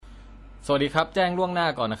สวัสดีครับแจ้งล่วงหน้า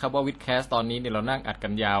ก่อนนะครับว่าวิดแคสตอนนี้เนี่ยเรานั่งอัดกั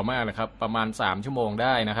นยาวมากนะครับประมาณ3ชั่วโมงไ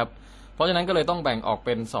ด้นะครับเพราะฉะนั้นก็เลยต้องแบ่งออกเ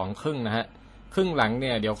ป็น2ครึ่งนะฮะครึ่งหลังเ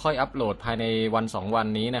นี่ยเดี๋ยวค่อยอัปโหลดภายในวัน2วัน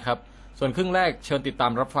นี้นะครับส่วนครึ่งแรกเชิญติดตา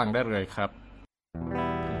มรับฟังได้เลยครับ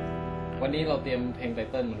วันนี้เราเตรียมเพลงไต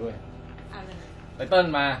เติ้ลมาด้วยไตเติ้ล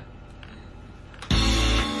มา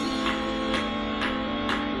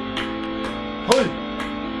เฮ้ย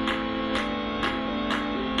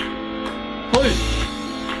เฮ้ย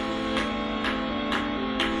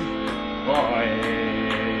โอ้ย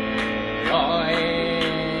โอ้ยโอ้ย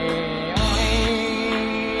โอ้ยโอ้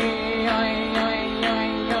ยโอ้ยโอ้ยโอ้ยโอ้ย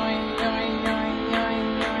โอ้ยโอ้ยโอ้ยโอ้ยโอ้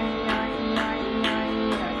ยโอ้ย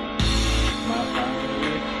โอ้ยมาฟัง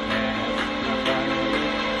วิด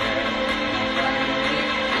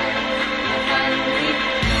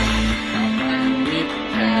แ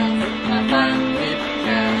คสมาฟังวิดแค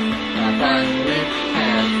สมาฟังวิดแคสมาฟังวิดแค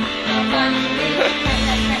สมาฟังวิดแคสมาฟังวิดแค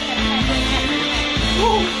สม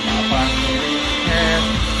าฟังวิดแคส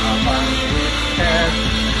มาฟังวิดแคสมาฟังวิดแค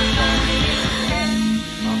ส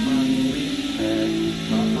มาฟังวิดแคส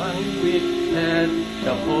มาฟังวิดแคส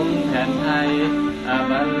กับผมแทนไทยอา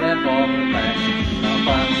บันและปองแปงมา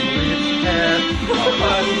ฟังวิดแคสมา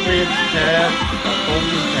ฟังวิดแคสกับผม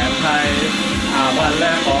แทนไทยอาบันแล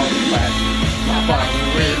ะปองแปงมาฟัง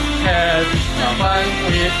วิดแคสมาฟัง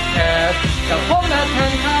วิดแคสกับผมและแท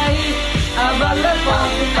นไทยอาบันและปอ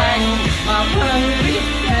งแปงมาฟังวิด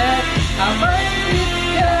แคสอาบันวิด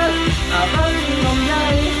แคสอาบันนมใหญ่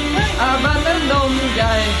อาบันนั้นนมให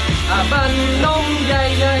ญ่อาบันนมใหญ่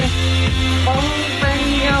ใหญ่ปองแปง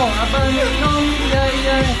เงี้ยวอาบันนมใหญ่ให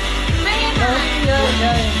ญ่นมใหญ่ให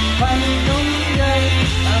ญ่บันนมใหญ่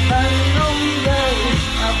อาบันนมใหญ่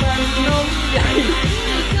อาบันนมใหญ่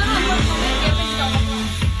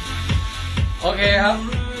โอเคครับ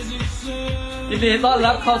ยินดีต้อน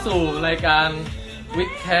รับเข้าสู่รายการวิ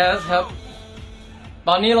ดแคสครับต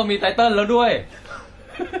อนนี้เรามีไตเติ้ลแล้วด้วย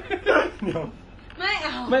ไม่เอ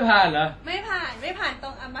าไม่ผ่านเหรอไม่ผ่านตร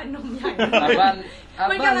งอาบันนมใหญ่อาบัน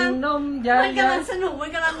นมใหญ่มันกำลังสนุกมัน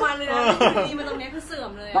กำลังมันเลยนะนี่มันตรงนี้คือเสื่อ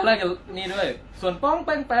มเลยตอนแรกกับนี่ด้วยส่วนป้องแ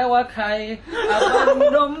ป้งแปลว่าใครอาบัน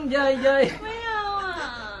นมใหญ่ใหญ่ไม่เอาอ่ะ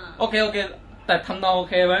โอเคแต่ทำนองโอ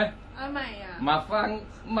เคไหมเอาใหม่อ่ะมาฟั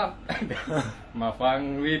ง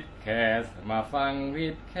วิดแคสมาฟังวิ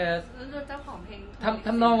ดแคสแล้วเจ้าของเพลงท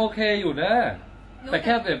ำนองโอเคอยู่นะแต่แ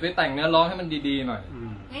ค่ไปแต่งเนื้อร้องให้มันดีๆหน่อย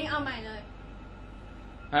งั้นเอาใหม่เลย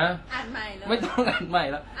ฮะอ่านใหม่เลยไม่ต้องอ่านใหม่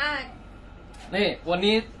แล้วนี่วัน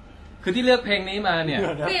นี้คือที่เลือกเพลงนี้มาเนี่ย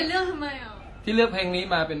เปลี่ยนเรื่องทำไมอ่ะที่เลือกเพลงนี้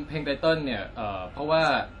มาเป็นเพลงไตเติ้ลเนี่ยเพราะว่า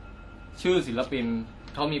ชื่อศิลปิน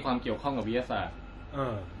เขามีความเกี่ยวข้องกับวิทยาศาสตร์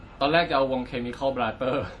ตอนแรกจะเอาวงเคมีคอลบราเต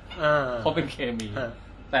อร์เขาเป็นเคมี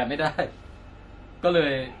แต่ไม่ได้ก็เ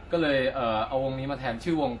ลยเอาวงนี้มาแทน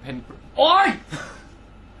ชื่อวงเพนโอ้ย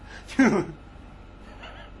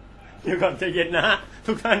เดี๋ยวก่อนใจเย็นนะ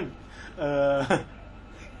ทุกท่าน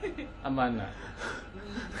อามันอ่ะ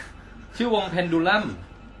ชื่อวงเพนดูลัม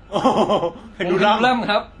เพนดูลัม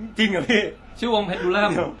ครับจริงเหรอพี่ชื่อวงเพนดูลั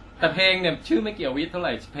มแต่เพลงเนี่ยชื่อไม่เกี่ยววิทย์เท่าไห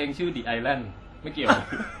ร่เพลงชื่อ The Island ไม่เกี่ยว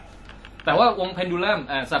แต่ว่าวงเพนดูลัม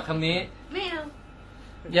ศัพท์คำนี้ไม่เอา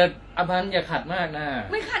อย่าอาบันอย่าขัดมากนะ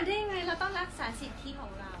ไม่ขัดได้ยังไงเราต้องรักษาสิทธิขอ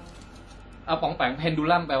งเราเอาป๋องแปงเพนดู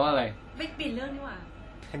ลัมแปลว่าอะไรไม่ปิดเรื่องนี่หว่า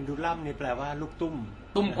เพนดูลัมนี่แปลว่าลูกตุ้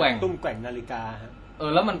มแกว่งนาฬิกาฮะ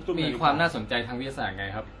แล้วมันมีความน่าสนใจทางวิทยาศาสตร์ไง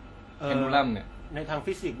ครับเพนดูลัมเนี่ยในทาง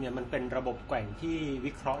ฟิสิกส์เนี่ยมันเป็นระบบแกว่งที่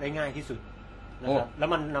วิเคราะห์ได้ง่ายที่สุดนะครับแล้ว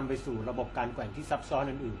มันนำไปสู่ระบบการแกว่งที่ซับซ้อน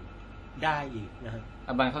อื่นๆได้อีกนะฮะอ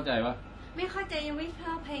าบันเข้าใจปะไม่เข้าใจยังไม่เข้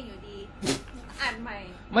าเพลงอยู่ดีอ่านใหม่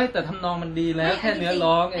ไม่แต่ทำนองมันดีแล้วแค่เนื้อ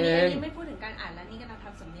ร้องเองอันนี้ไม่พูดถึงการอ่านแล้วนี่กำลังท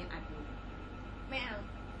ำสำเนียงอ่านอยู่ไม่เอา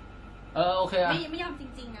โอเคไม่ยอมจ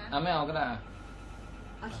ริงๆนะไม่เอาก็ได้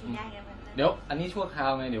โอเคได้กันเดี๋ยวอันนี้ชั่วครา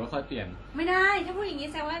วไงเดี๋ยวค่อยเปลี่ยนไม่ได้ถ้าพูดอย่างนี้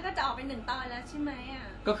แสดงว่าก็จะออกเป็น1ตอนแล้วใช่ไหมอ่ะ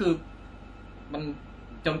ก็คือมัน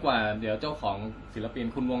จนกว่าเดี๋ยวเจ้าของศิลปิน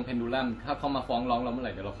คุณวงเพนดูลัมถ้าเขามาฟ้องร้องเราเมื่อไห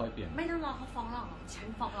ร่เดี๋ยวเราค่อยเปลี่ยนไม่ต้องรอเขาฟ้องร้องฉัน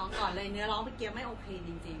ฟ้องร้องก่อนเลยเนื้อร้องเมื่อกี้ไม่โอเค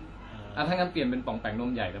จริงๆถ้างั้นเปลี่ยนเป็นป๋องแปงน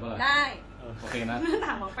มใหญ่ได้ป่ะได้โอเคนะถ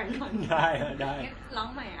ามป๋องแปงก่อนได้ร้อง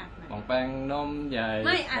ใหม่อัดใหม่ป๋องแปงนมใหญ่ไ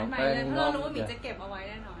ม่อัดใหม่เลยเพราะเรารู้ว่ามีจะเก็บเอาไว้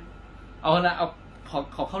แน่นอนเอานะเอา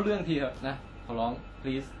ขอเข้าเรื่องทีเถอะนะขอร้อง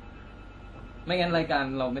please ไม่งั้นรายการ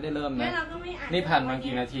เราไม่ได้เริ่มนะนี่ผ่านมา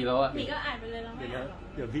กี่นาทีแล้วมีก็อ่านไปเลยแล้วไม่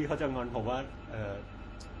เดี๋ยวพี่เขาจะงอนผมว่า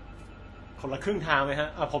คนละครึ่งทางไหมฮะ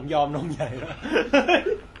ผมยอมนมใหญ่แล้ว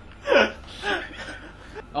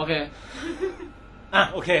โอเค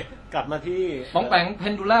โอเคกลับมาที่ป๋องแปงเพ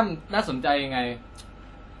นดูลัมน่าสนใจยังไง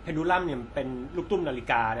เพนดูลัมเนี่ยเป็นลูกตุ้มนาฬิ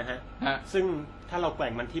กานะฮะซึ่งถ้าเราแกว่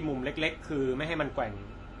งมันที่มุมเล็กๆคือไม่ให้มันแกว่ง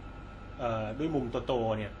ด้วยมุมโต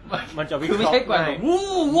ๆเนี่ยมันจะวิ คือ เค ไม่ ราะ ใช่ ห์ แกว่งแบบวู้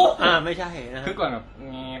วู้ ไม่ใช่นะ คือแกว่งแบบ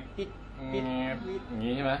แงบ ปิด แงบอย่าง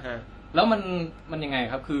นี้ใช่ไหม ฮะ แล้วมันยังไง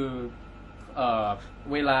ครับคือ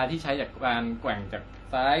เวลาที่ใช้จากการแกว่งจาก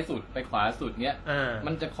ซ้ายสุดไปขวาสุดเนี้ย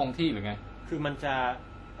มันจะคงที่หรือไงคือมันจ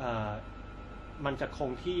ะค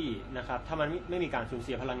งที่นะครับถ้ามันไม่มีการสูญเ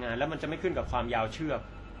สียพลังงานแล้วมันจะไม่ขึ้นกับความยาวเชือก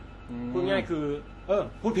พูดง่ายคือ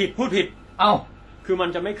พูดผิดเอ้าคือมัน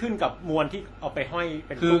จะไม่ขึ้นกับมวลที่เอาไปห้อยเ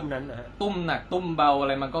ป็นตุ้มนั้นนะฮะตุ้มหนักตุ้มเบาอะ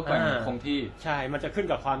ไรมันก็แกว่งคงที่ใช่มันจะขึ้น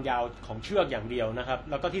กับความยาวของเชือกอย่างเดียวนะครับ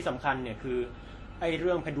แล้วก็ที่สำคัญเนี่ยคือไอ้เ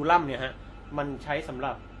รื่องเพนดูลัมเนี่ยฮะมันใช้สำห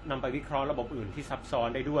รับนำไปวิเคราะห์ระบบอื่นที่ซับซ้อน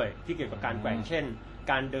ได้ด้วยที่เกี่ยวกับการแกว่งเช่น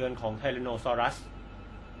การเดินของไทแรนโนซอรัส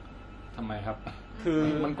ทำไมครับคือ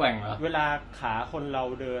มันแกว่งเหรอเวลาขาคนเรา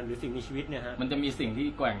เดินหรือสิ่งมีชีวิตเนี่ยฮะมันจะมีสิ่งที่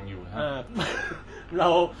แกว่งอยู่ฮะเ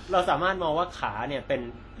ราสามารถมองว่าขาเนี่ยเป็น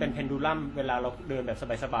เพนดูลัมเวลาเราเดินแบบ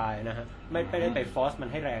สบายๆนะฮะไม่ได้ไปฟอร์สมัน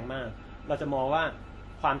ให้แรงมากเราจะมองว่า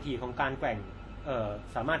ความถี่ของการแกว่ง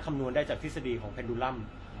สามารถคำนวณได้จากทฤษฎีของเพนดูลัม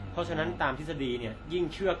เพราะฉะนั้นตามทฤษฎีเนี่ยยิ่ง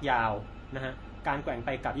เชือกยาวนะฮะการแกว่งไป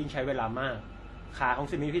กลับยิ่งใช้เวลามากขาของ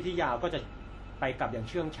สิ่งมีชีวิตที่ยาวก็จะไปกลับอย่าง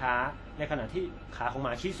เชื่องช้าในขณะที่ขาของหม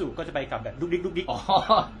าชิสุก็จะไปกลับแบบดุกดิกอ๋อ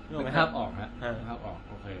นึกภาพออกนะภาพออก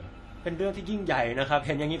โอเคเป็นเรื่องที่ยิ่งใหญ่นะครับเ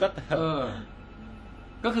ห็นอย่างนี้ก็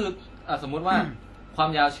ก็คือสมมุติว่าความ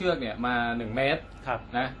ยาวเชือกเนี่ยมา1 เมตร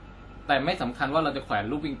นะแต่ไม่สำคัญว่าเราจะแขวน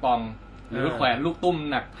ลูกปิงปองหรือแขวนลูกตุ้ม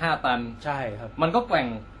หนัก5 ตันใช่ครับมันก็แกว่ง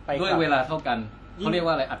ด้วยเวลาเท่ากันเขาเรียก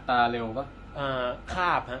ว่าอะไรอัตราเร็วก็ค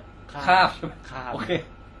าบฮะคาบโอเค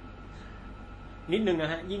นิดนึงน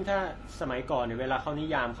ะฮะยิ่งถ้าสมัยก่อนเนี่ยเวลาเขานิ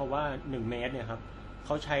ยามเขาว่า1 เมตรเนี่ยครับเข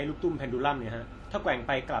าใช้ลูกตุ้มเพนดูลัมเนี่ยฮะถ้าแกว่งไ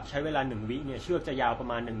ปกลับใช้เวลา1 วิเนี่ยเชือกจะยาวประ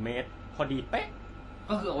มาณ1 เมตรพอดีเป๊ะ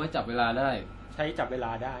ก็คือเอาไว้จับเวลาได้ใช้จับเวล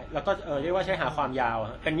าได้แล้วก็เรียกว่าใช้หาความยาว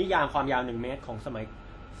ฮะเป็นนิยามความยาว1 เมตรของส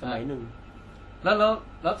มัยหนึ่งแ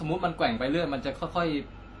ล้วสมมุติมันแกว่งไปเรื่อยมันจะค่อย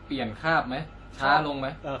ๆเปลี่ยนคาบไหมช้าลงไหม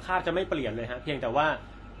คาบจะไม่เปลี่ยนเลยฮะเพียงแต่ว่า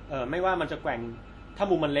ไม่ว่ามันจะแกว่งถ้า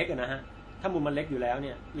มุมมันเล็กนะฮะถ้ามุมมันเล็กอยู่แล้วเ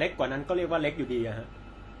นี่ยเล็กกว่านั้นก็เรียกว่าเล็กอยู่ดีฮะ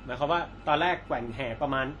หมายความว่าตอนแรกแกว่งแห่ปร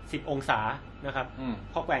ะมาณ10 องศานะครับ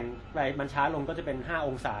พอแกว่งไปมันช้าลงก็จะเป็น5 อ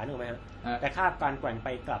งศาถูกไหมฮะแต่คาบการแกว่งไป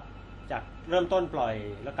กลับจากเริ่มต้นปล่อย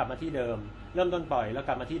แล้วกลับมาที่เดิมเริ่มต้นปล่อยแล้วก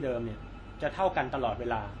ลับมาที่เดิมเนี่ยจะเท่ากันตลอดเว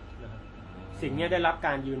ลานะครับสิ่งนี้ได้รับก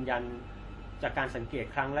ารยืนยันจากการสังเกต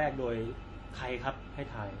ครั้งแรกโดยใครครับให้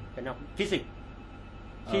ทายเป็นนักฟิสิกส์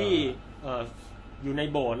ที่อยู่ใน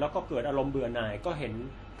โบสถ์แล้วก็เกิดอารมณ์เบื่อหน่ายก็เห็น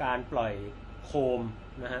การปล่อยโคม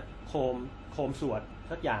นะฮะโคมสวด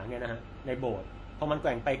สักอย่างเนี่ยนะฮะในโบสถ์พอมันแก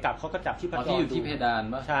ว่งไปกลับเขาก็จับที่ที่อยู่ที่เพดาน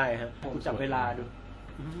ป่ะใช่ฮะกูจับเวลาดู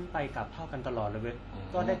ไปกลับเท่ากันตลอดเลยเว้ย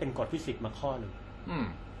ก็ได้เป็นกฎฟิสิกส์มาข้อหนึ่ง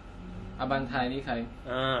อบันไทยนี่ใคร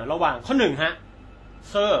ระหว่างข้อ1ฮะ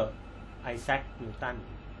เซอร์ไอแซคนิวตัน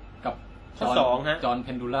กับข้อ2ฮะจอห์นเพ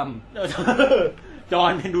นดูลัมจอห์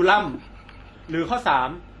นเพนดูลัมหรือข้อ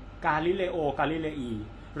3กาลิเลโอกาลิเลอี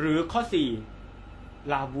หรือข้อ4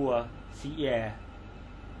ลาวัวซีเอ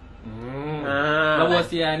ลาวัว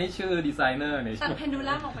ซีเอนี่ชื่อดีไซเนอร์เนี่ยตัดเพนดู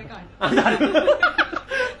ลัมออกไปก่อน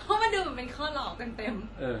เพราะมันดูเหมือนเป็นข้อหลอกเต็ม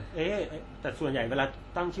แต่ส่วนใหญ่เวลา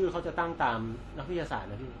ตั้งชื่อเขาจะตั้งตามนักวิทยาศาสตร์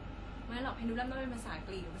นะพี่ไม่หรอกเพนดูลัมต้องเป็นภาษาก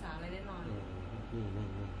รีกหรือภาษาอะไรแน่นอน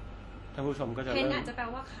ท่านผู้ชมก็จะเพนอาจจะแปล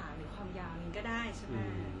ว่าขาหรือความยาวนี่ก็ได้ใช่ไหม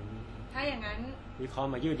ถ้าอย่างนั้นวิเคราะห์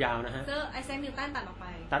มายืดยาวนะฮะเซอร์ไอแซคนิวตันตัดออกไป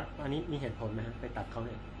ตัดอันนี้มีเหตุผลไหมฮะไปตัดเขาเ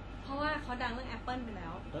นี่ยเพราะว่าเขาดังเรื่องแอปเปิลไปแล้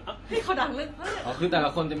วเขาดังเรื่องคือแต่ละ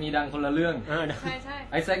คนจะมีดังคนละเรื่องใช่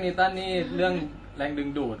ไอแซคนิวตันนี่เรื่องแรงดึง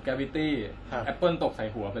ดูด gravity แอปเปิลตกใส่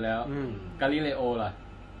หัวไปแล้วกาลิเลโอล่ะ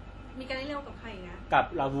มีกาลิเลโอกับใครนะกับ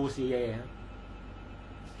ลาวูซีเอ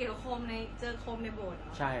เกี่ยวกับโคมเจอโคมในโบสถ์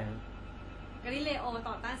ใช่ครับกาลิเลโอ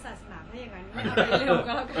ต่อต้านศาสนาถ้าอย่างนั้นไม่เอากาลิเลโอ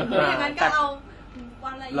ก็แล้วกันถ้าอย่างนั้นก็เอา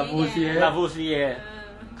อะไรลาวูซีเอ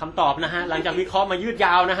คำตอบนะฮะหลังจากวิเคราะห์มายืดย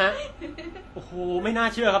าวนะฮะโอ้โหไม่น่า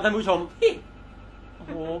เชื่อครับท่านผู้ชมโอ้โ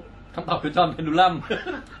หคำตอบคือจอห์นเพนดูลัม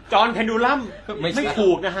ไม่ถู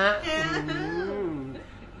กนะฮะ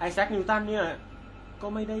ไอแซคนิวตันเนี่ยก็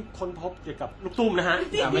ไม่ได้ค้นพบเกี่ยวกับลูกตุ้มนะฮะ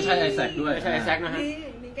ไม่ใช่ไอแซคด้วยไม่ใช่ไอแซคนะฮะ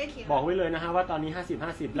บอกไว้เลยนะฮะว่าตอนนี้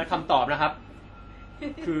50-50และคำตอบนะครับ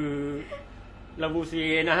คือลาวูซี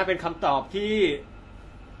นะฮะเป็นคำตอบที่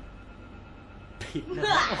ผิดนะ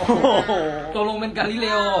ตกลงเป็นกาลิเล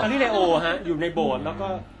โอฮะอยู่ในโบสถ์แล้วก็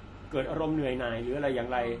เกิดอารมณ์เหนื่อยหน่ายหรืออะไรอย่าง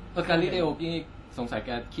ไรกาลิเลโอนี่สงสัยแก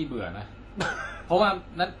ขี้เบื่อนะเพราะว่า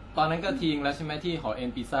นั้นตอนนั้นก็ทิ้งแล้วใช่ไหมที่หอเอ็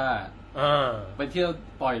นปิซ่าไปเที่ยว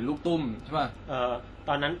ปล่อยลูกตุ้มใช่ป่ะต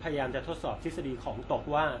อนนั้นพยายามจะทดสอบทฤษฎีของตก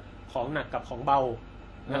ว่าของหนักกับของเบา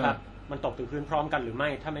นะครับมันตกถึงพื้นพร้อมกันหรือไม่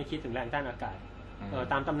ถ้าไม่คิดถึงแรงต้านอากาศ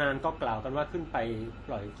ตามตำนานก็กล่าวกันว่าขึ้นไปป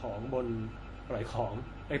ล่อยของ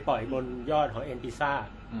ไปปล่อยบนยอดของเอ็นปิซ่า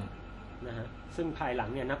นะฮะซึ่งภายหลัง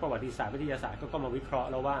เนี่ยนักประวัติศาสตร์วิทยาศาสตร์ก็มาวิเคราะห์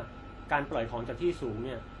แล้วว่าการปล่อยของจากที่สูงเ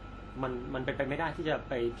นี่ยมันเป็นไปไม่ได้ที่จะ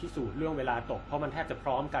ไปพิสูจน์เรื่องเวลาตกเพราะมันแทบจะพ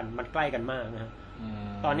ร้อมกันมันใกล้กันมากนะฮะ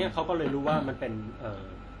ตอนนี้เขาก็เลยรู้ว่ามันเป็น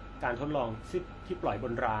การทดลองที่ปล่อยบ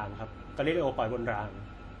นรางครับกาลิเลโอปล่อยบนราง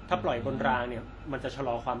ถ้าปล่อยบนรางเนี่ยมันจะชะล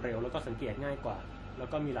อความเร็วแล้วก็สังเกตง่ายกว่าแล้ว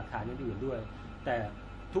ก็มีหลักฐานอื่นๆด้วยแต่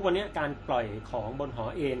ทุกวันนี้การปล่อยของบนหอ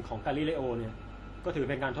เอ็นของกาลิเลโอเนี่ยก็ถือ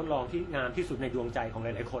เป็นการทดลองที่งามที่สุดในดวงใจของห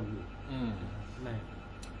ลายๆคนอยู่แม่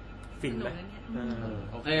ฟินไหม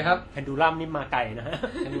โอเคครับเพนดูลัมนี่มาไกลนะฮะ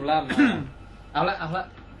เพนดูลัมเอาละ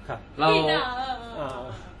ครับเรา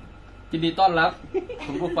ยินดีต้อนรับ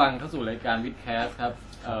คุณผู้ฟังเข้าสู่รายการวิดแคสครับ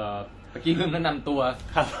เมื่อกี้ลืมแนะนำตัว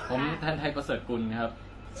ผมท่านไทยประเสริฐกุลครับ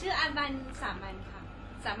ชื่ออันบันสามัญค่ะ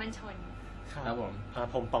สามัญชนครับ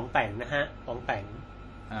ผมป๋องแป่งนะฮะป๋องแป่ง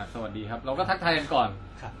สวัสดีครับเราก็ทักทายกันก่อน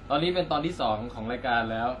ตอนนี้เป็นตอนที่2ของรายการ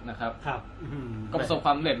แล้วนะครับก็ประสบคว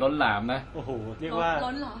ามสำเร็จล้นหลามนะโอ้โหเรียกว่า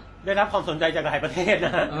ล้นเหรอได้รับความสนใจจากหลายประเทศน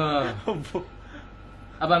ะ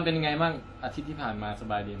อาบันเป็นยังไงบ้างอาทิตย์ที่ผ่านมาส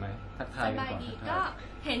บายดีไหมทักทายกันก่อนสบายดีก็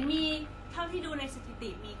เห็นมีเท่าที่ดูในสถิติ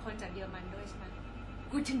มีคนจากเยอรมันด้วยใช่ไหม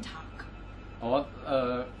Guten Tag อ๋อ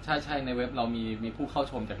ใช่ในเว็บเรามีผู้เข้า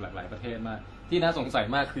ชมจากหลากหลายประเทศมากที่น่าสงสัย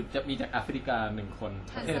มากคือจะมีจากแอฟริกา1คน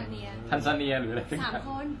ทันซาเนียหรืออะไร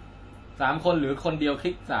3 คนหรือคนเดียวค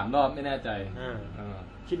ลิก3 รอบไม่แน่ใจ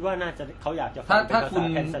คิดว่าน่าจะเขาอยากจะฟังเป็นภาษา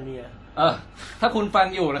แทนซาเนียถ้าคุณฟัง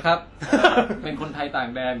อยู่นะครับ เป็นคนไทยต่าง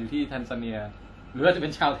แดนอยู่ที่แทนซาเนียหรือว่าจะเป็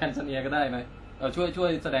นชาวแทนซาเนียก็ได้ไหมช่วย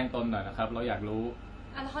แสดงตนหน่อยนะครับเราอยากรู้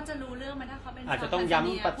แล้วเขาจะรู้เรื่องไหมถ้าเขาเป็นอาจจะต้องย้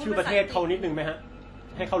ำชื่อประเทศเขานิดนึงไหมฮะ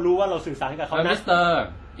ให้เขารู้ว่าเราสื่อสารกับเขานะ Mr.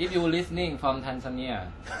 If you listening from Tanzania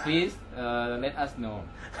please let us know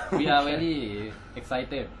we are very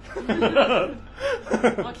excited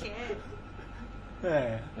โอเค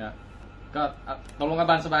ก็ตกลงกัน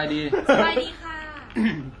บานสบายดีค่ะ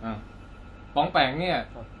ป๋องแปงเนี่ย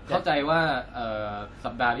เข้าใจว่า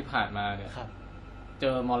สัปดาห์ที่ผ่านมาเนี่ยเจ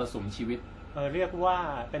อมรสุมชีวิตเรียกว่า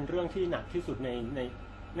เป็นเรื่องที่หนักที่สุด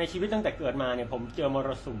ในชีวิตตั้งแต่เกิดมาเนี่ยผมเจอมร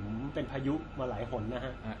สุมเป็นพายุมาหลายหนนะฮ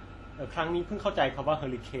ะครั้งนี้เพิ่งเข้าใจคำว่าเฮอ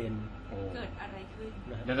ริเคนเกิดอะไรขึ้น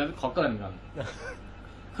เดี๋ยวขอเกริ่นก่อน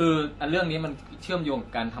คืออันเรื่องนี้มันเชื่อมโยงกั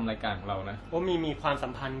บการทำรายการของเรานะว่ามีความสั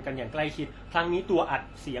มพันธ์กันอย่างใกล้ชิดครั้งนี้ตัวอัด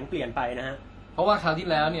เสียงเปลี่ยนไปนะฮะเพราะว่าคราวที่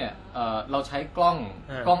แล้วเนี่ยเราใช้กล้อ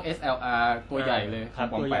ง SLR ตัวใหญ่เลยของ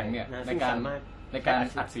ป๋องแปงเนี่ยในการ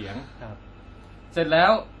อัดเสียงเสร็จแล้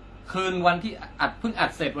วคืนวันที่เพิ่งอั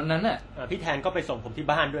ดเสร็จวันนั้นน่ะพี่แทนก็ไปส่งผมที่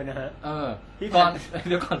บ้านด้วยนะฮะเ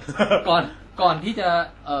ดี๋ยวก่อนที่จะ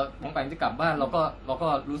ป๋องแปงจะกลับบ้านเราก็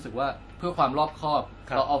รู้สึกว่าเพื่อความรอบคอบ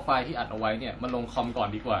เราเอาไฟล์ที่อัดเอาไว้เนี่ยมันลงคอมก่อน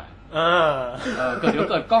ดีกว่าเ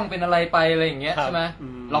กิดกล้องเป็นอะไรไปอะไรอย่างเงี้ยใช่ไหม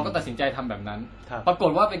เราก็ตัดสินใจทำแบบนั้นปราก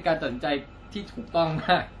ฏว่าเป็นการตัดสินใจที่ถูกต้องม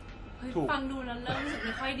ากฟังดูแล้วเริ่มรู้สึกไ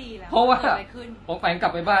ม่ค่อยดีแล้วเพราะว่าป๋องแปงกลั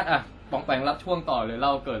บไปบ้านป๋องแปงรับช่วงต่อเลยเล่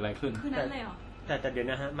าเกิดอะไรขึ้นคือนั้นเลยเหรอแต่เดี๋ยว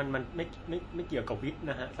นะฮะมันไม่เกี่ยวกับวิทย์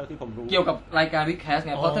นะฮะเท่าที่ผมรู้เกี่ยวกับรายการวิดแคสไ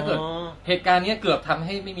งเพราะถ้าเกิดเหตุการณ์นี้เกือบทำใ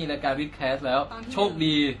ห้ไม่มีรายการวิดแคสแล้วโชค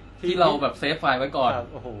ดีที่เราแบบเซฟไฟล์ไว้ก่อน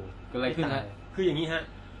โอ้โหเกิดอะไรขึ้นฮะคืออย่างนี้ฮะ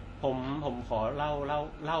ผมขอเ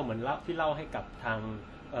ล่าเหมือนที่เล่าให้กับทาง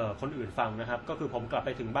คนอื่นฟังนะครับก็คือผมกลับไป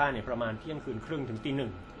ถึงบ้านเนี่ยประมาณเที่ยงคืนครึ่งถึงตี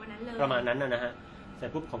 1ประมาณนั้นนะฮะเสร็จ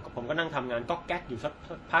ปุ๊บผมก็นั่งทำงานก๊อกแก๊กอยู่สัก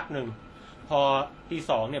พักหนึ่งพอตี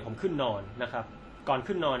 2เนี่ยผมขึ้นนอนนะครับก่อน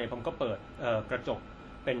ขึ้นนอนเนี่ยผมก็เปิดกระจก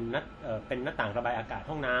เป็นหน้าต่างระบายอากาศ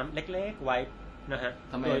ห้องน้ำเล็กๆไว้นะฮะ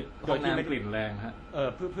ทำไมห้องน้ำกลิ่นแรงฮะ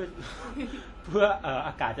เพื่ออ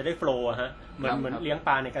ากาศจะได้โฟลว์ฮะเหมือนเลี้ยงป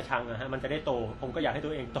ลาในกระชังฮะมันจะได้โตผมก็อยากให้ตั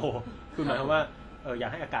วเองโตคือหมายความว่าอยา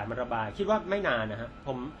กให้อากาศมันระบายคิดว่าไม่นานนะฮะผ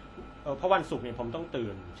มเพราะวันศุกร์เนี่ยผมต้องตื่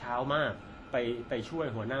นเช้ามากไปช่วย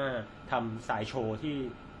หัวหน้าทำสายโชว์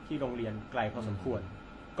ที่โรงเรียนไกลพอสมควร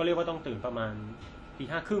ก็เรียกว่าต้องตื่นประมาณตี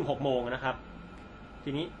 5:30 6 โมงนะครับ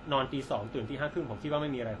ทีนี้นอนตี 2ตื่นตี 5:30ผมคิดว่าไ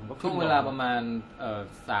ม่มีอะไรผมก็ช่วงเวลาประมาณ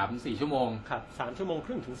3-4 ชั่วโมงครับ3 ชั่วโมงค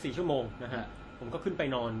รึ่งถึง4 ชั่วโมงนะฮะผมก็ขึ้นไป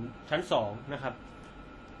นอนชั้น2นะครับ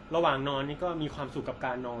ระหว่างนอนนี่ก็มีความสุขกับก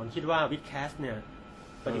ารนอนคิดว่าวิดแคสต์เนี่ย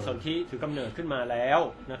ปฏิสนธิถือกำเนิดขึ้นมาแล้ว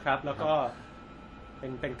นะครับแล้วก็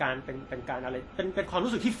เป็นการอะไรเป็นความ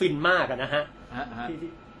รู้สึกที่ฟินมากนะฮะ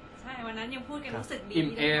ใช่วันนั้นยังพูดกันรู้สึกดีอิ่ม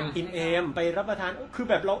เอมไปรับประทานคือ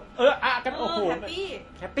แบบเรากันโอ้โหแฮ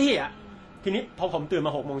ปปี้อ่ะทีนี้พอผมตื่นม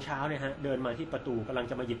า6 โมงเช้าเนี่ยฮะเดินมาที่ประตูกำลัง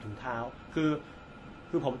จะมาหยิบถุงเท้า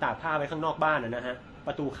คือผมตากผ้าไว้ข้างนอกบ้านนะฮะป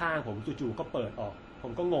ระตูข้างผมจู่ๆก็เปิดออกผ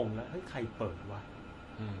มก็งงแล้วเฮ้ยใครเปิดวะ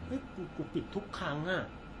เฮ้ยกูปิดทุกครั้งอ่ะ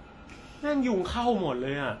แม่งยุงเข้าหมดเล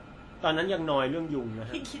ยอ่ะตอนนั้นยังนอยเรื่องยุงนะ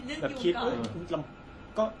ฮะแบบคิด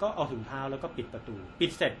ก็เอาถุงเท้าแล้วก็ปิดประตูปิ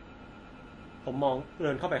ดเสร็จผมมองเดิ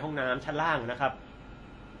นเข้าไปห้องน้ำชั้นล่างนะครับ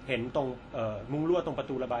เห็นตรงมุ้งลวดตรงประ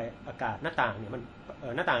ตูระบายอากาศหน้าต่างเนี่ยมัน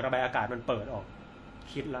หน้าต่างระบายอากาศมันเปิดออก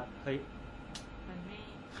คิดละเฮ้ย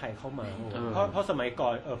ใครเข้ามาเพราะสมัยก่อ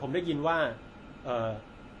นผมได้ยินว่า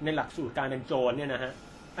ในหลักสูตรการเป็นโจรเนี่ยนะฮะ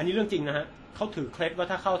อันนี้เรื่องจริงนะฮะเขาถือเคล็ดว่า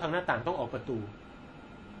ถ้าเข้าทางหน้าต่างต้องออกประตู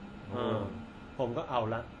ผมก็เอา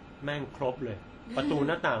ละแม่งครบเลยประตูห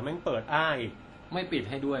น้าต่างแม่งเปิดอ้ายไม่ปิด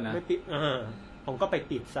ให้ด้วยนะไม่ปิดผมก็ไป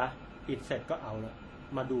ปิดซะปิดเสร็จก็เอาละ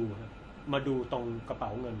มาดูตรงกระเป๋า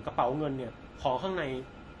เงินเนี่ยของข้างใน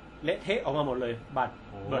เละเทะออกมาหมดเลยบัตร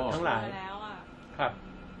เบิดทั้งหลายครับ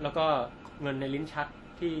แล้วก็เงินในลิ้นชัก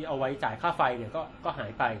ที่เอาไว้จ่ายค่าไฟเนี่ยก็หา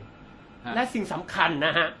ยไปและสิ่งสำคัญน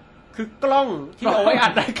ะฮะคือกล้องที่เอาไว้อั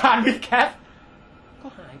ดรายการวิดแคสก็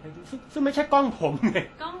หายไปซึ่งไม่ใช่กล้องผมไง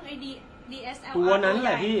กล้องไอDSLR ตัวนั้นแห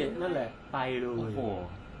ละพี่นั่นแหละไปเลยโอ้โห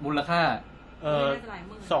มูลค่า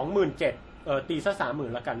27,000ตีซะ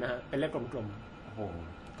30,000ละกันนะฮะเป็นเลขกลมๆโอ้โห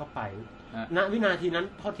ก็ไปณวินาทีนั้น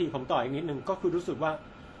โทษทีผมต่ออีกนิดนึงก็คือรู้สึกว่า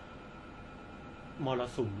มร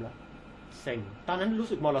สุมแล้วเซ็งตอนนั้นรู้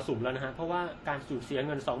สึกมรสุมแล้วนะฮะเพราะว่าการสูญเสียเ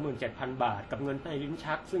งิน 27,000 บาทกับเงินในลิ้น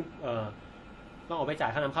ชักซึ่งต้องเอาไปจ่า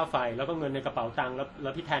ยค่าน้ำค่าไฟแล้วก็เงินในกระเป๋าตังค์แล้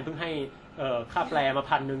วพี่แทนเพิ่งให้ค่าแปลมา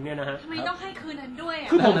1,000เนี่ยนะฮะทำไมต้องให้คืนนั้นด้วย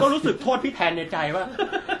คือผมก็รู้สึกโทษพี่แทนในใจว่า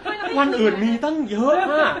วันอื่นมีตั้งเยอะ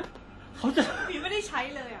มากเขาจะไม่ได้ใช้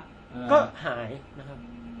เลยอ่ะก็หายนะครับ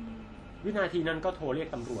วินาทีนั้นก็โทรเรียก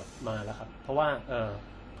ตำรวจมาแล้วครับเพราะว่า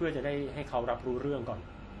เพื่อจะได้ให้เขารับรู้เรื่องก่อน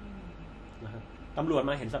นะครับตำรวจ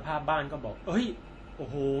มาเห็นสภาพบ้านก็บอกเอ้ยโอ้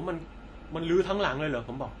โหมันรื้อทั้งหลังเลยเหรอผ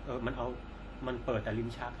มบอกมันเปิดแต่ลิ้น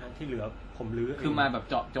ชักฮะที่เหลือผมรื้อคือมาแบบ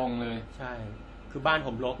เจาะจงเลยใช่คือบ้านผ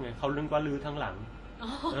มรกไงเขาเรื่องว่ารื้อทั้งหลัง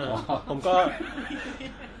ผมก็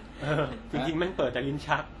จริงๆมันเปิดแต่ลิ้น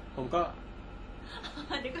ชักผมก็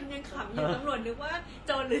เดี๋ยวกันยังขำอยู่ตำรวจนึกว่าโ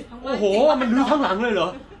จรหรือทั้งบ้านโอ้โหมันรื้อทั้งหลังเลยเหรอ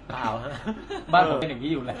เปล่าฮะบ้านผมเป็นอย่าง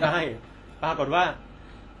นี้อยู่แล้วใช่ปรากฏว่า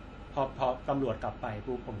พอตำรวจกลับไป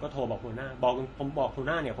ปุ๊บผมก็โทรบอกหัวหน้าผมบอกหัวห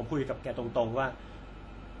น้าเนี่ยผมคุยกับแกตรงๆว่า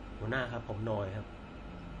หัวหน้าครับผมนอยครับ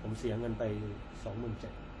ผมเสียเงินไป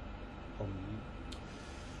 27,000 ผม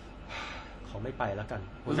ขอไม่ไปแล้วกัน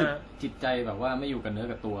หัวหน้าจิตใจแบบว่าไม่อยู่กับเนื้อ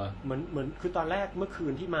กับตัวเหมือนคือตอนแรกเมื่อคื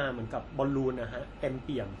นที่มาเหมือนกับบอลลูนนะฮะเต็มเ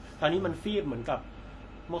ปี่ยมตอนนี้มันฟีบเหมือนกับ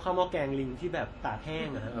หม้อข้าวหม้อแกงลิงที่แบบตากแห้ง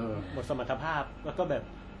นะฮะหมดสมรรถภาพแล้วก็แบบ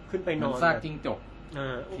ขึ้นไปนอนซากจิ้งจก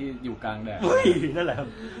ที่อยู่กลางแดดนั่นแหละครับ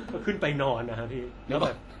ก็ขึ้นไปนอนนะฮะพี่แล้วแบ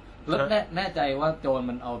บแล้วแน่ใจว่าโจร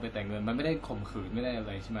มันเอาไปแต่งเงินมันไม่ได้ข่มขืนไม่ได้อะไ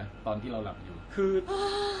รใช่ไหมตอนที่เราหลับอยู่คือ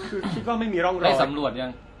คิดว่าไม่มีร่องรอยได้สำรวจยั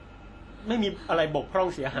งไม่มีอะไรบกพร่อง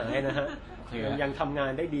เสียหายนะฮะยังทำงา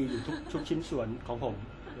นได้ดีอยู่ทุกชิ้นส่วนของผม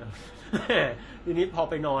ทีนี้พอ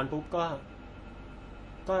ไปนอนปุ๊บ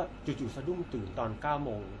ก็จู่ๆสะดุ้งตื่นตอน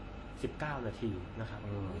 9:19 นาทีนะครับ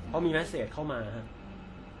เพราะมีเมสเสจเข้ามาฮะ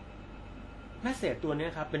แมสเสจตัวนี้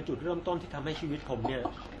ครับเป็นจุดเริ่มต้นที่ทำให้ชีวิตผมเนี่ย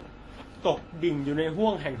ตกดิ่งอยู่ในห้ว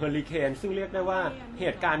งแห่งเฮอริเคนซึ่งเรียกได้ว่าเห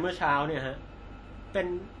ตุการณ์เมื่อเช้าเนี่ยฮะเ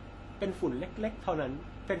ป็นฝุ่นเล็กๆเท่านั้น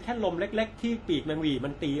เป็นแค่ลมเล็กๆที่ปีกแมงวีมั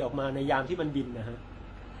นตีออกมาในยามที่มันบินนะฮะ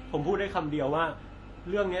ผมพูดได้คำเดียวว่า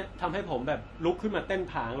เรื่องนี้ทำให้ผมแบบลุกขึ้นมาเต้น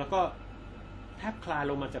ผางแล้วก็แทบคลาน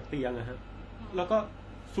ลงมาจากเตียงนะฮะแล้วก็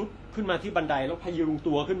ซุดขึ้นมาที่บันไดแล้วพยุง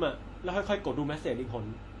ตัวขึ้นมาแล้วค่อยๆกดดูเมสเสจอีกคน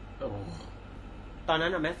ตอนนั้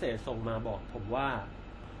นเมสเสจส่งมาบอกผมว่า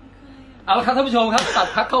เอาละครับท่านผู้ชมครับตัด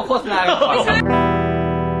พักเข้าโฆษณาก่อน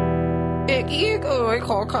เอก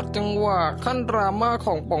ขอขัดจังหวะขั้นดราม่าข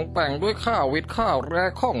องป่องแปงด้วยข่าววิทย์ข่าวแร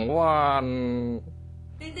กของวัน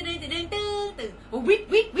วิท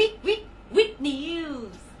นิว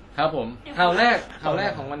ส์ครับผมข่าวแรก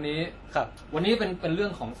ของวันนี้ครับวันนี้เป็นเรื่อ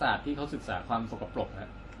งของศาสตร์ที่เขาศึกษาความสกปรกนะ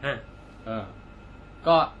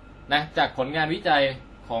ก็นะจากผลงานวิจัย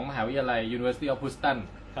ของมหาวิทยาลัย University of Houston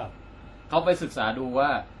ครับเขาไปศึกษาดูว่า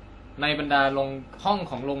ในบรรดาห้อง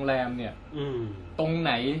ของโรงแรมเนี่ยตรงไ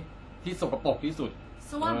หนที่สกปรกที่สุด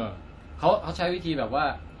เขาใช้วิธีแบบว่า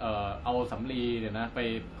เอาสำลีเดี๋ยวนะไป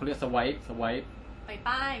เขาเรียกสไวป์ไป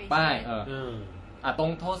ป้ายตร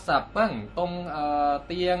งโทรศัพท์บ้างตรงเ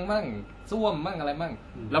ตียงบ้างส้วมบ้างอะไรบ้าง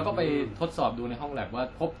แล้วก็ไปทดสอบดูในห้องแลบว่า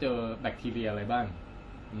พบเจอแบคทีเรียอะไรบ้าง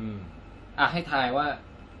ให้ทายว่า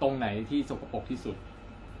ตรงไหนที่สกปรกที่สุด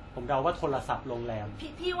ผมเดาว่าโทรศัพท์โรงแรม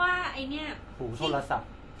พี่ว่าไอเนี้ยหูโทรศัพท์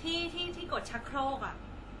ที่กดชักโครกอ่ะ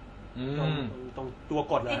ตรงตัว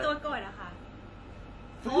กดไอตัวกดอะค่ะ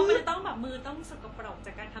เพราะว่ามันต้องแบบมือต้องสกปรกจ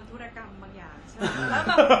ากการทำธุรกรรมบางอย่างใช่ไหมแ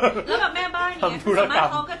ล้วแบบแม่บ้านเนี่ยสามารถ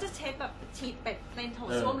เขาก็จะเช็ดแบบฉีดเป็ดในโถ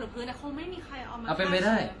ส้วมหรือพื้นนะคงไม่มีใครเอามาเป็นไปไ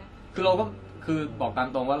ด้คือเราก็คือบอกตาม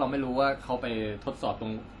ตรงว่าเราไม่รู้ว่าเขาไปทดสอบตร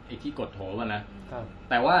งไอ้ที่กดโถวะนะ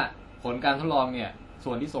แต่ว่าผลการทดลองเนี่ย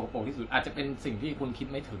ส่วนที่สกปรกที่สุดอาจจะเป็นสิ่งที่คุณคิด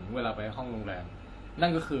ไม่ถึงเวลาไปห้องโรงแรมนั่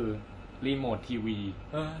นก็คือรีโมททีวี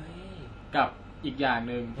กับ อีกอย่าง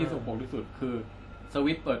หนึ่งที่สกปรกที่สุดคือส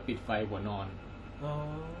วิตช์เปิดปิดไฟหัวนอน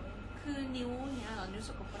คือนิ้วเนี้ยเหรอนิ้ว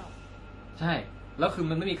สกปรกใช่แล้วคือ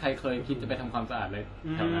มันไม่มีใครเคยคิดจะไปทำความสะอาดเลย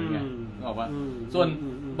แถวนั้นไงบอกว่าส่วน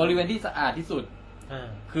บริเวณที่สะอาดที่สุด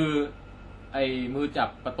คือไอ้มือจับ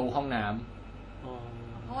ประตูห้องน้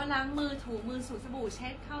ำเพราะว่าล้างมือถูมือสูบสบู่เช็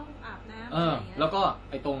ดเข้าอาบน้ำอะไรอย่างเงี้ยแล้วก็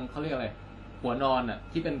ไอ้ตรงเขาเรียกอะไรหัวนอนอ่ะ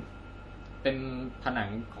ที่เป็นผนัง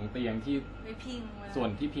ของเตียงที่ส่วน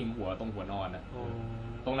ที่พิงหัวตรงหัวนอนอ่ะ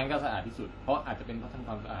ตรงนั้นก็สะอาดที่สุดเพราะอาจจะเป็นเพราะทำค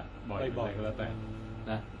วามสะอาดบ่อยก็แล้วแต่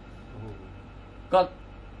นะก็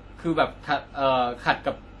คือแบบขัด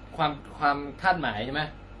กับความคาดหมายใช่ไหม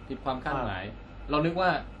ผิดความคาดหมายเรานึกว่า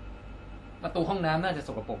ประตูห้องน้ำน่าจะส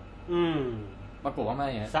กปรกปรากฏว่าไม่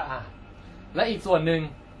ฮะสะอาดและอีกส่วนหนึ่ง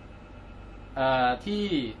ที่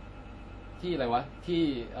อะไรวะที่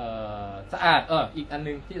สะอาดอีกอัน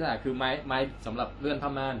นึงที่สะอาดคือไม้สำหรับเลื่อนผ้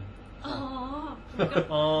าม่าน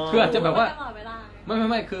คืออาจจะแบบว่า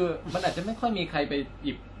ไม่คือมันอาจจะไม่ค่อยมีใครไปห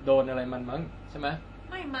ยิบโดนอะไรมันมั้งใช่ไหม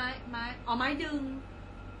ไม่ไม้ดึง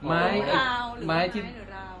ไม้ที่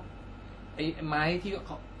ไอ้ไม้ที่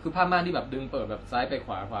คือผ้าม่านที่แบบดึงเปิดแบบซ้ายไปข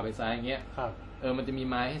วาไปซ้ายอย่างเงี้ยครับมันจะมี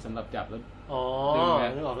ไม้ให้สำหรับจับแล้วดึง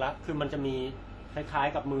นึกออกแล้วคือมันจะมีคล้าย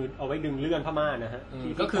ๆกับมือเอาไว้ดึงเลื่อนผ้าม่านนะฮะ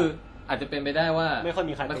ก็คืออาจจะเป็นไปได้ว่าไม่ค่อย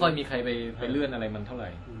มีใครไปเลื่อนอะไรมันเท่าไหร่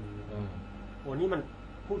โอ้นี่มัน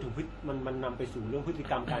พูดถึงมันนำไปสู่เรื่องพฤติ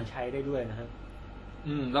กรรมการใช้ได้ด้วยนะฮะ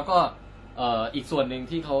แล้วก็อีกส่วนหนึ่ง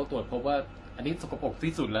ที่เขาตรวจพบว่าอันนี้สกปรก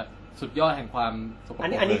ที่สุดแล้วสุดยอดแห่งความสกปรกอั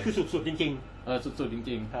นนี้คือสุดๆจริงๆสุดๆจ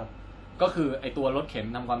ริงๆครับก็คือไอตัวรถเข็น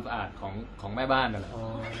ทำความสะอาดของแม่บ้านนั่นแหละ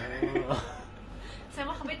แสดง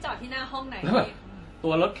ว่าเขาไปจอดที่หน้าห้องไหนตั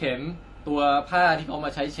วรถเข็นตัวผ้าที่เขาม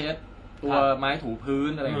าใช้เช็ดตัวไม้ถูพื้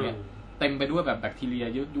นอะไรเงี้ยเต็มไปด้วยแบบแบคทีเรีย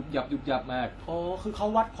ยุบยับมากคือเขา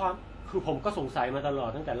วัดความคือผมก็สงสัยมาตลอด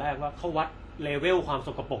ตั้งแต่แรกว่าเขาวัดเลเวลความส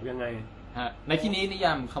กปรกยังไงในที่นี้นิย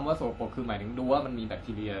ามคำว่าสกปรกคือหมายถึงดูว่ามันมีแบค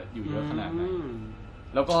ทีเรียอยู่เยอะขนาดไหน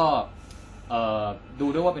แล้วก็ดู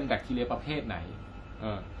ด้วยว่าเป็นแบคทีเรียประเภทไหน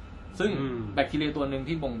ซึ่งแบคทีเรียตัวหนึ่ง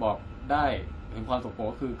ที่บ่งบอกได้ถึงความสกปรก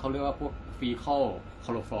ก็คือเขาเรียกว่าพวกฟีคอลคล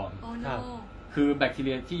อโรฟอร์มคือแบคทีเ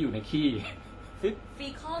รียที่อยู่ในขี้ฟี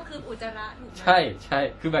คอลคืออุจจาระถูกไหมใช่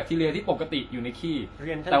คือแบคทีเรียที่ปกติอยู่ในขี้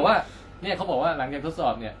แต่ว่าเนี่ยเขาบอกว่าหลังจากทดสอ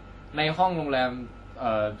บเนี่ยในห้องโรงแรม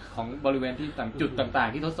ของบริเวณที่จุดต่าง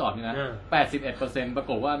ๆที่ทดสอบนี่นะ 81% ปรา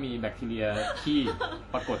กฏว่ามีแบคทีเรียขี้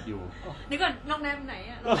ปรากฏอยู่นี่ก่อนโรงแรมไหน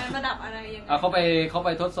อะโรงแรมระดับอะไรยังไงเขาไป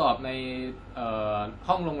ทดสอบใน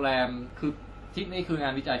ห้องโรงแรมคือที่นี่คืองา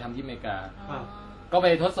นวิจัยทำที่อเมริกาก็ไป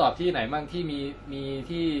ทดสอบที่ไหนบ้างที่มี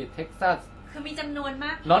ที่เท็กซัสคือมีจำนวนม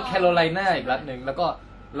ากนอร์ทแคโรไลนาอีกรัฐหนึ่งแล้วก็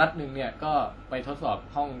รัฐหนึ่งเนี่ยก็ไปทดสอบ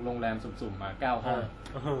ห้องโรงแรมสุ่มๆมา9ห้อง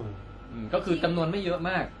ก็คือจำนวนไม่เยอะ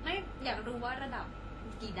มากไม่อยากรู้ว่าระดับ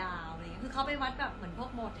กี่ดาวอะไรเงี้ยคือเขาไปวัดแบบเหมือนพวก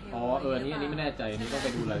โมเทลนี่ไม่แน่ใจนี่ต้องไป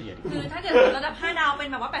ดูรายละเอียดคือถ้าเกิดระดับ5ดาวเป็น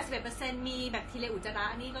แบบว่า 81% มีแบคทีเรียอุจจาระ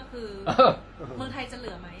นี่ก็คือเมืองไทยจะเห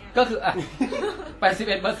ลือไหมอ่ะก็คือ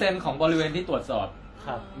81% ของบริเวณที่ตรวจสอบ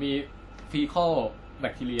มีฟีคอลแบ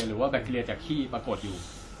คทีเรียหรือว่าแบคทีเรียจากขี้ปรากฏอยู่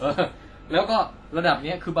แล้วก็ระดับ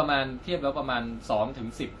นี้คือประมาณเทียบแล้วประมาณ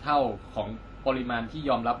 2-10 เท่าของปริมาณที่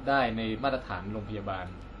ยอมรับได้ในมาตรฐานโรงพยาบาล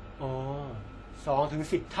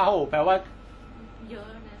2-10 เท่าแปลว่าเยอะ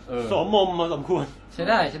นะสมมมาสมควรใช่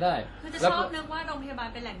ได้คือจะชอบนึกว่าโรงพยาบาล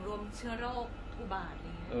เป็นแหล่งรวมเชื้อโรคอุบาทอะไร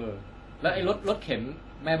เงี้ยแล้วไอ้รถเข็น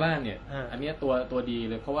แม่บ้านเนี่ยอันนี้ตัวดี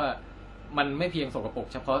เลยเพราะว่ามันไม่เพียงสกปรก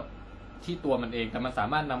เฉพาะที่ตัวมันเองแต่มันสา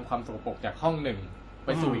มารถนำความสกปรกจากห้องหนึ่งไป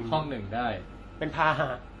สู่อีกห้องหนึ่งได้เป็นพาห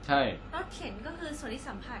ะใช่รถเข็นก็คือส่วนที่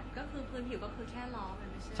สัมผัสก็คือพื้นผิวก็คือแค่ล้อมัน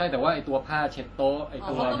ไม่ใช่ใช่แต่ว่าไอ้ตัวผ้าเช็ดโต๊ะไอ้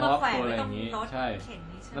ตัวน็อปตัวอะไรอย่างนี้ใช่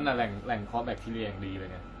นั่นน่ะแหล่งเพาะแบคทีเรียอย่างดีเลย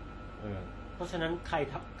ไงเพราะฉะนั้นใ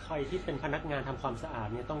ครที่เป็นพนักงานทำความสะอาด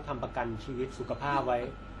เนี่ยต้องทำประกันชีวิตสุขภาพไว้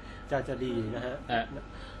จะดีนะฮะ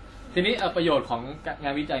ทีนี้ประโยชน์ของง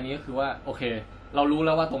านวิจัยนี้ก็คือว่าโอเคเรารู้แ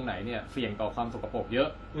ล้วว่าตรงไหนเนี่ยเสี่ยงต่อความสกปรกเยอะ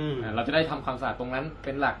เราจะได้ทำความสะอาดตรงนั้นเ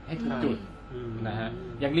ป็นหลักให้ถูกจุดนะฮะ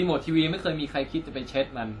อย่างรีโมททีวีไม่เคยมีใครคิดจะไปเช็ด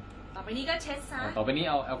มันต่อไปนี้ก็เช็ดซะต่อไปนี้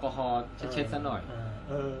เอาแอลกอฮอล์เช็ดซะหน่อย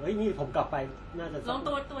นี่ผมกลับไปน่าจะลอง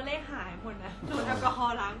ตัวเลขหายหมดนะโดนแอลกอฮอ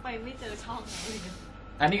ล์ล้างไปไม่เจอช่องไหน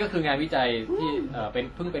อันนี้ก็คืองานวิจัยที่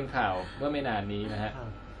เพิ่งเป็นข่าวเมื่อไม่นานนี้นะฮะ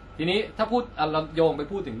ทีนี้ถ้าพูดเราโยงไป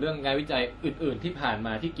พูดถึงเรื่องงานวิจัยอื่นๆที่ผ่านม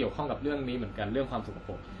าที่เกี่ยวข้องกับเรื่องนี้เหมือนกันเรื่องความสกป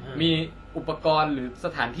รกมีอุปกรณ์หรือส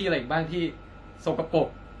ถานที่อะไรบ้างที่สกปรก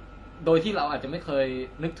โดยที่เราอาจจะไม่เคย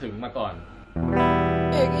นึกถึงมาก่อน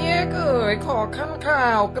เอกเอกขอขั้นข่า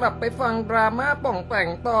วกลับไปฟังดราม่าป่องแป่ง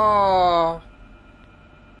ต่อ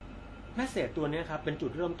แม่เศษตัวนี้ครับเป็นจุ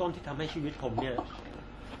ดเริ่มต้นที่ทำให้ชีวิตผมเนี่ย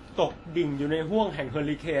ตกดิ่งอยู่ในห้วงแห่งเฮอ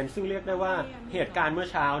ริเคนซึ่งเรียกได้ว่าเหตุการณ์เมื่อ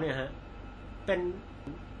เช้าเนี่ยฮะเป็น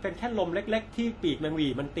เป็นแค่ลมเล็กๆที่ปีกแมงหวี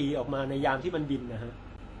มันตีออกมาในยามที่มันบินนะฮะ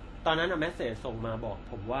ตอนนั้นเมสเสจส่งมาบอก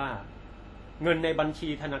ผมว่าเงินในบัญชี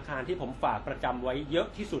ธนาคารที่ผมฝากประจำไว้เยอะ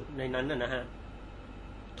ที่สุดในนั้นนะฮะ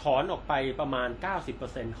ถอนออกไปประมาณ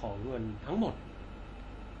 90% ของเงินทั้งหมด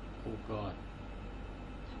โอ้กอด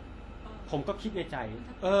ผมก็คิดในใจ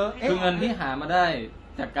คือเงินที่หามาได้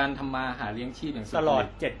จากการทำมาหาเลี้ยงชีพอย่างตลอด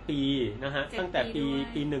7ปีนะฮะตั้งแต่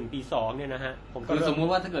ปี1ปี2เนี่ยนะฮะผมก็สมมุ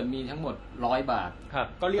ติว่าถ้าเกิดมีทั้งหมด100 บาทครับ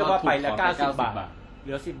ก็เรียกว่าไปละ90 บาทเห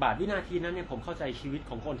ลือ10 บาทวินาทีนั้นเนี่ยผมเข้าใจชีวิต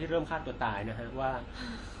ของคนที่เริ่มฆ่าตัวตายนะฮะว่า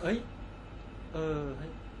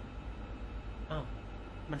อ้าว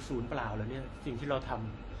มันสูญเปล่าแล้วเนี่ยสิ่งที่เราทำ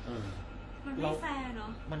มันไม่แฟร์เนาะ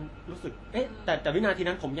มันรู้สึกแต่วินาที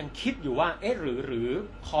นั้นผมยังคิดอยู่ว่าหรือ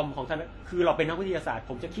คอมของท่านคือเราเป็นนักวิทยาศาสตร์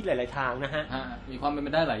ผมจะคิดหลายๆทางนะฮะมีความเป็นไป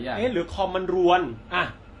ได้หลายอย่างหรือคอมมันรวน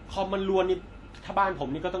คอมมันรวนนี่ถ้าบ้านผม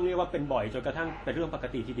นี่ก็ต้องเรียกว่าเป็นบ่อยจนกระทั่งเป็นเรื่องปก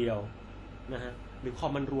ติทีเดียวนะฮะหรือคอ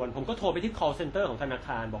มมันรวนผมก็โทรไปที่ call center ของธนาค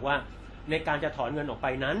ารบอกว่าในการจะถอนเงินออกไป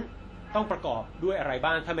นั้นต้องประกอบด้วยอะไร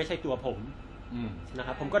บ้างถ้าไม่ใช่ตัวผมนะค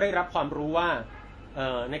รับผมก็ได้รับความรู้ว่า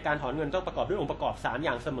ในการถอนเงินต้องประกอบด้วยองค์ประกอบ3อ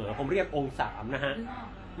ย่างเสมอผมเรียกองค์3นะฮะ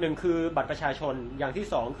1คือบัตรประชาชนอย่างที่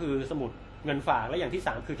2คือสมุดเงินฝากและอย่างที่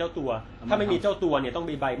3คือเจ้าตัวถ้าไม่มีเจ้าตัวเนี่ยต้อง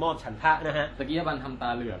มีใบมอบฉันทะนะฮะตะกี้บันทำตา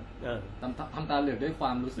เหลือกทำตาเหลือกด้วยคว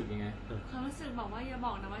ามรู้สึกยังไงความรู้สึกบอกว่าอย่าบ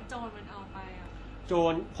อกนะว่าโจรมันเอาไปโจ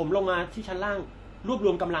รผมลงมาที่ชั้นล่างรวบร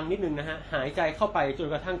วมกำลังนิดนึงนะฮะหายใจเข้าไปจน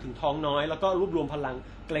กระทั่งถึงท้องน้อยแล้วก็รวบรวมพลัง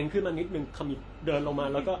เกรงขึ้นมานิดนึงขมิบเดินลงมา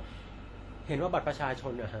แล้วก็เห็นว่าบัตรประชาช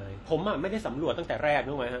นหายผมไม่ได้สำรวจตั้งแต่แรก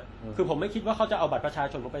นึกไหมฮะคือผมไม่คิดว่าเขาจะเอาบัตรประชา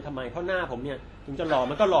ชนผมไปทำไมเพราะหน้าผมเนี่ยถึงจะหล่อ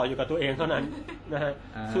มันก็หล่ออยู่กับตัวเองเท่านั้นนะฮะ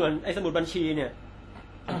ส่วนไอ้สมุดบัญชีเนี่ย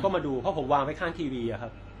ผมก็มาดูเพราะผมวางไว้ข้างทีวีอะครั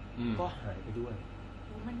บก็หายไปด้วย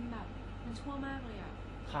มันแบบมันชั่วมากเลยอะ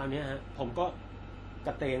คราวนี้ฮะผมก็ก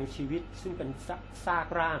ระเตงชีวิตซึ่งเป็นซาก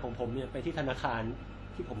ร่างของผมเนี่ยไปที่ธนาคาร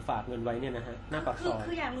ที่ผมฝากเงินไว้เนี่ยนะฮะหน้าปากซอย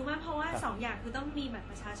คืออยากรู้มากเพราะว่า2อย่างคือต้องมีบัตร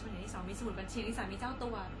ประชาชนอย่างที่2มีสมุดบัญชีที่3มีเจ้า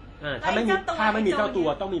ตัวถ้าไม่มีเจ้าตัว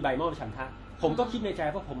ต้องมีใบมอบฉันทะผมก็คิดในใจ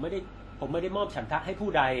เพราะผมไม่ได้มอบฉันทะให้ผู้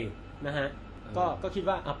ใดนะฮะก็คิด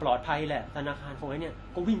ว่าปลอดภัยแหละธนาคารคงไว้เนี่ย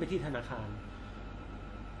ก็วิ่งไปที่ธนาคาร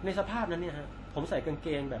ในสภาพนั้นเนี่ยฮะผมใส่กางเก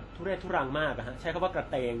งแบบทุเรศทุรังมากอะฮะใช้คำว่ากระ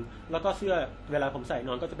เตงแล้วก็เสื้อเวลาผมใส่น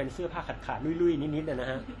อนก็จะเป็นเสื้อผ้าขาดๆลุยๆนิดๆนะ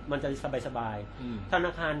ฮะมันจะสบายๆธน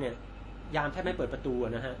าคารเนี่ยยามแทบไม่เปิดประตู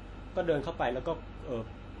นะฮะก็เดินเข้าไปแล้วก็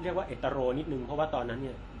เรียกว่าเอตโรนิดนึงเพราะว่าตอนนั้นเ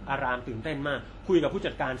นี่ยอารามตื่นเต้นมากคุยกับผู้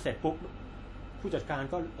จัดการเสร็จปุ๊บผู้จัดการ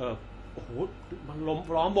ก็โอ้โหมัน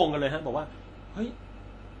ล้อมวงกันเลยฮะบอกว่าเฮ้ย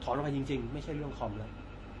ถอนออกไปจริงๆไม่ใช่เรื่องคอมแล้ว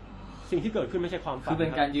สิ่งที่เกิดขึ้นไม่ใช่ความฝันคือเป็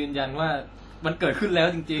นการยืนยันว่ามันเกิดขึ้นแล้ว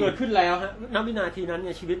จริงๆเกิดขึ้นแล้วฮะณวินาทีนั้นเ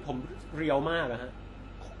นี่ยชีวิตผมเรียวมากอะฮะ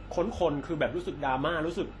คนคือแบบรู้สึกดราม่า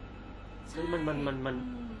รู้สึก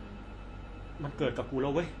มันเกิดกับกูแล้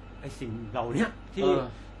วเว้ยไอสิ่งเหล่านี้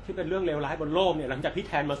ที่เป็นเรื่องเลวร้ายบนโลกเนี่ยหลังจากพี่แ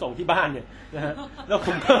ทนมาส่งที่บ้านเนี่ยนะฮะแล้วผ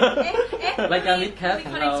มก็รายการวิดแคสขอ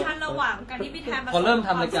งเราระหว่างการที่พี่แทนพอเริ่มท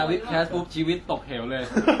ำรายการวิดแคสปุ๊บชีวิตตกเหวเลย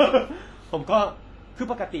ผมก็คือ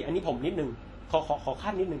ปกติอันนี้ผมนิดนึงขอ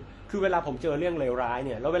ขั้นนิดนึงคือเวลาผมเจอเรื่องเลวร้ายเ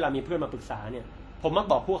นี่ยแล้วเวลามีเพื่อนมาปรึกษาเนี่ยผมมัก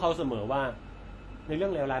บอกพวกเขาเสมอว่าในเรื่อ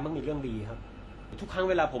งเลวร้ายมันมีเรื่องดีครับทุกครั้ง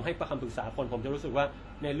เวลาผมให้คำปรึกษาคนผมจะรู้สึกว่า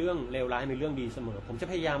ในเรื่องเลวร้ายมีเรื่องดีเสมอผมจะ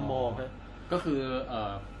พยายามมองฮะก็คือ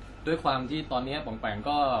ด้วยความที่ตอนนี้ป๋องแปง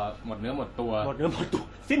ก็หมดเนื้อหมดตัว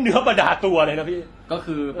สิ้นเนื้อประดาตัวเลยนะพี่ก็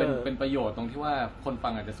คือเป็นประโยชน์ตรงที่ว่าคนฟั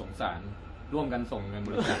งอาจจะสงสารร่วมกันส่งเงินบ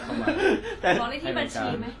ริจาคเข้ามาแต่บอกเลขที่บัญชี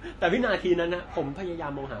ไหมแต่วินาทีนั้นนะผมพยายา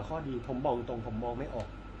มมองหาข้อดีผมบอกตรงผมมองไม่ออก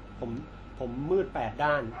ผมมืด8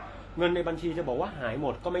ด้านเงินในบัญชีจะบอกว่าหายหม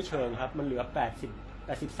ดก็ไม่เชิงครับมันเหลือ83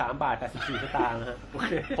 บาท 84 สตางค์ฮะ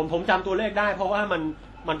ผมจำตัวเลขได้เพราะว่า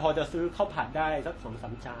มันพอจะซื้อข้าวผัดได้สัก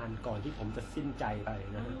 2-3 จานก่อนที่ผมจะสิ้นใจไป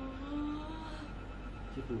นะฮะ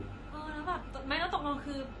คิดดูแล้วแบบไม่แล้วตกลง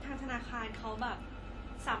คือทางธนาคารเขาแบบ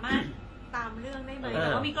สามารถตามเรื่องได้ไหมหรื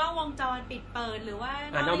อว่ามีกล้องวงจรปิดเปิดหรือว่า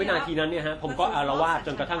ณวินาทีนั้นเนี่ยฮะผมก็อารวาสจ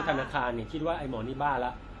นกระทั่งธนาคารเนี่ยคิดว่าไอ้หมอนี่บ้าล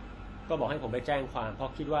ะก็บอกให้ผมไปแจ้งความเพรา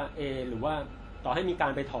ะคิดว่าหรือว่าต่อให้มีกา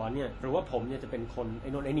รไปถอนเนี่ยหรือว่าผมเนี่ยจะเป็นคนไอ้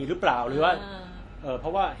โน่นไอ้นี่หรือเปล่าหรือว่าเพรา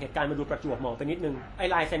ะว่าเหตุการณ์มาดูประจวบเหมาะไปนิดนึงไอ้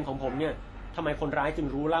ลายเซ็นของผมเนี่ยทำไมคนร้ายจึง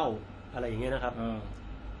รู้เล่าอะไรอย่างเงี้ยนะครับ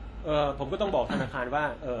ผมก็ต้องบอกธนาคารว่า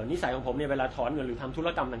นิสัยของผมเนี่ยเวลาถอนเงินหรือทำธุร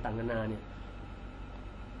กรรมต่างๆนานาเนี่ย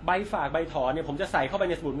ใบฝากใบถอนเนี่ยผมจะใส่เข้าไป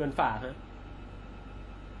ในสมุดเงินฝากฮะ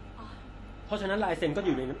เพราะฉะนั้นลายเซ็นก็อ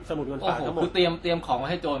ยู่ในสมุดเงินฝากทั้งหมดคือเตรียมของมา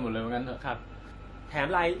ให้โจรหมดเลยเหมือนกันเถอะครับแถม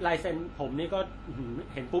ลายเซ็นผมนี่ก็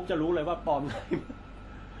เห็นปุ๊บจะรู้เลยว่าปลอม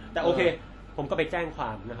แต่โอเคผมก็ไปแจ้งคว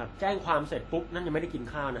ามนะครับแจ้งความเสร็จปุ๊บนั่นยังไม่ได้กิน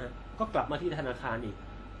ข้าวนะฮะก็กลับมาที่ธนาคารอีก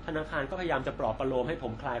ธนาคารก็พยายามจะปลอบประโลมให้ผ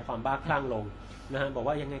มคลายความบ้าคลั่งลงนะฮะบอก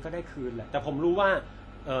ว่ายังไงก็ได้คืนแหละแต่ผมรู้ว่า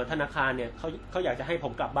ธนาคารเนี่ยเขาอยากจะให้ผ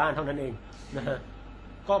มกลับบ้านเท่านั้นเองนะฮะ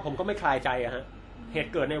ก็ผมก็ไม่คลายใจอะฮะเหตุ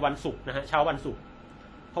เกิดในวันศุกร์นะฮะเช้าวันศุกร์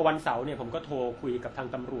พอวันเสาร์เนี่ยผมก็โทรคุยกับทาง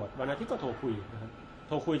ตำรวจวันอาทิตย์ก็โทรคุยนะครับโ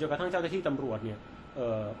ทรคุยจนกระทั่งเจ้าหน้าที่ตำรวจเนี่ย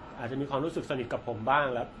อาจจะมีความรู้สึกสนิทกับผมบ้าง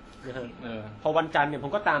แล้วนะฮะพอวันจันทร์เนี่ยผ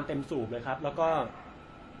มก็ตามเต็มสูบเลยครับแล้วก็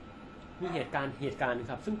มีเหตุการณ์นึง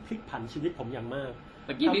ครับซึ่งพลิกผันชีวิตผมอย่างมากต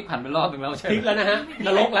ะกี้พลิกผันไปรอบนึงแล้วใช่ไหมพลิกแล้วนะฮะน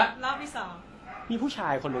รกแล้วรอบที่2มีผู้ชา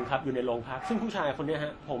ยคนหนึ่งครับอยู่ในโรงพักซึ่งผู้ชายคนนี้ฮ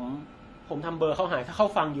ะผมทำเบอร์เขาหายถ้าเขา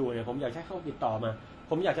ฟังอยู่เนี่ยผมอยากให้เขาติดต่อมา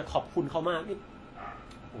ผมอยากจะขอบคุณเขามากนี่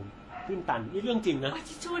ผมตื้นตันนี่เรื่องจริงนะ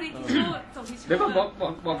ทิชชู่ดิทิชชู่ส่งทิชชู่เดี๋ยว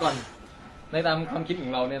บอกก่อนในตามความคิดขอ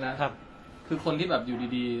งเราเนี่ยนะครับคือคนที่แบบอยู่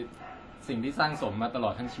ดีๆสิ่งที่สร้างสมมาตลอ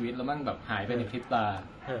ดทั้งชีวิตแล้วมั่งแบบหายไปในพริบตา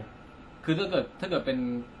คือถ้าเกิดเป็น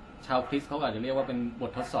ชาวคริสต์เขาอาจจะเรียกว่าเป็นบ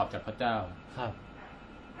ททดสอบจากพระเจ้าครับ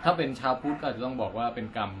ถ้าเป็นชาวพุทธก็อาจจะต้องบอกว่าเป็น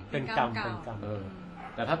กรรม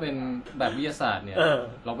แต่ถ้าเป็นแบบวิทยาศาสตร์เนี่ย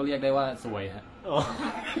เราก็เรียกได้ว่าสวยฮะ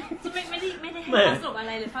ไม่ได้ให้ข้อสรุปอะไ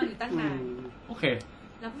รเลยฟังอยู่ตั้งนานโอเค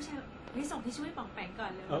แล้วผู้ชายนี่ส่งที่ช่วยป่องแปงก่อ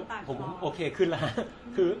นเลยผมโอเคขึ้นแล้ว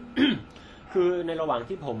คือในระหว่าง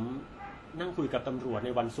ที่ผมนั่งคุยกับตำรวจใน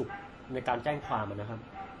วันศุกร์ในการแจ้งความนะครับ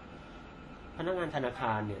พนักงานธนาค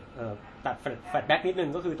ารเนี่ยตัดแฟลชแบ็กนิดนึง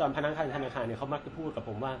ก็คือตอนพนักงานธนาคารเนี่ยเขามักจะพูดกับ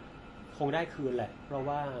ผมว่าคงได้คืนแหละเพราะ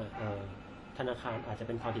ว่าธนาคารอาจจะเ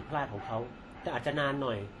ป็นความผิดพลาดของเขาแต่อาจจะนานห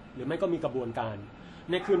น่อยหรือไม่ก็มีกระบวนการ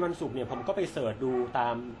ในคืนวันศุกร์เนี่ยผมก็ไปเสิร์ชดูตา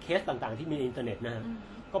มเคสต่างๆที่มีในอินเทอร์เน็ตนะฮะ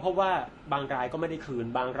ก็พบว่าบางรายก็ไม่ได้คืน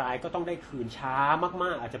บางรายก็ต้องได้คืนช้าม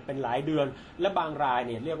ากๆอาจจะเป็นหลายเดือนและบางรายเ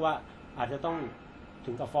นี่ยเรียกว่าอาจจะต้อง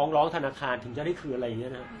ถึงกับฟ้องร้องธนาคารถึงจะได้คืนอะไรอย่างเงี้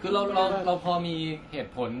ยนะคือเราพอมีเห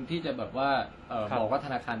ตุผลที่จะแบบว่าบอกว่าธ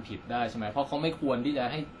นาคารผิดได้ใช่ไหมเพราะเขาไม่ควรที่จะ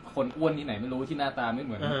ให้คนอ้วนที่ไหนไม่รู้ที่หน้าตาไม่เห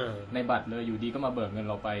มือนในบัตรเลยอยู่ดีก็มาเบิกเงิน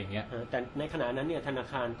เราไปอย่างเงี้ยแต่ในขณะนั้นเนี่ยธนา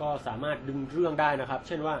คารก็สามารถดึงเรื่องได้นะครับเ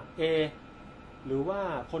ช่นว่าหรือว่า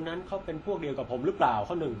คนนั้นเขาเป็นพวกเดียวกับผมหรือเปล่า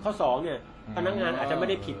ข้อ1ข้อ2เนี่ยพนักงานอาจจะไม่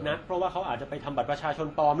ได้ผิดนะเพราะว่าเขาอาจจะไปทำบัตรประชาชน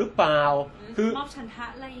ปลอมหรือเปล่าคือมอบฉันทะ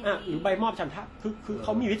อะไรอย่างนี้หรือใบมอบฉันทะคือเข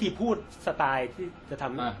ามีวิธีพูดสไตล์ที่จะท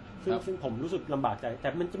ำซึ่งผมรู้สึกลำบากใจแต่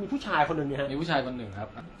มันจะมีผู้ชายคนหนึ่งเนี่ยฮะมีผู้ชายคนหนึ่งครับ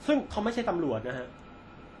ซึ่งเขาไม่ใช่ตำรวจนะฮะ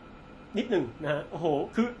นิดหนึ่งนะฮะโอ้โห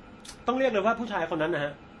คือต้องเรียกเลยว่าผู้ชายคนนั้นนะฮ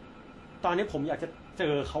ะตอนนี้ผมอยากจะเจ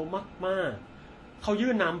อเขามากๆเขา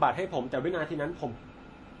ยื่นนามบัตรให้ผมแต่วินาทีนั้นผ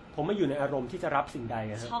มไม่อยู่ในอารมณ์ที่จะรับสิ่งใด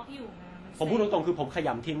นะฮะช็อกอยู่นะผมพูดตรงๆคือผมขย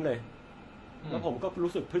ำทิ้งเลยแล้วผมก็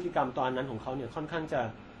รู้สึกพฤติกรรมตอนนั้นของเขาเนี่ยค่อนข้างจะ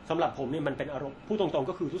สำหรับผมเนี่ยมันเป็นอารมณ์พูดตรงๆ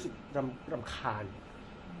ก็คือรู้สึกรำคาญ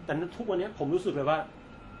แต่ทุกวันนี้ผมรู้สึกเลยว่า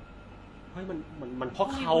เฮ้ยมันเพราะ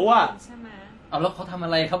เขาอะใช่ไหมเอาแล้วเขาทำอะ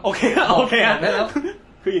ไรครับโอเคได้แล้ว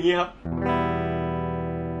คืออย่างนี้ครับ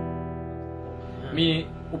มี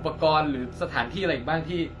อุปกรณ์หรือสถานที่อะไรบ้าง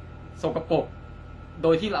ที่สกปรกโด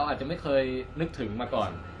ยที่เราอาจจะไม่เคยนึกถึงมาก่อ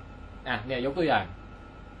นเนี่ยยกตัวอย่าง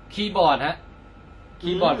คีย์บอร์ดฮะ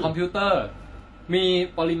คีย์บอร์ดคอมพิวเตอร์มี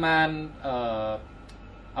ปริมาณ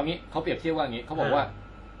เอางี้เขาเปรียบเทียบว่าอย่างนี้เขาบอกว่า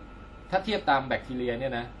ถ้าเทียบตามแบคทีเรียเนี่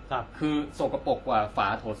ยนะคือสกปรกกว่าฝา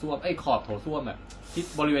โถส้วมขอบโถส้วมที่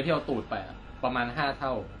บริเวณที่เราตูดไปประมาณ5เท่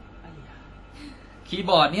าคีย์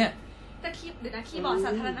บอร์ดเนี่ยแต่เดี๋ยวนะคีย์บอร์ดส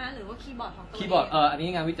าธารณะหรือว่าคีย์บอร์ดของตัวเองคีย์บอร์ดอันนี้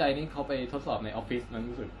งานวิจัยนี่เขาไปทดสอบในออฟฟิศนั้น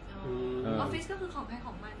รู้สึกออฟฟิศก็คือของใครข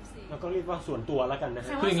องมันสิแล้วก็เรียกว่าส่วนตัวแล้วกันนะ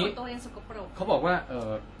คืออย่างนี้ส่วนตัวเองสกปรกเขาบอกว่า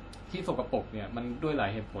ที่สกปรกเนี่ยมันด้วยหลาย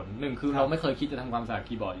เหตุผล1คือเราไม่เคยคิดจะทำความสะอาด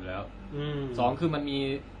คีย์บอร์ดอยู่แล้ว2คือมันมี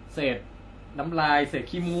เศษน้ำลายเศษ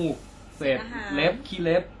ขี้มูกเศษเล็บขี้เ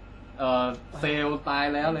ล็บเซลล์ตาย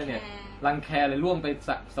แล้วเลยเนี่ยรังแคเลยร่วงไปส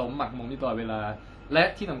ะสมหมักหมมอยู่ตลอดเวลาและ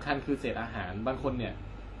ที่สำคัญคือเศษอาหารบางคนเนี่ย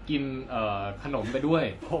กินขนมไปด้วย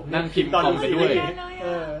นั่งพิมพ์คอมไปด้วย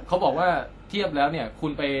เขาบอกว่าเทียบแล้วเนี่ยคุ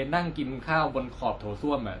ณไปนั่งกินข้าวบนขอบโถ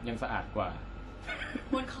ส้วมยังสะอาดกว่า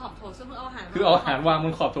บนขอบโถส้วมเอาอาหารคือเอาอาหารวางบ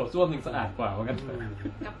นขอบโถส้วมยังสะอาดกว่าว่ากัน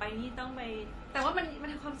กลับไปนี่ต้องไปแต่ว่ามัน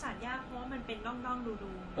ทำความสะอาดยากเพราะว่ามันเป็นน่องๆดู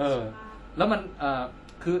แล้วมัน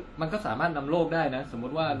คือมันก็สามารถนำโรคได้นะสมมุ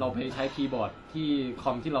ติว่าเราไปใช้คีย์บอร์ดที่ค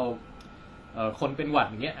อมที่เราคนเป็นหวัด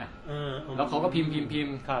อย่างเงี้ยแล้วเขาก็พิม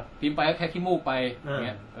พ์ไปก็แค่ขี้มูกไปอย่างเ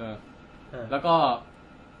งี้ยแล้วก็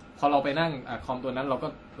พอเราไปนั่งคอมตัวนั้นเรา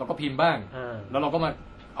ก็พิมพ์บ้างแล้วเราก็มา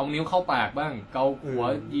เอานิ้วเข้าปากบ้างเกาหัว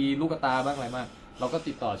ยีลูกตาบ้างอะไรมากเราก็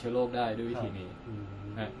ติดต่อเชื้อโรคได้ด้วยวิธีนี้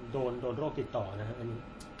โดนโรคติดต่อนะฮะอันนี้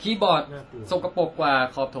คีย์บอร์ดสกปรกกว่า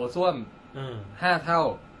ขอบโถส้วม5 เท่า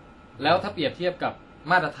แล้วถ้าเปรียบเทียบกับ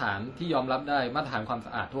มาตรฐานที่ยอมรับได้มาตรฐานความส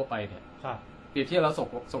ะอาดทั่วไปเนี่ยเปรียบเทียบแล้วส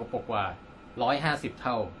กปรกกว่า150 เ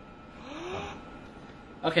ท่า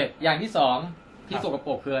โอเคอย่างที่2ที่สกป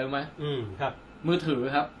รกคืออะไรรู้ไหมครับมือถือ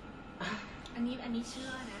ครับอันนี้เชื่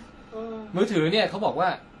อนะมือถือเนี่ยเขาบอกว่า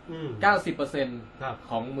 90%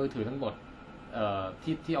 ของมือถือทั้งหมด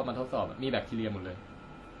ที่เอามาทดสอบมีแบคทีเรียหมดเลย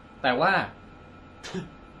แต่ว่า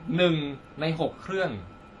 1 ใน 6 เครื่อง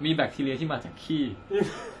มีแบคทีเรียที่มาจากขี้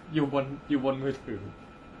อยู่บนมือถือ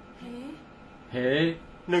เฮ้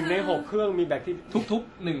 1 ใน 6 เครื่องมีแบคทีเรียทุก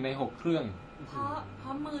ๆ1 ใน 6 เครื่องเพร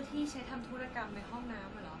าะมือที่ใช้ทำธุรกรรมในห้องน้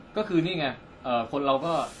ำเหรอก็คือนี่ไงคนเรา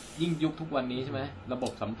ก็ยิ่งยุคทุกวันนี้ใช่ไหมระบ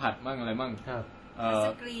บสัมผัสบ้างอะไรบ้าง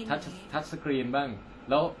ทัชสกรีนบ้าง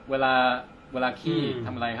แล้วเวลาขี้ท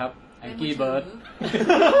ำอะไรครับแองกี้เบิร์ด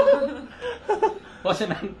เพราะฉะ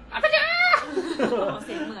นั้น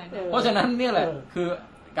เพราะฉะนั้นเนี่ยแหละคือ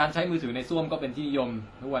การใช้มือถือในส้วมก็เป็นที่นิยม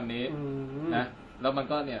ทุกวันนี้นะแล้วมัน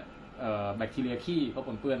ก็เนี่ยแบคทีเรียขี้ก็ป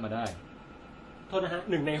นเปื้อนมาได้โทษนะฮะ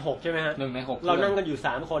1 ใน 6ใช่ไหมฮะ1 ใน 6เรานั่งกันอยู่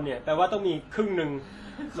3 คนเนี่ยแปลว่าต้องมีครึ่งหนึ่ง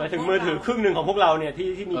หมายถึงมือถือครึ่งหนึ่งของพวกเราเนี่ย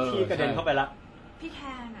ที่มีขี้กระเด็นเข้าไปละพี่แค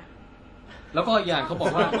นอ่ะแล้วก็อย่างเขาบอ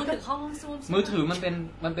กว่ามือถือเข้าห้องส้วมมือถือมัน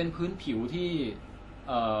เป็นพื้นผิวที่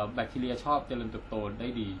แบคทีเรียชอบเจริญเติบโตได้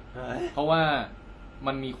ดีเพราะว่า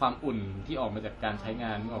มันมีความอุ่นที่ออกมาจากการใช้ง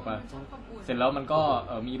านนึกออกป่ะเสร็จแล้วมันก็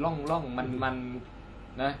มีร่องมัน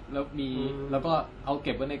นะแล้วก็เอาเ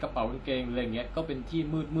ก็บไว้ในกระเป๋ากางเกงอะไรอย่างเงี้ยก็เป็นที่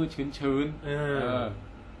มืดชื้น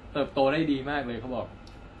เติบโตได้ดีมากเลยเขาบอก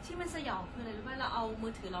ที่มันสยองคืออะไรรู้ไหมเราเอามื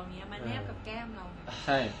อถือเราเนี้ยมาแนบกับแก้มเราใ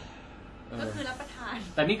ช่ก็คือรับประทาน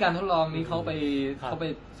แต่นี่การทดลองนี้เขาไป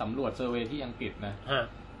สำรวจเซอร์เวย์ที่อังกฤษนะ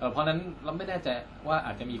เพราะนั้นเราไม่แน่ใจว่าอ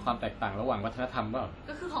าจจะมีความแตกต่างระหว่างวัฒนธรรมเปล่า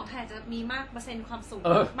ก็คือของไทยจะมีมากเปอร์เซ็นต์ความสูง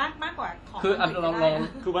มากกว่าของคือเรา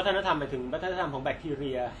คือวัฒนธรรมหมายถึงวัฒนธรรมของแบคทีเ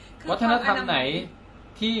รียวัฒนธรรมไหน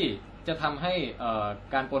ที่จะทำให้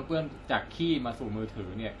การปนเปื้อนจากขี้มาสู่มือถือ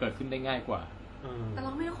เนี่ยเกิดขึ้นได้ง่ายกว่าแต่เร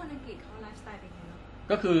าไม่รู้คนอังกฤษเขาไลฟ์สไตล์เป็นยังไง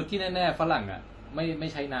ก็คือที่แน่ๆฝรั่งอ่ะไม่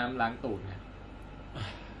ใช้น้ำล้างตูดไง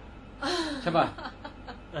ใช่ป่ะ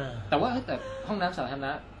แต่ว่าแต่ห้องน้ำสาธารณ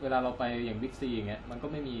ะเวลาเราไปอย่างบิ๊กซีอย่างเงี้ยมันก็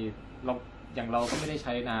ไม่มีเราอย่างเราก็ไม่ได้ใ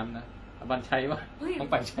ช้น้ำนะบันใช้ป่ะต้อง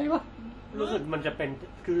ไปใช้ป่ะรู้สึกมันจะเป็น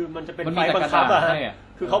ไฟบังคับอะ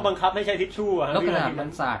คือเขาบังคับให้ใช้ทิชชู่อะแล้วกระดาษมัน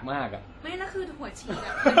สากมากอะไม่แล้วคือหัวฉีดอ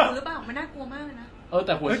ะเป็นหรือเปล่ามันน่ากลัวมากเลยนะแ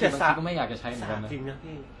ต่หัวฉีดบางทีก็ไม่อยากจะใช้เหมือนกันนะจริงนะ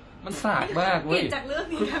พี่มันสากมากเว้ยจากเรื่อง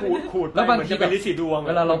นี้ขูดแล้วบางทีเป็นลิสีดวงเ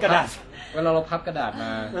วลาเราพับกระดาษม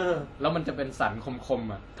าแล้วมันจะเป็นสันคม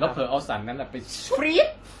ๆอ่ะแล้วเผลอเอาสันนั้นไปฟรีด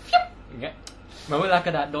อย่างเงี้ยเหมือนเวลาก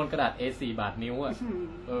ระดาษโดนกระดาษ A4 บาดนิ้วอ่ะ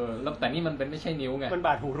แล้วแต่นี่มันเป็นไม่ใช่นิ้วไงมันบ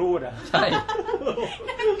าดหูรูดอ่ะใช่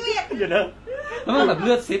เกลียดอยู่นะแล้วมันแบบเ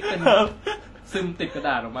ลือดซิดเป็นซึมติดกระด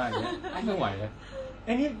าษออกมาอย่างเงี้ยไม่ไหวเลยไ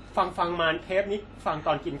อ้นี่ฟังมาเทปนี้ฟังต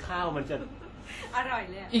อนกินข้าวมันจะอร่อย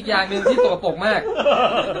เลยอีกอย่างหนึ่งที่สกปรกมาก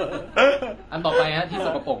อันต่อไปฮะที่ส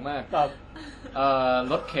กปรกมาก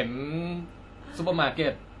รถเข็นซุปเปอร์มาร์เก็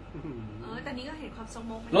ตแต่นี้ก็เห็นความสก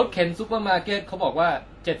ปรกรถเข็นซุปเปอร์มาร์เก็ตเขาบอกว่า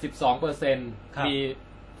 72% มี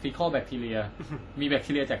ฟีคอลแบคทีเรียมีแบค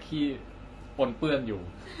ทีเรียจากขี้ปนเปื้อนอยู่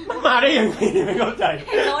มันมาได้ยังไงไม่เข้าใจเ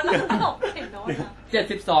ห็นโน้ตแล้วตลกเห็นโน้ต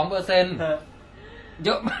72%เย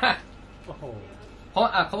อะมากเพราะ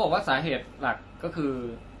เขาบอกว่าสาเหตุหลักก็คือ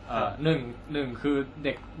หนึ่งคือเ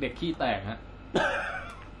ด็กขี้แตกฮะ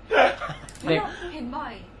เด็กเห็นบ่อ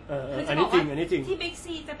ยอันนี้จริงที่บิ๊ก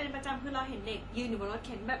ซีจะเป็นประจำคือเราเห็นเด็กยืนอยู่บนรถเ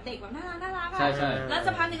ข็นแบบเด็กแบบน่ารักใช่แล้ว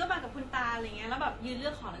สักพักนึงก็มากับคุณตาอะไรเงี้ยแล้วแบบยืนเลื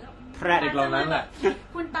อกของแล้วก็แพร่เด็กเหล่านั้นแหละ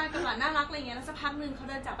คุณตากับหลานน่ารักอะไรเงี้ยแล้วสักพักนึงเขา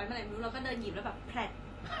เดินจากไปเมื่อไหร่ไม่รู้เราก็เดินหยิบแล้วแบบแพร่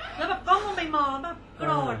แล้วแบบก้มลงไปมองแบบโก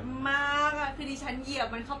รธมากอะคือดิฉันเหยียบ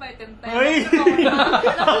มันเข้าไปเต็มๆแล้ว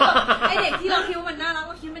ไอเด็กที่เราคิดว่ามันน่ารักเ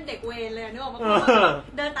ราคิดเป็นเด็กเวรเลยนึกออกมา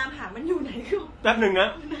เดินตามหามันอยู่ไหนก็แป๊บนึงนะ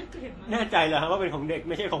แน่ใจเหรอครับว่าเป็นของเด็ก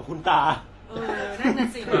ไม่ใช่ของคุณตา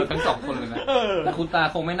ทั้งสองคนเลยนะแต่คุณตา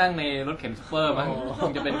คงไม่นั่งในรถเข็นซุปเปอร์มั้งค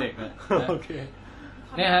งจะเป็นเด็กนะ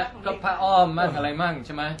เนี่ยฮะก็ผ้าอ้อมมั่งอะไรมั่งใ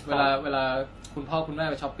ช่ไหมเวลาคุณพ่อคุณแม่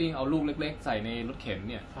ไปช้อปปิ้งเอาลูกเล็กๆใส่ในรถเข็น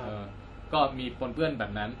เนี่ยก็มีปนเปื้อนแบ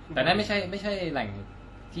บนั้นแต่นั่นไม่ใช่แหล่ง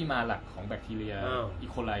ที่มาหลักของแบคทีเรียอี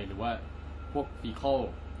โคไลหรือว่าพวกฟีคอล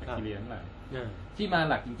แบคทีเรียทั้งหลายที่มา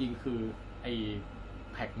หลักจริงๆคือไอ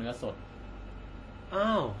แพ็คเนื้อสด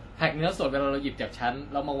แพ็คเนื้อสดเวลาเราหยิบจากชั้น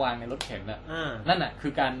แล้วมาวางในรถเข็นน่ะนั่นน่ะคื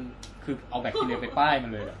อเอาแบคทีเรียไปป้ายมั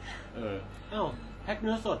นเลยแพ็คเ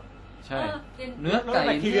นื้อสดใช่เนื้อไก่แ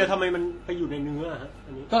บคทีเรียทำไมมันไปอยู่ในเนื้อฮะ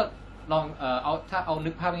อันนี้ก็ลองถ้าเอานึ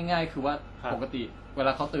กภาพง่ายๆคือว่าปกติเวล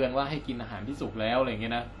าเขาเตือนว่าให้กินอาหารที่สุกแล้วอะไรเงี้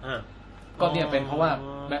ยนะก็เนี่ยเป็นเพราะว่า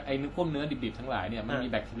ไอ้พวกเนื้อดิบๆทั้งหลายเนี่ยมันมี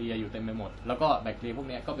แบคทีเรียอยู่เต็มไปหมดแล้วก็แบคทีเรียพวก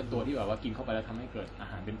นี้ก็เป็นตัวที่แบบว่ากินเข้าไปแล้วทำให้เกิดอา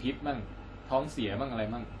หารเป็นพิษบ้างท้องเสียบ้างอะไร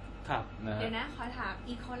บ้างครับเดี๋ยวนะขอถาม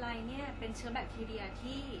อีโคไลเนี่ยเป็นเชื้อแบคทีเรีย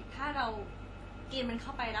ที่ถ้าเรากินมันเข้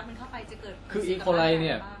าไปรับมันเข้าไปจะเกิดคืออีโคไลเ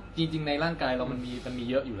นี่ยจริงๆในร่างกายเรามันมี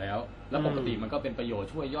เยอะอยู่แล้วแล้วปกติมันก็เป็นประโยชน์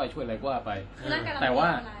ช่วยย่อยช่วยอะไรก็ว่าไปแต่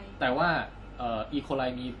ว่าอีโคไล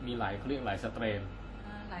มีหลายเขาเรียกหลายสเตรน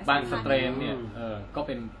บางสเตรนเนี่ยก็เ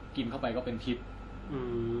ป็นกินเข้าไปก็เป็นพิษ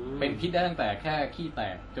เป็นพิษได้ตั้งแต่แค่ขี้แต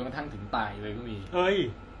กจนกระทั่งถึงตายเลยก็มีเฮ้ย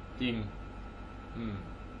จริง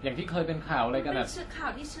อย่างที่เคยเป็นข่าวอะไรกันอ่ะเป็นข่า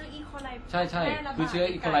วที่เชื้ออีโคไลใช่ใช่คือเชื้อ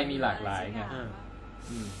อีโคไลมีหลากหลายไง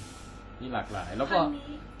มีหลากหลายแล้วก็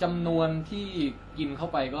จำนวนที่กินเข้า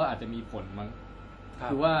ไปก็อาจจะมีผลมั้ง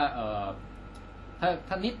คือว่า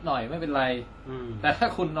ถ้านิดหน่อยไม่เป็นไรแต่ถ้า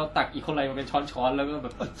คุณเราตักอีโคไลมาเป็นช้อนๆแล้วก็แบ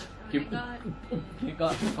บนี่ก็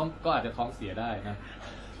อาจจะท้องเสียได้นะ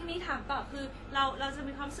ทีนี้ถามต่อคือเราจะ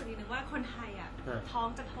มีความรู้สึกอย่างหนึ่งว่าคนไทยอ่ะท้อง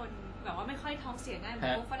จะทนแบบว่าไม่ค่อยท้องเสียง่ายเหมือ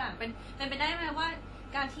นพวกฝรั่งเป็นไปได้ไหมว่า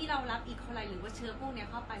การที่เรารับอีโคไลหรือว่าเชื้อพวกนี้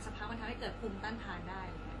เข้าไปสักพักมันทำให้เกิดภูมิต้านทานได้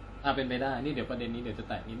เป็นไปได้นี่เดี๋ยวประเด็นนี้เดี๋ยวจะ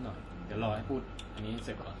แตะนิดหน่อยเดี๋ยวรอให้พูดอันนี้เส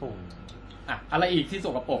ร็จก่อนอะไรอีกที่ส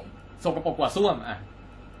กปรกกว่าส้วม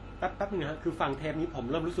แป๊บนึงนะคือฟังเทปนี้ผม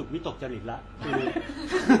เริ่มรู้สึกวิตกจริตละ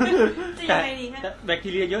แต่แบคที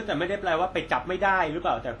เรียเยอะแต่ไม่ได้แปลว่าไปจับไม่ได้หรือเป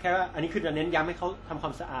ล่าแต่แค่ว่าอันนี้คือจะเน้นย้ำให้เขาทำควา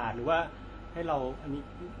มสะอาดหรือว่าให้เราอันนี้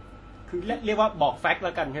คือเรียกว่าบอกแฟกต์แ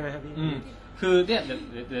ล้วกันใช่ไหมครับพี่คือเนี่ยเ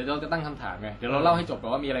ดี๋ยวเราจะตั้งคำถามไงเดี๋ยวเราเล่าให้จบก่อ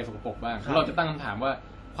นว่ามีอะไรสกปรกบ้างแล้วเราจะตั้งคำถามว่า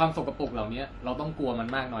ความสกปรกเหล่านี้เราต้องกลัวมัน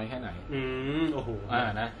มากน้อยแค่ไหนโอ้โห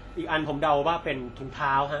นะอีกอันผมเดาว่าเป็นถุงเ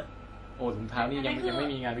ท้าฮะถุงเท้านี่ยังไม่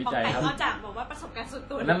มีงานวิจัยครับนอกจากบอกว่าประสบการณ์ส่วน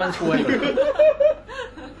ตัวนั่นมันช่วย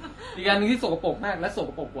อีกอันนึงที่สกปรกมากและสก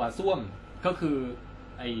ปรกกว่าส้วมก็คือ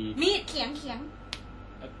ไอ้มีดเขียง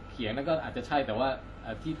นั่นก็อาจจะใช่แต่ว่า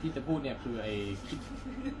ที่จะพูดเนี่ยคือไอ้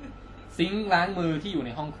ซิงค์ล้างมือที่อยู่ใน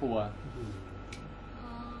ห้องครัว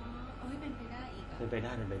เป็นไปได้อีกเป็นไป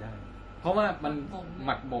ได้เพราะว่ามันห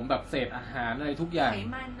มักหมมแบบเศษอาหารอะไรทุกอย่าง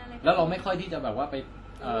แล้วเราไม่ค่อยที่จะแบบว่าไป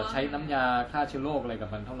ใช้น้ำยาฆ่าเชื้อโรคอะไรกั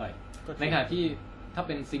บมันเท่าไหร่ในขณะที่ถ้าเ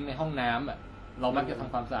ป็นซิงค์ในห้องน้ำเรามักจะท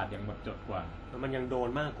ำความสะอาดอย่างหมดจดกว่ามันยังโดน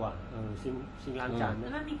มากกว่าซิงค์ล้างจานแล้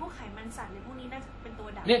วมันมีพวกไขมันสัตว์ในพวกนี้น่าจะเป็นตัว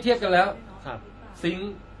ดักเนี่ยเทียบกันแล้วซิง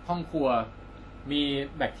ค์ห้องครัวมี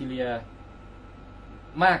แบคทีเรีย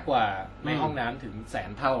มากกว่าในห้องน้ำถึง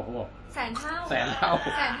100,000 เท่าเขาบอก100,000 เท่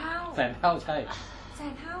าใช่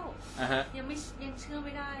100,000 เท่ายังเชื่อไ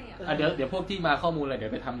ม่ได้เดี๋ยวพวกที่มาข้อมูลอะไรเดี๋ย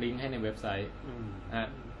วไปทำลิงก์ให้ในเว็บไซต์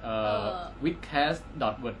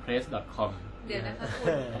withcast.wordpress.com เดี๋ยวนะคะคุ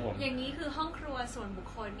ณอย่างนี้คือห้องครัวส่วนบุค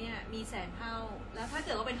คลเนี่ยมี100,000 เท่าแล้วถ้าเ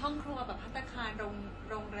กิดว่าเป็นห้องครัวแบบภัตตาคาร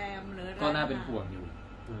โรงแรมหรือก็น่าเป็นห่วงอยู่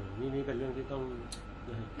นี่เป็นเรื่องที่ต้อง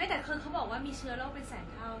ไม่แต่คือเขาบอกว่ามีเชื้อโรคเป็น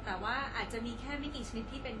100,000 เท่าแต่ว่าอาจจะมีแค่ไม่กี่ชนิด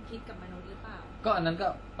ที่เป็นพิษกับมนุษย์หรือเปล่าก็อันนั้นก็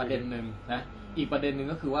ประเด็นนึงนะอีกประเด็นนึง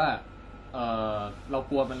ก็คือว่าเรา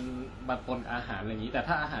กลัวมันมาปนอาหารอะไรอย่างนี้แต่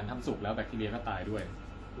ถ้าอาหารทำสุกแล้วแบคทีเรียก็ตายด้วย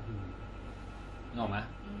นอกมั้ย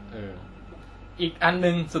อีกอัน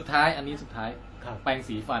นึงสุดท้ายอันนี้สุดท้ายแปรง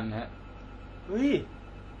สีฟันฮะเฮ้ย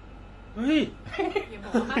อย่าบอ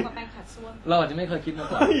กว่ามากกว่าแปรงขัดส้วมเราอาจจะไม่เคยคิดมา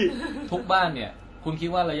ก่อนทุกบ้านเนี่ยคุณคิด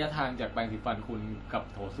ว่าระยะทางจากแปรงสีฟันคุณกับ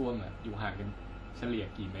โถส้วมอยู่ห่างกันเฉลี่ย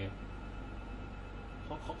กี่เมตร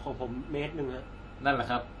ของผม1 เมตรฮะนั่นแหละ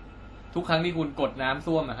ครับทุกครั้งที่คุณกดน้ำ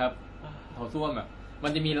ส้วมนะครับโถส้วมมั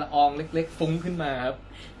นจะมีละอองเล็กๆฟุ้งขึ้นมาครับ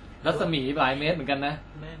รัศมีหลายเมตรเหมือนกันนะ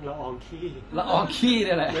แม่งละอองขี้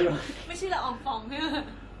นี่แหละไม่ใช่ละอองฟองเนี่ย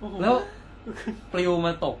แล้วปลิวม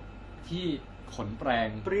าตกที่ขนแปร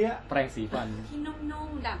งสีฟันที่นุ่ม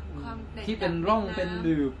ๆดับความที่เป็นร่องเป็นห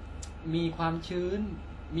ลืบมีความชื้น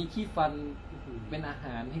มีขี้ฟันเป็นอาห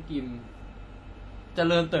ารให้กินเจ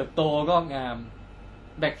ริญเติบโตก็งาม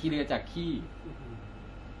แบคทีเรียจากขี้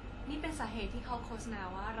นี่เป็นสาเหตุที่เขาโฆษณา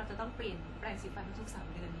ว่าเราจะต้องเปลี่ยนแปรงสีฟันทุก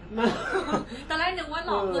3 เดือนตอนแรกนึกว่าห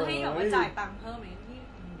ลอกคือให้แบบว่าจ่ายตังค์เพิ่มอะไรที่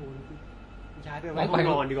ย้ายไปไว้ห้อง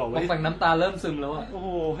นอนดีกว่าฟังน้ำตาเริ่มซึมแล้วโอ้โห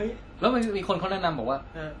เฮ้ยแล้วมันมีคนเขาแนะนำบอกว่า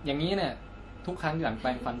อย่างนี้เนี่ยทุกครั้งหลังแปร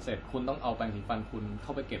งฟันเสร็จคุณต้องเอาแปรงสีฟันคุณเข้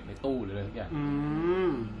าไปเก็บในตู้หรืออะไรทุกอย่าง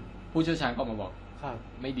ผู้เชี่ยวชาญก็มาบอก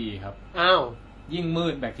ไม่ดีครับอ้าวยิ่งมื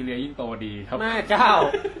ดแบคทีเรียยิ่งโตดีครับแม่เจ้า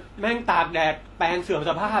แม่งตากแดดแปรงเสื่อม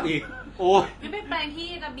สภาพอีกโอ้ยไม่ไปแปรงที่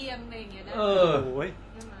ระเบียงอะไรอย่างเงี้ยได้โอ้ย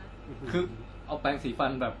คือเอาแปรงสีฟั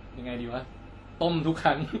นแบบยังไงดีวะต้มทุกค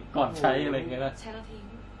รั้งก่อนใช้อะไรอย่างเงี้ยนะใช้แล้วทิ้ง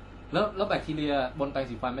แล้วแบคทีเรียบนแปรง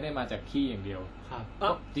สีฟันไม่ได้มาจากขี้อย่างเดียวครั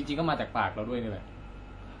บจริงๆก็มาจากปากเราด้วยนี่แหละ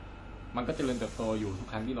มันก็เจริญเติบโตอยู่ทุก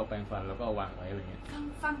ครั้งที่เราแปรงฟันแล้วก็วางไว้อะไรเงี้ย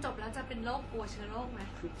ฟังจบแล้วจะเป็นโรคกลัวเชื้อโรคไหม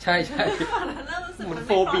ใช่เหมือนโ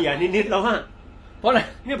ฟเบียนิดๆแล้วอะเพราะอะไร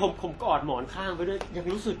เนี่ยผมกอดหมอนข้างไปด้วยยัง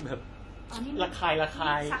รู้สึกแบบระคายเมื่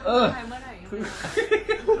อไหร่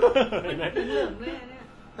เหลืองด้วยเนี่ย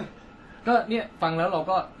ก็เนี่ยฟังแล้วเรา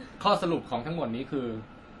ก็ข้อสรุปของทั้งหมดนี้คือ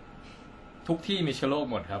ทุกที่มีเชื้อโรค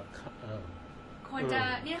หมดครับควรจะ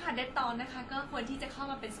เนี่ยค่ะเดตตอนนะคะก็ควรที่จะเข้า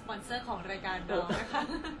มาเป็นสปอนเซอร์ของรายการเรานะคะ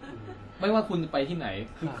ไม่ว่าคุณจะไปที่ไหน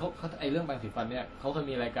คือเขาไอเรื่องแปรงสีฟันเนี่ยเขาเคย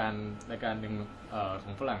มีรายการหนึ่งข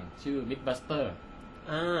องฝรั่งชื่อ Mythbuster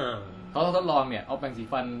เขาทดลองเนี่ยเอาแปรงสี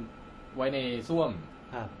ฟันไว้ในส้วม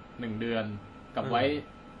1 เดือน กับไว้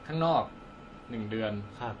ข้างนอก1 เดือน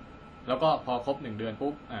ครับแล้วก็พอครบ1 เดือน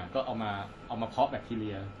ปุ๊บก็เอามาเพาะแบคทีเ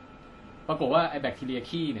รียปรากฏว่าไอ้แบคทีเรีย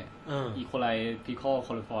ขี้เนี่ยอีโคไลพิคอลโค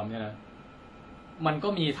ลิฟอร์มเนี่ยนะมันก็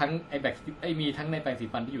มีทั้งมีทั้งในแปรงสี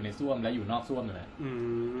ฟันที่อยู่ในส้วมและอยู่นอกส้วมเลย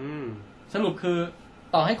สรุปคือ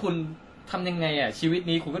ต่อให้คุณทำยังไงชีวิต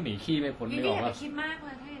นี้คุณก็หนีขี้ไม่พ้นไม่ออกว่าคิดมากเล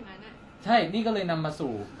ยถ้าอย่างนั้นใช่นี่ก็เลยนำมา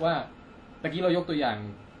สู่ว่าตะกี้เรายกตัวอย่าง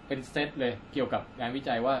เป็นเซตเลยเกี่ยวกับงานวิ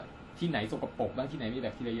จัยว่าที่ไหนสกปรกบ้างที่ไหนมีแบ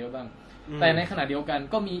คทีเรียเยอะบ้างแต่ในขณะเดียวกัน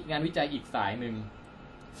ก็มีงานวิจัยอีกสายหนึ่ง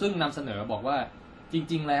ซึ่งนำเสนอบอกว่าจ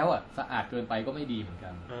ริงๆแล้วสะอาดเกินไปก็ไม่ดีเหมือนกั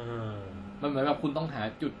นมันเหมือนกับคุณต้องหา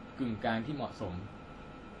จุดกึ่งกลางที่เหมาะสม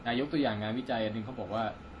ยกตัวอย่างงานวิจัยอันนึงเขาบอกว่า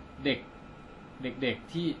เด็ก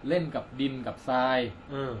ที่เล่นกับดินกับทราย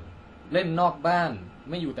เล่นนอกบ้าน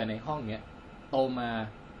ไม่อยู่แต่ในห้องเนี้ยโตมา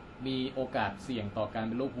มีโอกาสเสี่ยงต่อการเ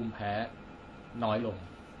ป็นโรคภูมิแพ้น้อยลง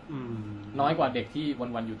น้อยกว่าเด็กที่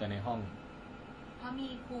วันๆอยู่แต่ในห้องเพราะมี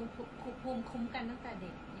ภูมิคุ้มกันตั้งแต่เด็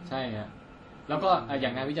กใช่ฮะแล้วก็อย่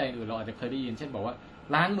างงานวิจัยอื่นเราอาจจะเคยได้ยินเช่นบอกว่า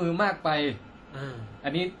ล้างมือมากไปอั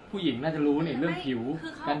นนี้ผู้หญิงน่าจะรู้นี่เรื่องผิว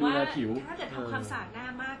การดูแลผิวถ้าเกิดทำความสะอาดหน้า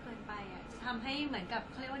มากเกินไปจะทำให้เหมือนกับ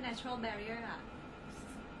เขาเรียกว่า natural barrier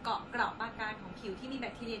เกาะปราการของผิวที่มีแบ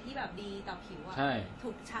คทีเรียที่แบบดีต่อผิวถู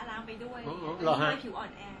กชะล้างไปด้วยทำให้ผิวอ่อ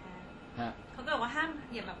นแอเขาก็บอกว่าห้าม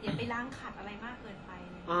อย่าไปล้างขัดอะไรมากเกินไป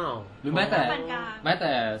หรือแม้แ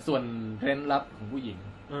ต่ส่วนเร้นลับของผู้หญิง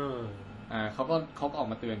เขาก็ออก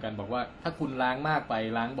มาเตือนกันบอกว่าถ้าคุณล้างมากไป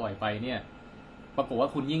ล้างบ่อยไปเนี่ยปรากฏว่า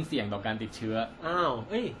คุณยิ่งเสี่ยงต่อการติดเชื้อ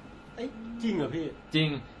จริงเหรอพี่จริง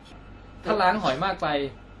ถ้าล้างหอยมากไป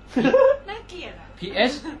น่าเกลียด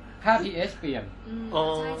pH ค่า pH เปลี่ยน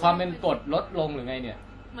ความเป็นกรดลดลงหรือไงเนี่ย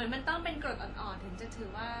เหมือนมันต้องเป็นกรดอ่อนๆถึงจะถือ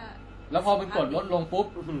ว่าแล้วพอเป็นกรดลดลงปุ๊บ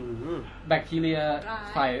แบคทีเรีย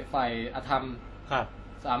ฝ่ายอะทอม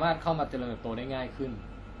สามารถเข้ามาเจริญเติบโตได้ง่ายขึ้น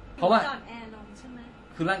เพราะว่าอ่อนแอลงใช่ไหม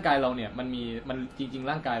คือร่างกายเราเนี่ยมันจริงๆ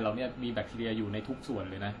ร่างกายเราเนี่ยมีแบคทีเรียอยู่ในทุกส่วน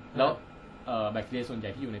เลยนะแล้วแบคทีเรียส่วนใหญ่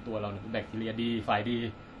ที่อยู่ในตัวเราเนี่ยแบคทีเรียดีฝ่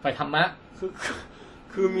ายธรรมะ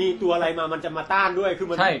คือมีตัวอะไรมามันจะมาต้านด้วยคือ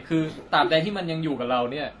มันใช่คือตราบใดที่มันยังอยู่กับเรา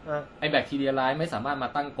เนี่ยไอแบคทีเรียร้ายไม่สามารถมา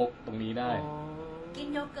ตั้งก๊กตรงนี้ได้กิน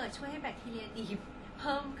โยเกิร์ตช่วยให้แบคทีเรียดีเ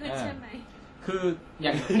พิ่มขึ้นใช่ไหมคืออย่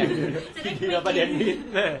างทีละประเด็นนี้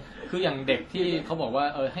คืออย่างเด็กที่เขาบอกว่า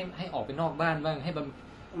ให้ออกไปนอกบ้านบ้างให้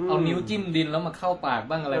เอานิ้วจิ้มดินแล้วมาเข้าปาก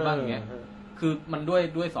บ้างอะไรบ้างอย่างเงี้ยคือมันด้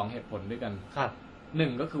วย2 เหตุผลด้วยกันครับ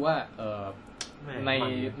1ก็คือว่า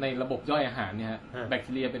ในระบบย่อยอาหารเนี่ยแบค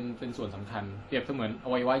ทีเรียเป็นส่วนสำคัญเปรียบเสมือนอ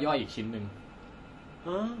วัยวะย่อยอีกชิ้นหนึ่ง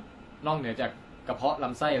นอกเหนือจากกระเพาะล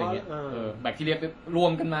ำไส้อะไรเงี้ยแบคทีเรียรว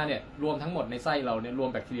มกันมาเนี่ยรวมทั้งหมดในไส้เราเนี่ยรวม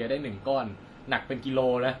แบคทีเรียได้1 ก้อนหนักเป็นกิโล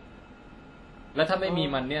นะแล้วถ้าไม่มี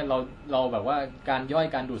มันเนี่ยเราแบบว่าการย่อย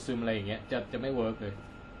การดูดซึมอะไรอย่างเงี้ยจะไม่เวิร์กเลย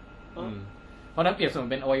เพราะนั้นเปรียบเสมือ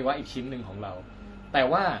นเป็นอวัยวะอีกชิ้นหนึ่งของเราแต่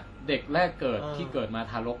ว่าเด็กแรกเกิดที่เกิดมา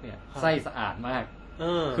ทารกเนี่ยไส้สะอาดมาก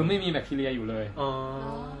คือไม่มีแบคทีเรียอยู่เลย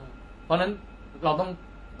เพราะนั้นเราต้อง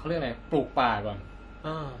เขาเรียกอะไรปลูกป่าก่อน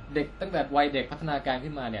เด็กตั้งแต่วัยเด็กพัฒนาการ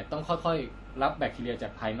ขึ้นมาเนี่ยต้องค่อยๆรับแบคทีเรียจา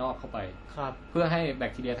กภายนอกเข้าไปเพื่อให้แบ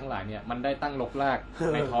คทีเรียทั้งหลายเนี่ยมันได้ตั้งรกราก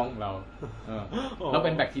ในท้องของเราแล้วเ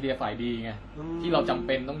ป็นแบคทีเรียฝ่ายดีไงที่เราจำเ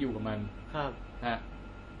ป็นต้องอยู่กับมัน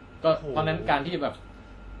ก็เพราะนั้นการที่แบบ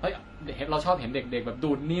เฮ้ยเราชอบเห็นเด็กๆแบบ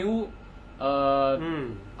ดูดนิ้ว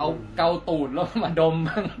เอาเกาตูดแล้วมาดม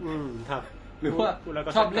บ้างหรือว่า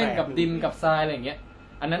ชอบเล่นกับดินกับทรายอะไรอย่างเงี้ย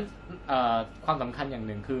อันนั้นความสำคัญอย่างห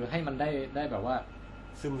นึ่งคือให้มันได้แบบว่า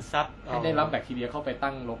ซึมซับให้ได้รับแบคทีเรียเข้าไป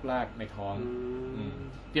ตั้งรกรากในท้อง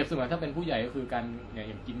เปรียบเสมือนถ้าเป็นผู้ใหญ่ก็คือการอ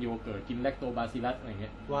ย่างกินโยเกิร์ตกินแลคโตบาซิลัสอะไรเงี้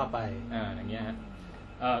ยว่าไปอย่างเงี้ยฮะ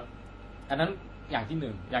อันนั้นอย่างที่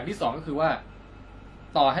1อย่างที่2ก็คือว่า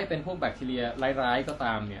ต่อให้เป็นพวกแบคทีเรียร้ายๆก็ต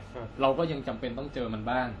ามเนี่ยเราก็ยังจำเป็นต้องเจอมัน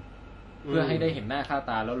บ้างเพื่อให้ได้เห็นหน้าค่า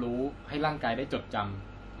ตาแล้วรู้ให้ร่างกายได้จดจ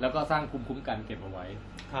ำแล้วก็สร้างภูมิคุ้มกันเก็บเอาไว้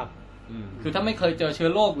ครับคือถ้าไม่เคยเจอเชื้อ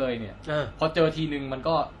โรคเลยเนี่ยพอเจอทีนึงมัน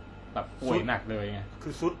ก็แบบป่วยหนักเลยไงคื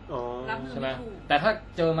อซุดใช่ไหมแต่ถ้า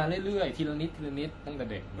เจอมาเรื่อยๆทีละนิดตั้งแต่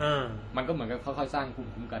เด็กมันก็เหมือนกับค่อยๆสร้างภูมิ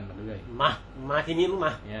คุ้มกันมาเรื่อยมาทีนี้ม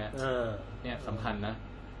าเนี่ยสำคัญนะ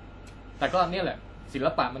แต่ก็เนี่ยแหละศิล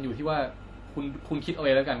ปะมันอยู่ที่ว่าคุณคิดเอาเอ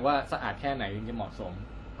งแล้วกันว่าสะอาดแค่ไหนถึงจะเหมาะสม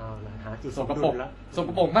หาจุดสก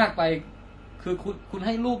ปรกมากไปคือคุณใ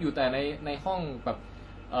ห้ลูกอยู่แต่ในห้องแบบ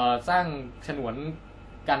สร้างฉนวน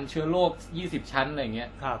กันเชื้อโรค20 ชั้นอะไรเงี้ย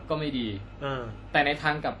ก็ไม่ดีแต่ในท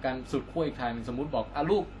างกับการสุดขั้วอีกทางสมมุติบอก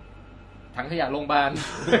ลูกถังขยะโรงพยาบาล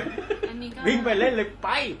วิ่งไปเล่นเลยไป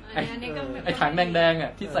ไอ้ถังแดง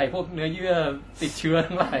ๆที่ใส่พวกเนื้อเยื่อติดเชื้อ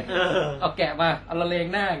ทั้งหลายเอาแกะมาเอาละเลง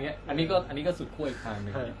หน้าอย่างเงี้ยอันนี้ก็สุดขั้วอีกทางนึ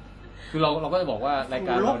งคือเราก็จะบอกว่ารายก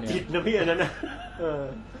ารเราเนี่ยจิตนะพี่อันนั้นนะ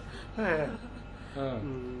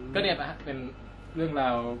ก็เนี่ยเป็นเรื่องรา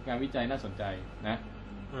วงานวิจัยน่าสนใจนะ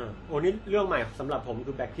โอ้นี่เรื่องใหม่สำหรับผม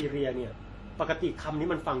คือแบคทีเรียเนี่ยปกติคำนี้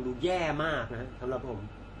มันฟังดูแย่มากนะสำหรับผม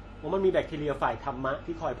ว่ามันมีแบคทีเรียฝ่ายธรรมะ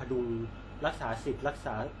ที่คอยพดุงรักษาสิทธิ์รักษ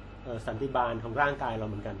าสันติบาลของร่างกายเรา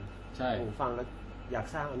เหมือนกันใช่ผมฟังแล้วอยาก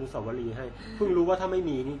สร้างอนุสาวรีย์ให้เพิ่งรู้ว่าถ้าไม่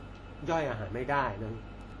มีนี่ย่อยอาหารไม่ได้นะ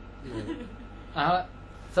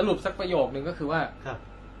สรุปสักประโยคนึงก็คือว่า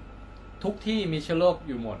ทุกที่มีเชื้อโรคอ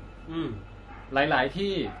ยู่หมดหลายๆ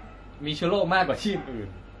ที่มีเชื้อโรคมากกว่าที่อื่น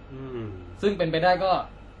ซึ่งเป็นไปได้ก็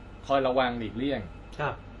คอยระวังหลีกเลี่ยง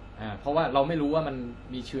เพราะว่าเราไม่รู้ว่ามัน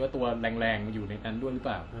มีเชื้อตัวแรงๆอยู่ในนั้นด้วยหรือเป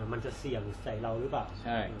ล่ามันจะเสี่ยงใส่เราหรือเปล่าใ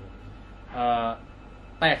ช่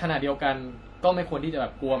แต่ขณะเดียวกันก็ไม่ควรที่จะแบ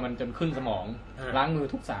บกลัวมันจนขึ้นสมองล้างมือ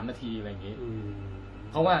ทุก3 นาทีอะไรอย่างนี้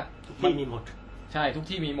เพราะว่าทุกที่มีหมดใช่ทุก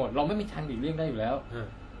ที่มีหมดเราไม่มีทางหลีกเลี่ยงได้อยู่แล้ว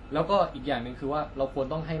แล้วก็อีกอย่างหนึ่งคือว่าเราควร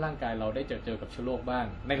ต้องให้ร่างกายเราได้เจอกับเชื้อโรคบ้าง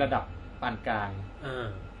ในระดับปานกลาง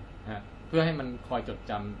เพื่อให้มันคอยจด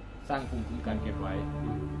จำสร้างภูมิคุ้มกันเก็บไว้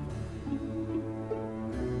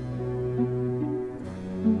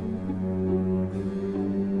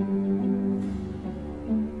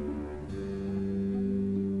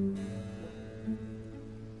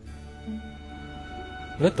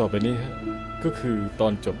และต่อไปนี้ก็คือตอ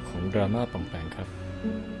นจบของดราม่าป่องแปงครับ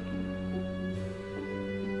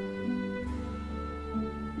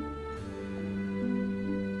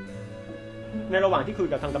ในระหว่างที่คุย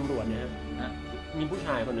กับทางตำรวจเนี่ยมีผู้ช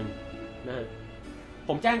ายคนหนึ่งนะฮะผ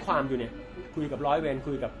มแจ้งความอยู่เนี่ยคุยกับร้อยเวร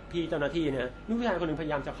คุยกับพี่เจ้าหน้าที่เนี่ยมีผู้ชายคนหนึ่งพย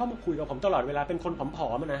ายามจะเข้ามาคุยกับผมตลอดเวลาเป็นคนผอ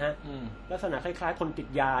มๆนะฮะลักษณะคล้ายๆคนติด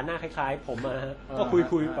ยาหน้าคล้ายๆผมนะฮะก็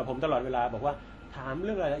คุยกับผมตลอดเวลาบอกว่าถามเ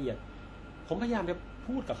รื่องรายละเอียดผมพยายามจะ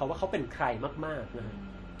พูดกับเขาว่าเขาเป็นใครมากๆนะฮะ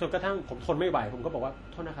จนกระทั่งผมทนไม่ไหวผมก็บอกว่า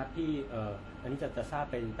โทษนะครับพี่อันนี้จะทราบ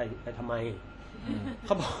ไปทำไมเข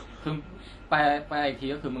าบอกคือไปอีกที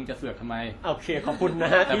ก็คือมึงจะเสือกทำไมโอเคขอบคุณน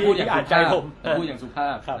ะฮะแต่พูดอย่างสุภาพพูดอย่างสุภา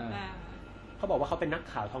พครับเขาบอกว่าเขาเป็นนัก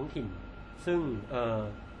ข่าวท้องถิ่นซึ่ง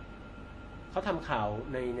เขาทำข่าว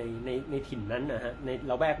ในถิ่นนั้นนะฮะใน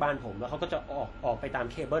ละแวกบ้านผมแล้วเขาก็จะออกไปตาม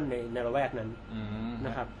เคเบิลในละแวกนั้นน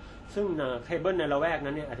ะครับซึ่งเคเบิลในละแวก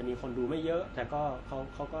นั้นเนี่ยอาจจะมีคนดูไม่เยอะแต่ก็เ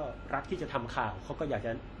ขาก็รักที่จะทำข่าวเขาก็อยากจ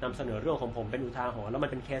ะนำเสนอเรื่องของผมเป็นอุทาหรณ์แล้วมัน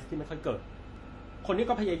เป็นเคสที่ไม่ค่อยเกิดคนนี้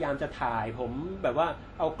ก็พยายามจะถ่ายผมแบบว่า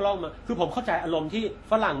เอากล้องมาคือผมเข้าใจอารมณ์ที่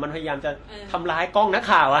ฝรั่งมันพยายามจะทำร้ายกล้องนัก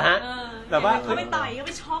ข่าวอะฮะแบบว่าเขาไปต่อยเขาไ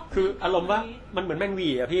ปช็อกคืออารมณ์ว่ามันเหมือนแมงวี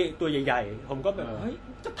อะพี่ตัวใหญ่ๆผมก็แบบเฮ้ย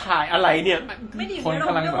จะถ่ายอะไรเนี่ยคนก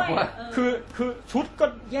ำลังแบบว่าคือชุดก็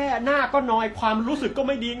แย่หน้าก็น้อยความรู้สึกก็ไ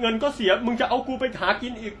ม่ดีเงินก็เสียมึงจะเอากูไปหากิ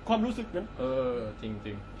นอีกความรู้สึกนั้นจ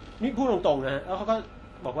ริงๆนี่พูดตรงๆนะฮะแล้วเขาก็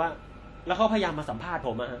บอกว่าแล้วเขาพยายามมาสัมภาษณ์ผ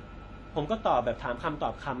มอะฮะผมก็ตอบแบบถามคำตอ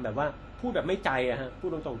บคำแบบว่าพูดแบบไม่ใจอะฮะพูด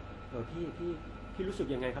ตรงๆพี่รู้สึก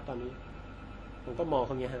ยังไงครับตอนนี้ผมก็มองเ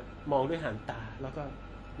ขาเงี้ยฮะมองด้วยหางตาแล้วก็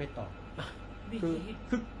ไม่ตอบ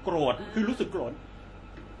คือโกรธคือรู้สึกโกรธ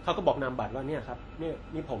เขาก็บอกนามบัตรว่าเนี่ยครับ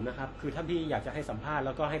นี่ผมนะครับคือถ้าพี่อยากจะให้สัมภาษณ์แ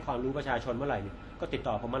ล้วก็ให้ความรู้ประชาชนเมื่อไหร่เนี่ยก็ติด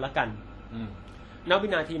ต่อผมมาละกันณ วิ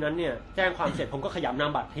นาทีนั้นเนี่ยแจ้งความเสร็จผมก็ขยำนา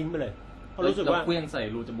มบัตรทิ้งไปเลยเพราะรู้สึกว่าเคลื่อนใส่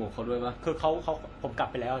รูจมูกเขาด้วยปะคือเขาผมกลับ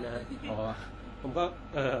ไปแล้วนะฮะผมก็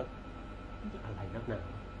อะไรนักหนา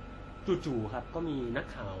จู่ๆครับก็มีนัก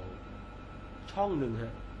ข่าวช่องหนึ่งฮ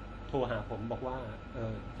ะโทรหาผมบอกว่า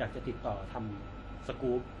อยากจะติดต่อทำส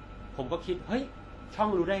กู๊ปผมก็คิดเฮ้ยช่อง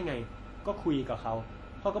รู้ได้ไงก็คุยกับเขา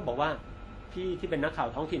ก็บอกว่าพี่ที่เป็นนักข่าว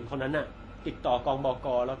ท้องถิ่นคนนั้นน่ะติดต่อกองบก.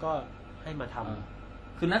แล้วก็ให้มาท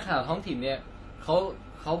ำคือนักข่าวท้องถิ่นเนี่ยเ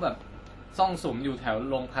ขาแบบซ่องสุมอยู่แถว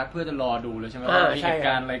โรงพักเพื่อจะรอดูเลยใช่ไหมว่ามีเหตุก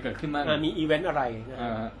ารณ์อะไรเกิดขึ้นบ้างมีอีเวนต์อะไร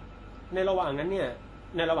ในระหว่างนั้นเนี่ย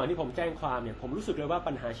ในระหว่างที่ผมแจ้งความเนี่ยผมรู้สึกเลยว่า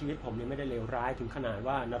ปัญหาชีวิตผมเนี่ยไม่ได้เลวร้ายถึงขนาด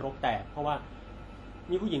ว่านรกแตกเพราะว่า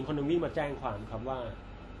มีผู้หญิงคนหนึ่งวิ่งมาแจ้งความครับว่า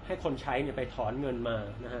ให้คนใช้เนี่ยไปถอนเงินมา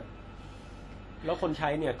นะฮะแล้วคนใช้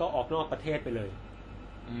เนี่ยก็ออกนอกประเทศไปเลย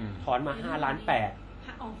ถอนมา5.8 ล้าน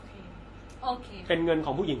โอเคเป็นเงินข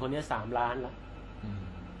องผู้หญิงคนนี้3 ล้านละ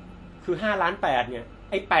คือ5.8 ล้านเนี่ย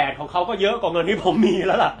ไอ้8ของเขาก็เยอะกว่าเงินที่ผมมีแ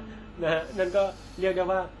ล้วล่ะนะฮะนั่นก็เรียกได้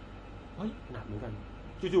ว่าเฮ้ยหนักเหมือนกัน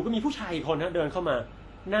จู่ๆก็มีผู้ชายอีกคนนะเดินเข้ามา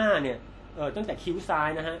หน้าเนี่ยตั้งแต่คิ้วซ้าย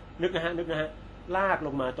นะฮะนึกนะฮะลากล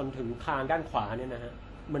งมาจนถึงคางด้านขวาเนี่ยนะฮะ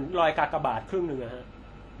เหมือนรอยกากบาทครึ่งนึงนะฮะ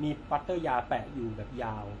มีปัตเตอร์ยาแปะอยู่แบบย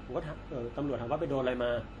าวผมก็ตำรวจถามว่าไปโดนอะไรม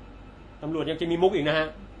าตำรวจยังจะมีมุกอีกนะฮะ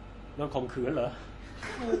โดนข่มขืนเหรอ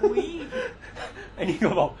ไอ้นี่ก็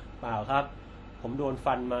บอกเปล่าครับผมโดน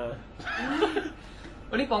ฟันมา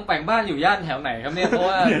วันนี้กองแปงบ้านอยู่ย่านแถวไหนครับเนี่ยเพราะ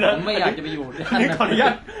ว่าผมไม่อยากจะไปอยู่นี่ขออนุญา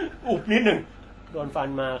ตอุบนิดหนึ่งโดนฟัน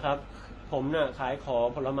มาครับผมน่ะขายของ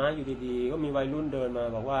ผลไม้อยู่ดีๆก็มีวัยรุ่นเดินมา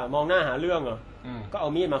บอกว่ามองหน้าหาเรื่องเหรอก็เอา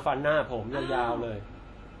มีดมาฟันหน้าผมยาวๆเลย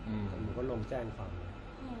ผมก็ลงแจ้งความ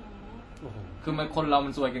คือมันคนเรามั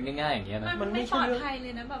นซวยกันง่ายๆอย่างเงี้ยนะ มันไม่ปลอดภัยเล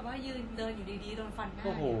ยนะแบบว่ายืนเดินอยู่ดีๆโดนฟันหน้า โ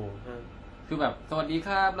อ้โห คือแบบสวัสดีค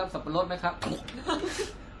รับรับสับปะรดไหมครับ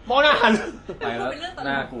มองหน้าหัน ไปแล้วห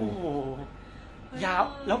น้ากู โอ้โหยาว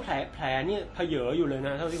แล้วแผลเนี่ยเผยอยู่เลยน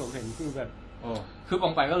ะเท่าที่ผมเห็นคือแบบ โอ้คือปอ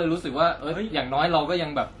งไปก็เลยรู้สึกว่าอย่างน้อยเราก็ยั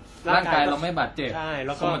งแบบร่างกายเราไม่บาดเจ็บ ใช่แ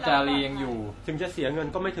ล้วก็ สมจารียังอยู่ ถึงจะเสียเงิน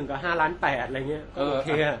ก็ไม่ถึงกับ5.8 ล้านอะไรเงี้ยก็โอเค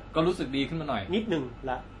ก็รู้สึกดีขึ้นมาหน่อย นิดนึง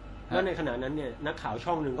ละแล้วในขณะนั้นเนี่ยนักข่าว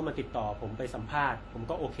ช่องหนึ่งก็มาติดต่อผมไปสัมภาษณ์ผม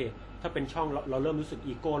ก็โอเคถ้าเป็นช่องเราเริ่มรู้สึก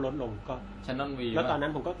อีโก้ลดลงก็ Channel V แล้วตอนนั้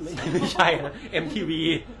นผมก็ไม่ใช่นะ MTV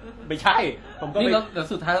ไม่ใช่ผมก็ นี่แล้ว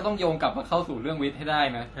สุดท้ายเราต้องโยงกลับมาเข้าสู่เรื่องวิทย์ให้ได้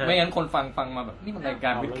นะไม่งั้นคนฟังมาแบบนี่มันรายกา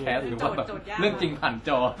รวิทย์แคสหรือว่าแบบเรื่องจริงผ่านจ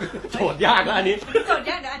อ โจทย์ยากแล้วอันนี้ โจทย์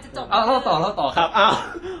ยากเดี๋ยวอาจจะจบ เล่าต่อ ครับอ้าว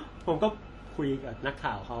ผมก็คุยกับนัก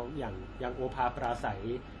ข่าวเขาอย่างโอภาปราศัย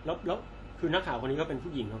แล้วคือนักข่าวคนนี้ก็เป็น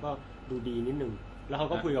ผู้หญิงเขาก็ดูดีนิดนึงแล้วเขา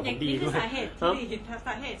ก็คุยกับผมดีด้วย สาเห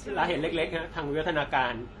ตุเล็กๆฮะทางวิวัฒนากา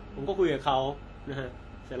รผมก็คุยกับเขานะฮะ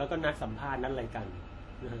เสร็จแล้วก็นัดสัมภาษณ์นัดรายการ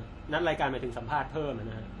นะฮะนัดรายการหมายถึงสัมภาษณ์เพิ่ม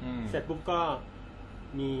นะฮะเสร็จปุ๊บก็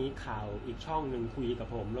มีข่าวอีกช่องหนึ่งคุยกับ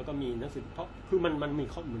ผมแล้วก็มีหนังสือเพราะคือมันมี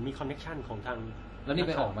เหมือนมีคอนเนคชั่นของทางแล้วนี่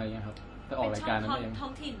ไปออกมายังครับไปออกรายการนั้นยังท้อ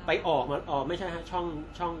งถิ่นไปออกไม่ใช่ฮะ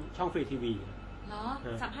ช่องฟรีทีวีเหรอ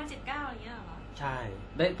3579อย่างเงี้ยเหรอใช่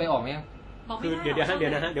ได้ไปออกไหมยังคือเดี๋ยว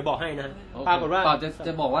นะฮะเดี๋ยวบอกให้นะปรากฏว่าก่อนจ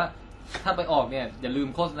ะบอกว่าถ้าไปออกเนี่ยอย่าลืม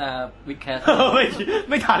โฆษณาวิดแคส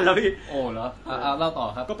ไม่ทันแล้วพี่โอ้เหรอเล่าต่อ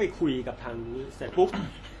ครับก็ไปคุยกับทางนี้เสร็จปุ๊บ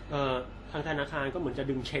ทางธนาคารก็เหมือนจะ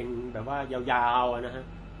ดึงเชงแบบว่ายาวๆนะฮะ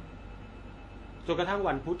จนกระทั่ง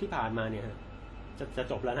วันพุธที่ผ่านมาเนี่ยฮะจะ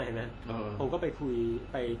จบแล้วนะเห็นไหมผมก็ไปคุย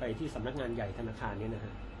ไปที่สำนักงานใหญ่ธนาคารเนี่ยนะฮ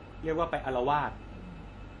ะเรียกว่าไปอาละวาด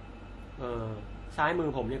ซ้ายมือ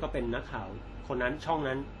ผมเนี่ยก็เป็นนักข่าวคนนั้นช่อง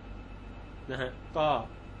นั้นนะฮะก็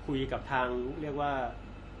คุยกับทางเรียกว่า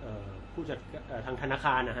ผู้จัดทางธนาค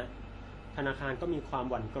ารนะฮะธนาคารก็มีความ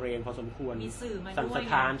หวั่นเกรงพอสมควรสั่นสะ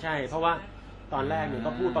ท้านใช่เพราะว่าตอนแรกเนี่ย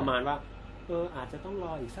ก็พูดประมาณว่าอาจจะต้องร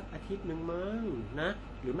ออีกสักอาทิตย์นึงมั้งนะ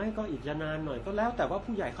หรือไม่ก็อีกจะนานหน่อยก็แล้วแต่ว่า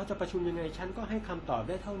ผู้ใหญ่เขาจะประชุมยังไงฉันก็ให้คำตอบไ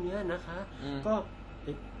ด้เท่านี้นะคะก็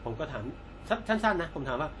ผมก็ถามสั้นๆนะผม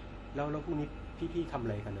ถามว่าแล้วพรุ่งนี้พี่ทำอะ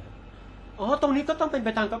ไรกันนะตรงนี้ก็ต้องเป็นไป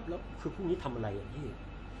ตามกับแล้วคือพรุ่งนี้ทำอะไรอ่ะพี่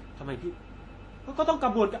ทำไมพี่ก็ต้องกร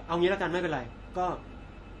ะบวนเอางี้แล้วกันไม่เป็นไรก็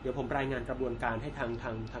เดี๋ยวผมรายงานกระบวนการให้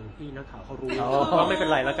ทางพี่นักข่าวเขารู้ก็ไม่เป็น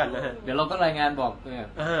ไรแล้วกันนะฮะเดี๋ยวเราก็รายงานบอกเนี่ย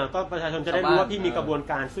ก็ประชาชนจะได้รู้ว่าพี่มีกระบวน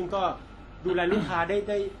การซึ่งก็ดูแลลูกค้าไ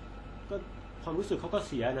ด้ก็ความรู้สึกเขาก็เ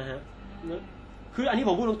สียนะฮะคืออันนี้ผ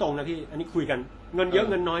มพูดตรงๆนะพี่อันนี้คุยกันเงินเยอะ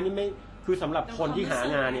เงินน้อยนี่ไม่คือสำหรับคนที่หา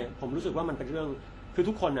งานเนี่ยผมรู้สึกว่ามันเป็นเรื่องคือ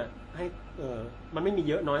ทุกคนน่ะให้มันไม่มี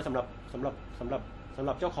เยอะน้อยสำหรั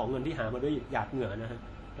บเจ้าของเงินที่หามาด้วยหยาดเหงื่อนะฮะ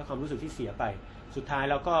และความรู้สึกที่เสียไปสุดท้าย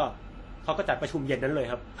แล้วก็เขาก็จัดประชุมเย็นนั้นเลย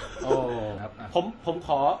ครับโอ้ครับผมข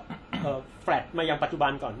อแฟลตมายังปัจจุบั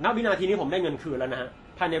นก่อนณวินาทีนี้ผมได้เงินคืนแล้วนะฮะ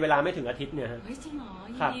ภายในเวลาไม่ถึงอาทิตย์เนี่ยฮะเฮ้ยจริงเหรอ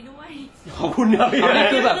ยินดีด้วยขอบคุณครับพี่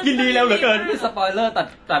คือแบบยินดีแล้วเหลือเกินสปอยเลอร์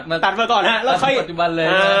ตัดมาก่อนฮะแล้วค่อยปัจจุบันเลย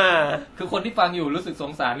คือคนที่ฟังอยู่รู้สึกส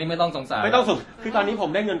งสารนี่ไม่ต้องสงสารคือตอนนี้ผม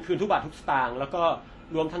ได้เงินคืนทุกบาททุกสตางค์แล้วก็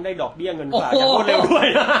รวมทั้งได้ดอกเบี้ยเงินฝากอย่างรวดเร็วด้วย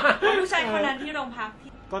ผู้ชายคนนั้นที่โรงพัก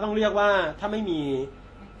ก็ต้องเรียกว่าถ้าไม่มี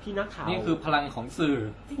พี่นักข่าวนี่คือพลังของสื่อ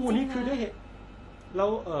นี่คือได้แล้ว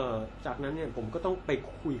จากนั้นเนี่ยผมก็ต้องไป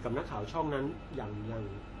คุยกับนักข่าวช่องนั้นอย่าง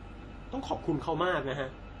ต้องขอบคุณเขามากนะฮะ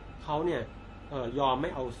เขาเนี่ยยอมไม่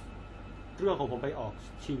เอาเรื่องของผมไปออก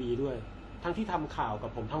ทีวีด้วยทั้งที่ทำข่าวกับ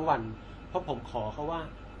ผมทั้งวันเพราะผมขอเขาว่า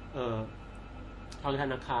ทางธ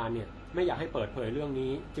นาคารเนี่ยไม่อยากให้เปิดเผยเรื่อง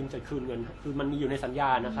นี้จึงจะคืนเงินคือมันมีอยู่ในสัญญา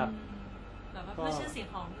นะครับแบบว่าเพื่อชื่อเสียง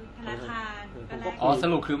ของธนาคารส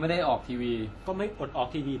รุปคือไม่ได้ออกทีวีก็ไม่อดออก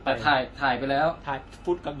ทีวีไปแต่ถ่ายไปแล้วถ่าย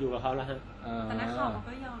ฟุตกับอยู่กับเขาแล้วฮะแต่นักข่าวเขา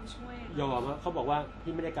ก็ยอมช่วยยอมครับเขาบอกว่า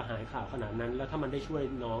พี่ไม่ได้กระหายข่าวขนาดนั้นแล้วถ้ามันได้ช่วย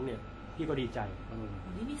น้องเนี่ยพี่ก็ดีใจ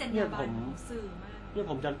นี่มีจรรยาบรรณของสื่อมากเนี่ย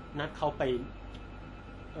ผมจะนัดเขาไป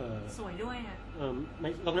สวยด้วยอ่ะไม่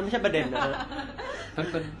ตรงนั้นไม่ใช่ประเด็นนะฮะ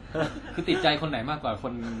คือติดใจคนไหนมากกว่าค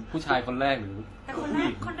นผู้ชายคนแรกหรือแต่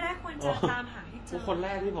คนแรกควรจะตามหาให้เจอคนแร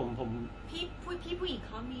กที่ผมพี่ผู้หญิงเ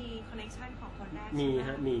ขามีคอนเนคชั่นของคนแรกมีฮ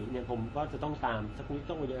ะมีเนี่ยผมก็จะต้องตามสักนิด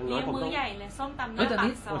ต้องอย่างน้อยผมต้องมือใหญ่เลยส้มตำหน้าปา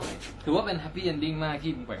กซอยถือว่าเป็นแฮปปี้เอนดิ้งมาก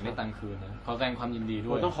ที่แหวกได้ตังคืนนะขอแสดงความยินดีด้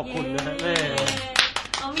วยต้องขอบคุณนะฮะ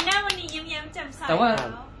มีหน้าวันนี้ยิ้มแย้มแจ่มใสแต่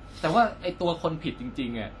ว่าไอตัวคนผิดจริง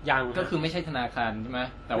ๆอ่ะยังก็คือไม่ใช่ธนาคารใช่ไหม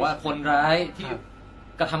แต่ว่าคนร้ายที่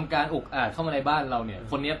กระทำการอุกอาจเข้ามาในบ้านเราเนี่ย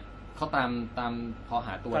คนนี้เขาตามพอห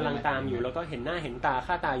าตัวกำลังตามอยู่แล้วก็เห็นหน้าเห็นตา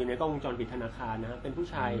ค่าตาอยู่ในกล้องวงจรปิดธนาคารนะเป็นผู้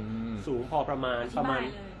ชายสูงพอประมาณ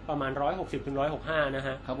160 ถึง 165นะฮ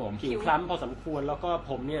ะครับผมผิวคล้ำพอสมควรแล้วก็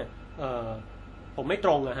ผมเนี่ยผมไม่ต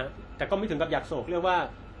รงอะฮะแต่ก็ไม่ถึงกับอยากโศกเรียกว่า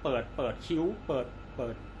เปิดคิ้วเปิด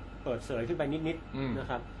เปิดเสยขึ้นไปนิดๆนะ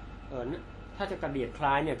ครับถ้าจะกระเดียดค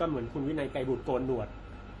ล้ายเนี่ยก็เหมือนคุณวินัยไกรบุตรโกนหนวด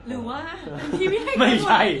หรือว่าพี่วินัย ไม่ใ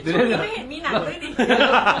ช่ไม่เห็นมีหนังด้วยดิ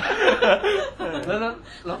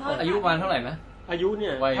แล้วอายุประมาณเท่าไหร่นะอายุเนี่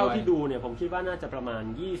ยเท่าที่ดูเนี่ยผมคิดว่าน่าจะประมาณ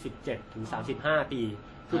27 ถึง 35 ปี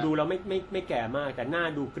คือดูแล้วไม่แก่มากแต่หน้า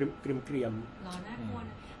ดูเกรียมๆน่ากลัวน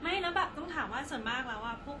ะไม่แล้วแบบต้องถามว่าส่วนมากแล้ว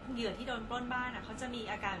ว่าพวกเหยื่อที่โดนปล้นบ้านเขาจะมี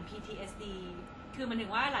อาการ PTSD คือมันถึ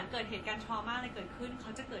งว่าหลังเกิดเหตุการณ์ทรมาอะไรเกิดขึ้นเข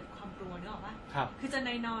าจะเกิดความกลัวนึกออกปะคือจะน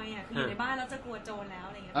อยๆคืออยู่ในบ้านแล้วจะกลัวโจรแล้ว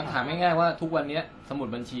อะไรเงี้ยถามง่ายๆว่าทุกวันนี้สมุด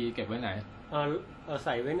บัญชีเก็บไว้ไหนใ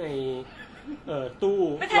ส่ไว้ในตู้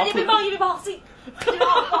ไม่แทนที่ไปบอกสิ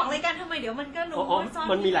บอกเลยกันทำไมเดี๋ยวมันก็รู้ว่าซ่อน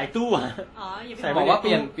มันมีหลายตู้อย่าไปบอกว่าเป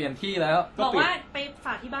ลี่ยนที่แล้วบอกว่าไปฝ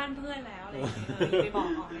ากที่บ้านเพื่อนแล้วอะไรไปบอก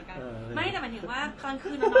ออกเลยกันไม่แต่หมายถึงว่ากลาง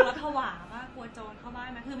คืนนอนแล้วผวาว่ากลัวโจรเข้าบ้าน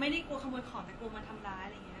นะคือไม่ได้กลัวขโมยของแต่กลัวมาทำร้ายอ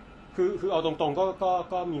ะไรเงี้ยคือเอาตรง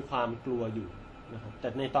ๆก็มีความกลัวอยู่นะครับแต่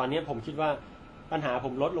ในตอนนี้ผมคิดว่าปัญหาผ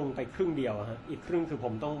มลดลงไปครึ่งเดียวฮะอีกครึ่งคือผ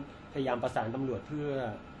มต้องพยายามประสานตำรวจเพื่อ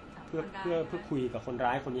คุยกับคนร้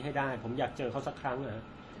ายคนนี้ให้ได้ผมอยากเจอเขาสักครั้งนะ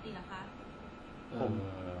ดีนะคะ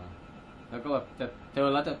แล้วก็แบบจะเจอ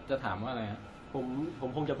แล้วจะถามว่าอะไรฮะผม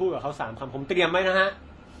คงจะพูดกับเขา3 คำผมเตรียมไว้นะฮะ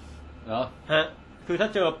เหรอฮะคือถ้า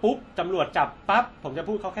เจอปุ๊บตำรวจจับปั๊บผมจะ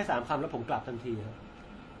พูดเขาแค่3 คำแล้วผมกลับทันทีครับ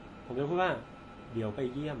ผมจะพูดว่าเดี๋ยวไป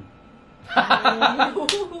เยี่ยม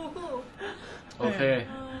โอเค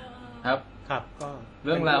ครับก็เ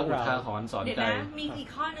รื่องราวอุทาหรณ์สอนใจมีอีก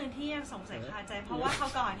ข้อนึงที่ยังสงสัยคาใจเพราะว่าเขา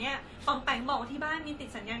ก่อนเนี่ยปองแปงบอกที่บ้านมีติด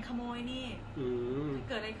สัญญาณขโมยนี่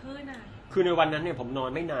เกิดอะไรขึ้นคือในวันนั้นเนี่ยผมนอน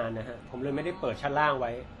ไม่นานนะฮะผมเลยไม่ได้เปิดชั้นล่างไ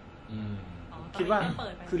ว้คิดว่า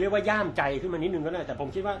คือเรียกว่าย่ามใจขึ้นมานิดนึงก็ได้แต่ผม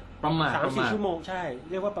คิดว่าประมาณ 3-4 ชั่วโมงใช่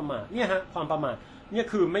เรียกว่าประมาทเนี่ยฮะความประมาทเนี่ย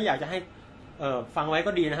คือไม่อยากจะให้ฟังไว้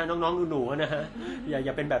ก็ดีนะฮะน้องๆหนูๆนะฮะอ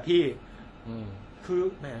ย่าเป็นแบบพี่คือ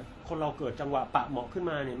แหมคนเราเกิดจังหวะปะเหมาะขึ้น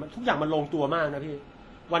มาเนี่ยทุกอย่างมันลงตัวมากนะพี่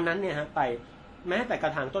วันนั้นเนี่ยฮะไปแม้แต่กร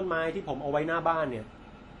ะถางต้นไม้ที่ผมเอาไว้หน้าบ้านเนี่ย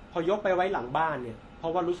พอยกไปไว้หลังบ้านเนี่ยเพรา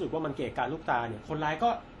ะว่ารู้สึกว่ามันเกะกะลูกตาเนี่ยคนร้ายก็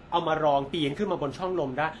เอามารองปีนขึ้นมาบนช่องล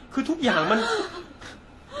มได้คือทุกอย่างมัน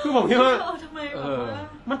คือผมคิดว่า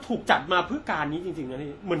มันถูกจัดมาเพื่อการนี้จริงๆนะ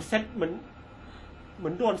พี่เหมือนเซตเหมื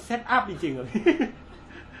อนโดนเซตอัพจริงๆอะพี่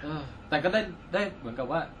แต่ก็ได้เหมือนกับ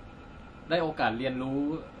ว่าได้โอกาสเรียนรู้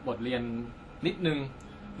บทเรียนนิดนึง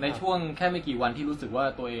ในช่วงแค่ไม่กี่วันที่รู้สึกว่า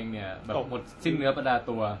ตัวเองเนี่ยแบบหมดสิ้นเนื้อประดา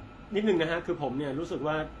ตัวนิดนึงนะฮะคือผมเนี่ยรู้สึกเ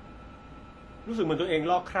หมือนตัวเอง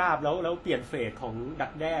ลอกคราบแล้วเปลี่ยนเฟสของดั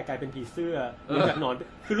กแด้กลายเป็นผีเสื้อจากนอน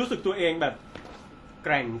คือรู้สึกตัวเองแบบแก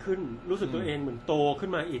ร่งขึ้นรู้สึกตัวเองเหมือนโตขึ้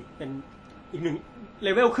นมาอีกเป็นอีก1 เล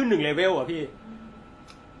เวลขึ้น1 เลเวลอ่ะพี่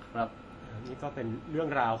ครับนี่ก็เป็นเรื่อง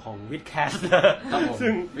ราวของวิดแคสซึ่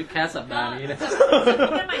งวิดแคสสัปดาห์นี้นะ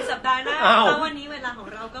กันใหม่สัปดาห์หน้าวันนี้เวลาของ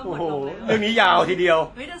เราก็หมดลงแล้วเรื่องนี้ยาวทีเดียว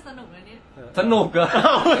เฮ้ยแต่สนุกเลยเนี่ยสนุกเหรอ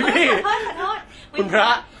พี่คุณพระ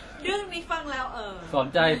เรื่องนี้ฟังแล้วสน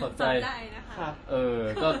ใจนะคะ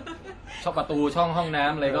ก็ช่องประตูช่องห้องน้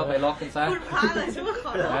ำอะไรก็ไปล็อกกันซะคุณพระเลยใช่ไหมข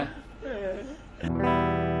อร้อง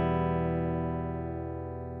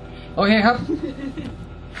โอเคครับ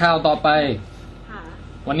ข่าวต่อไป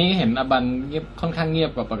วันนี้เห็นอบันเงียบค่อนข้างเงีย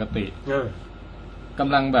บกว่าปกติก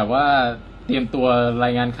ำลังแบบว่าเตรียมตัวรา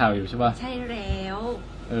ยงานข่าวอยู่ใช่ป่ะใช่แล้ว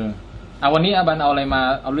วันนี้อบันเอา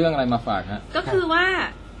เรื่องอะไรมาฝากฮะก็คือว่า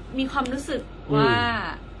มีความรู้สึกว่า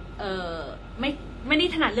ไม่ได้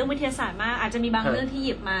ถนัดเรื่องวิทยาศาสตร์มากอาจจะมีบางเรื่องที่ห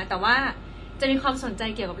ยิบมาแต่ว่าจะมีความสนใจ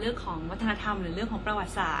เกี่ยวกับเรื่องของวัฒนธรรมหรือเรื่องของประวั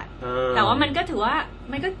ติศาสตร์แต่ว่ามันก็ถือว่า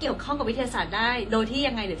มันก็เกี่ยวข้องกับวิทยาศาสตร์ได้โดยที่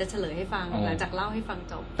ยังไงเดี๋ยวจะเฉลยให้ฟังหลังจากเล่าให้ฟัง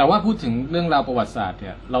จบแต่ว่าพูดถึงเรื่องราวประวัติศาสตร์เ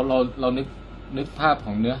นี่ยเรานึกภาพข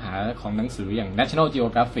องเนื้อหาของหนังสืออย่าง National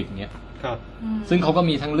Geographic เนี่ยครับซึ่งเขาก็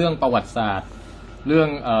มีทั้งเรื่องประวัติศาสตร์เรื่อง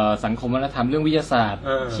สังคมวัฒนธรรมเรื่องวิทยาศาสตร์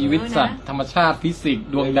ชีวิตสัตว์ธรรมชาติฟิสิกส์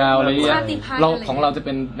ดวงดาวอะไรอย่างเงี้ยของเราจะเ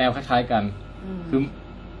ป็นแนวคล้ายๆกันคือ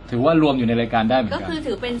ถือว่ารวมอยู่ในรายการได้เหมือนกันก็คือ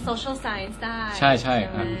ถือเป็น social science ได้ใช่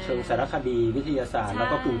เชิงสารคดีวิทยาศาสตร์แล้ว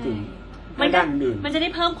ก็กลุ่มมันจะได้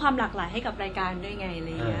เพิ่มความหลากหลายให้กับรายการด้วยไงอะไร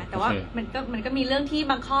เงี้ยแต่ว่ามันก็มีเรื่องที่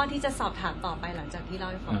บางข้อที่จะสอบถามต่อไปหลังจากที่เล่า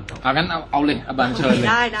ให้ฟังจบงั้นเอาเลยอบันเชิญเล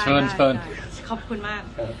ยเชิญขอบคุณมาก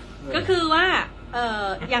ก็คือว่า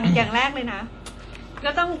อย่างแรกเลยนะ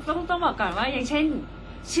ก็ต้องบอกก่อนว่าอย่างเช่น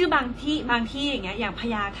ชื่อบางที่อย่างเงี้ยอย่างพ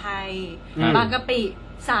ญาไทบางกะปิ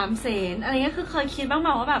3 เสนอะไรเงี้ยคือเคยคิดบ้างไหม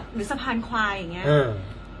ว่าแบบหรือสะพานควายอย่างเงี้ย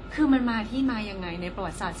คือมันมาที่มายังไงในประ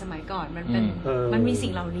วัติศาสตร์สมัยก่อนมันมีสิ่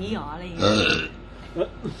งเหล่านี้หรออะไรอย่างเงี้ย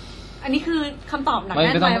อันนี้คือคำตอบหนักแ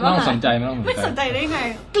น่นไปว่าไม่สนใจไม่สนใจได้ไง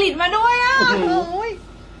กลิ่นมาด้วยอ่ะ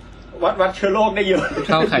วัดเชื้อโรคได้เยอะ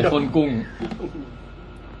ข้าวไข่ข้นกุ้ง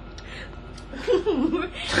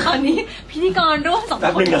ตอนนี้พิธีกรร่วม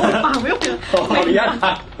2 คนปากไม่ออกขออนุญาต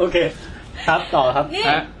โอเคครับต่อครับนี่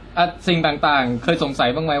สิ่งต่างๆเคยสงสัย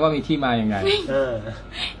บ้างไหมว่ามีที่มาอย่างไง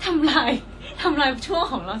ทำลายช่วง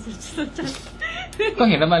ของเราสุดๆก็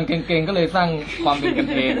เห็นว่ามันเก่งๆก็เลยสร้างความเป็นกัน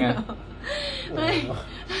เองไง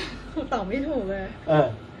ตอบไม่ถูกเลย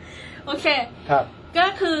โอเคครับก็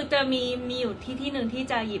คือจะมีอยู่ที่หนึ่งที่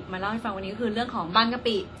จะหยิบมาเล่าให้ฟังวันนี้ก็คือเรื่องของบางกะ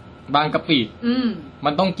ปิมั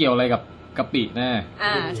นต้องเกี่ยวอะไรกับกะปิแน่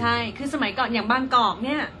ใช่คือสมัยก่อนอย่างบางกอกเ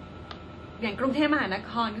นี่ยอย่างกรุงเทพมหาน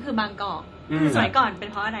ครก็คือบางกอกสมัยก่อนเป็น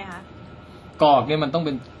เพราะอะไรคะกอกเนี่ยมันต้องเ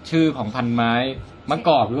ป็นชื่อของพันไม้มะก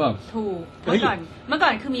อกหรือเปล่าถูกเมื่อก่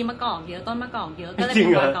อนคือมีมะกอกเยอะต้นมะกอกเยอะก็เลยเป็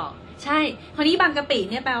นบางกอกใช่คราวนี้บางกะปิ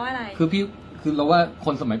เนี่ยแปลว่าอะไรคือเราว่าค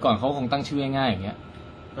นสมัยก่อนเขาคงตั้งชื่อง่ายๆอย่างเงี้ย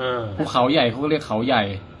ภูเขาใหญ่เขาก็เรียกเขาใหญ่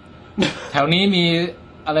แถวนี้มี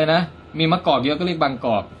อะไรนะมีมะกอกเยอะก็เรียกบางก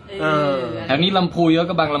อกแถวนี้ลำพูเยอะ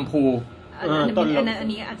ก็บางลำพูอัน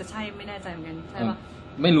นี้อาจจะใช่ไม่แน่ใจเหมือนกันใช่ปะ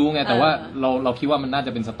ไม่รู้ไงแต่ว่าเราคิดว่ามันน่าจ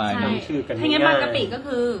ะเป็นสไตล์นั้นชื่อกันถ้างั้นบางกะปิก็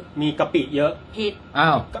คือมีกะปิเยอะผิดอ้า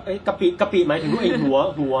วกะปิหมายถึงไอ้หัว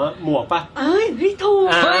หมวกป่ะพี่ถูก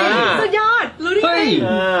สุดยอดรู้ได้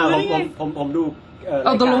ไงผมดู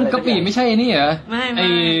ตกลงกะปิไม่ใช่นี่เหรอไอ้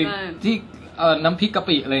ที่น้ำพริกกะ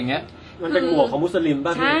ปิอะไรอย่างเงี้ยมันเป็นหมวกของมุสลิมป่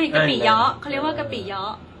ะใช่กะปิเยาะเขาเรียกว่ากะปิเยา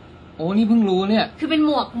ะโอ้นี่เพิ่งรู้เนี่ยคือเป็นห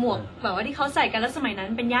มวกแบบว่าที่เขาใส่กันแล้วสมัยนั้น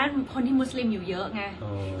เป็นย่านคนที่มุสลิมอยู่เยอะไง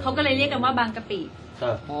เขาก็เลยเรียกกันว่าบางกะปิ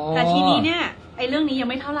แต่ทีนี้เนี่ยไอ้เรื่องนี้ยัง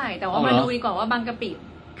ไม่เท่าไหร่แต่ว่ามาดูดีกว่าว่าบางกะปิ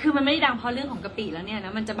คือมันไม่ได้ดังเพราะเรื่องของกะปิแล้วเนี่ยน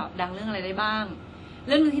ะมันจะแบบดังเรื่องอะไรได้บ้างเ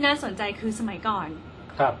รื่องนึงที่น่าสนใจคือสมัยก่อน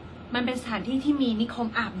ครับมันเป็นสถานที่ที่มีนิคม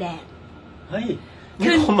อาบแดดเฮ้ยนิ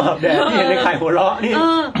คมอาบแดดที่เห็นในไข่หัวเราะนี่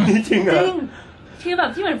จริงเหรอที่แบ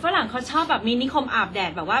บที่เหมือนฝรั่งเขาชอบแบบมีนิคมอาบแด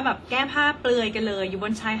ดแบบว่าแบบแก้ผ้าเปลือยกันเลยอยู่บ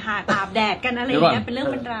นชายหาดอาบแดดกันอะไรอย่างเงี้ยเป็นเรื่อง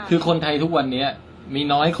เป็นราวคือคนไทยทุกวันนี้มี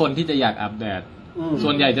น้อยคนที่จะอยากอาบแดดส่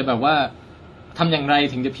วนใหญ่จะแบบว่าทำอย่างไร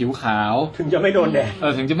ถึงจะผิวขาวถึงจะไม่โดนแดด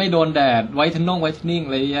ถึงจะไม่โดนแดดไวท์เทนนิ่งอ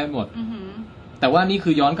ะไรเยอะหมดแต่ว่านี่คื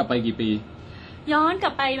อย้อนกลับไปกี่ปีย้อนก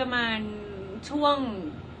ลับไปประมาณช่วง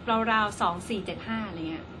ราวๆ2475อะไร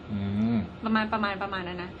เงี้ยประมาณ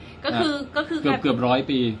นั้นนะก็คือเกือบ100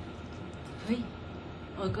 ปีเฮ้ย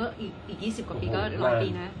ก็อีก20 กว่าปีก็100 ปี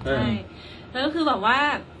นะใช่แล้วก็คือแบบว่า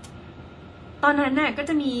ตอนนั้นน่ะก็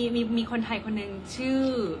จะมีคนไทยคนหนึ่งชื่อ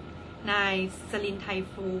นายสลินไท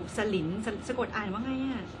ฟูสลินสะกดอ่านว่าไง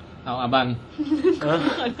อ่ะเอาอาบัน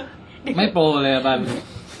ไม่โปรเลยอาบัน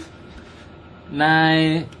นาย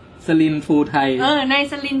สลินฟูไทยนาย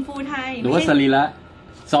สลินฟูไทยหรือว่าสลีละ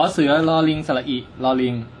สอเสือลอลิงสระอิลอลิ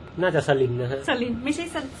งน่าจะสลินนะฮะสลินไม่ใช่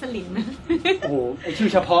สลินนะโอ้ไอชื่อ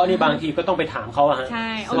เฉพาะนี่บางทีก็ต้องไปถามเขาอะฮะใช่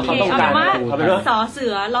โอเคเอาเป็นว่าสอเสื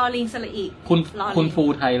อลอลิงสระอิคุณฟู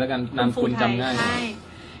ไทยแล้วกันนามคุณจำง่ายใช่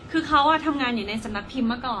คือเขาทำงานอยู่ในสำนักพิมพ์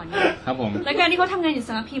มาก่อนครับผมแล้วการที่เขาทำงานอยู่ส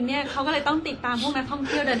ำนักพิมพ์เนี่ยเขาก็เลยต้องติดตามพวกนักท่องเ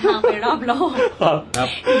ที่ยวเดินทางไปรอบโลกครับ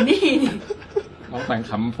นี่น้องแฝง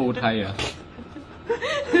คำฟูไทยเหรอ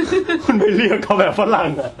คุณไปเรียกเขาแบบฝรั่ง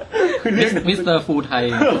อ่ะคือเรียกมิสเตอร์ฟูไทย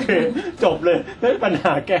โอเคจบเลยไม่ปัญห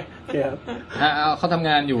าแกครับเขาทำ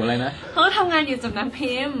งานอยู่อะไรนะเขาทำงานอยู่สำนัก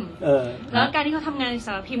พิมพ์แล้วการที่เขาทำงานในส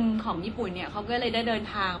ำนักพิมพ์ของญี่ปุ่นเนี่ยเขาก็เลยได้เดิน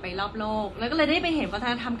ทางไปรอบโลกแล้วก็เลยได้ไปเห็นวัฒ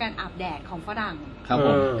นธรรมการอาบแดดของฝรั่งครับผ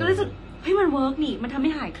มก็รู้สึกเฮ้ยมันเวิร์กนี่มันทำใ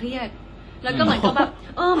ห้หายเครียดแล้วก็เหมือนกับแบบ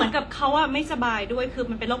เหมือนกับเขาไม่สบายด้วยคือ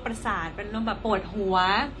มันเป็นโรคประสาทเป็นโรคแบบปวดหัว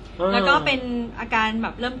แล้วก็เป็นอาการแบ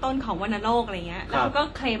บเริ่มต้นของวัณโรคอะไรเงี้ยแล้วเขาก็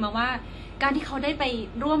เคลมมาว่าการที่เขาได้ไป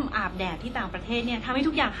ร่วมอาบแดดที่ต่างประเทศเนี่ยทำให้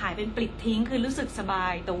ทุกอย่างหายเป็นปลิดทิ้งคือรู้สึกสบา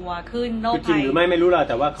ยตัวขึ้นโรคภัยจริงหรือไม่รู้ล่ะ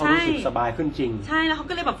แต่ว่าเขารู้สึกสบายขึ้นจริงใช่แล้วเขา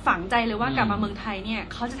ก็เลยแบบฝังใจเลยว่ากลับมาเมืองไทยเนี่ย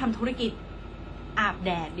เขาจะทำธุรกิจอาบแ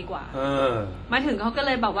ดดดีกว่ามาถึงเขาก็เ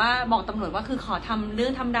ลยแบบว่าบอกตำรวจว่าคือขอทำเรื่อ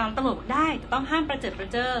งทำดาวตำรวจบอกได้แต่ต้องห้ามประเจิดประ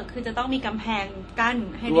เจ้อคือจะต้องมีกำแพงกั้น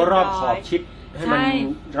ให้เรียบร้อยรอบขอบชิดให้มัน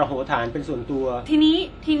ระโหฐานเป็นส่วนตัวที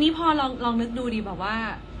นี้พอลองนึกดูดีแบบว่า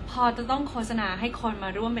พอจะต้องโฆษณาให้คนมา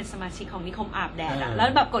ร่วมเป็นสมาชิกของนิคมอาบแดดอะแล้ว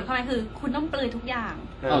แบบกดเข้าไปคือคุณต้องเปลือยทุกอย่าง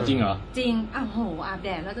จริงเหรอจริงโหอาบแด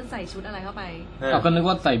ดแล้วจะใส่ชุดอะไรเข้าไปก็นึก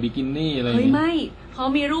ว่าใส่บิกินี่อะไรเฮ้ยไม่เขา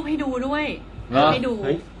มีรูปให้ดูด้วยให้ดู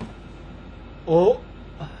โอ้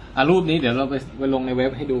รูปนี้เดี๋ยวเราไปลงในเว็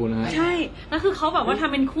บให้ดูนะใช่แล้วคือเขาแบบว่าท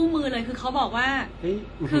ำเป็นคู่มือเลยคือเขาบอกว่า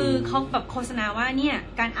คือเขาแบบโฆษณาว่าเนี่ย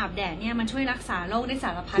การอาบแดดเนี่ยมันช่วยรักษาโรคได้ส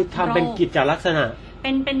ารพัดโรคคือทำเป็นกิจลักษณะเ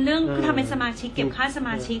ป็นเรื่องคือทำเป็นสมาชิกเก็บค่าสม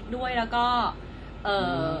าชิกด้วยแล้วก็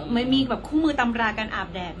ไม่มีแบบคู่มือตำราการอาบ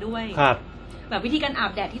แดดด้วยครับแบบวิธีการอา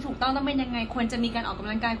บแดดที่ถูกต้องเป็นยังไงควรจะมีการออกก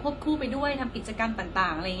ำลังกายควบคู่ไปด้วยทำกิจกรรมต่า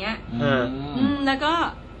งๆอะไรเงี้ยแล้วก็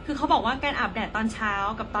คือเขาบอกว่าการอาบแดดตอนเช้า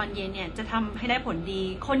กับตอนเย็นเนี่ยจะทำให้ได้ผลดี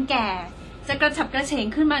คนแก่จะกระฉับกระเฉง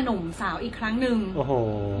ขึ้นมาหนุ่มสาวอีกครั้งหนึ่งโอ้โห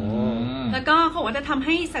แล้วก็เขาบอกว่าจะทำใ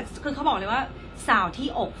ห้คือเขาบอกเลยว่า สาวที่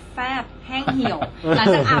อกแฟบแห้งเหี่ยวหลัง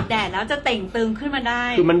จากอาบแดดแล้วจะเต่งตึงขึ้นมาได้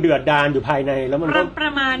คือมันเดือดดาลอยู่ภายในแล้วมันปร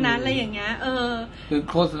ะมาณนั้นอะไรอย่างเงี้ยคือ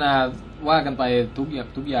โฆษณาว่ากันไปทุกอ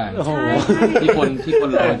ย่างใช่ที่คน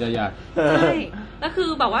เราจะอยากใช่แล้วคือ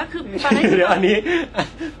แบบว่าคือตอนแรกเดี๋ยวอันนี้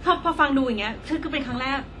พอฟังดูอย่างเงี้ยคือเป็นครั้งแร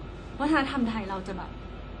กวัฒนธรรมไทยเราจะแบบ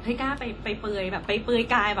เฮ้ยกล้าไปเปลือยแบบไปเปลือย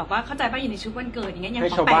กายแบบว่าเข้าใจป่ะอยู่ในชุดวันเกิดอย่างเงี้ยอย่าง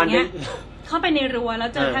ของแปงเนี้ยเข้าไปในรั้วแล้ว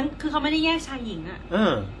เจอทั้งคือเขาไม่ได้แยกชายหญิงอ่ะ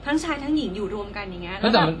ทั้งชายทั้งหญิงอยู่รวมกันอย่างเงี้ย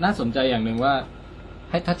แต่มันน่าสนใจอย่างหนึ่งว่า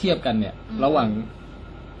ให้ถ้าเทียบกันเนี่ยระหว่าง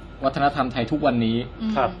วัฒนธรรมไทยทุกวันนี้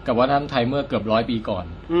กับวัฒนธรรมไทยเมื่อเกือบ100 ปีก่อน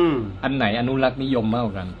อันไหนอนุรักษ์นิยมมากก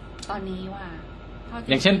ว่ากันตอนนี้ว่า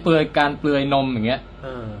อย่างเช่นเปลือยนมอย่างเงี้ย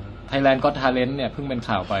Thailand Got Talent เนี่ยเพิ่งเป็น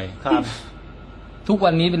ข่าวไปทุก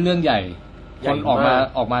วันนี้เป็นเรื่องใหญ่คนอ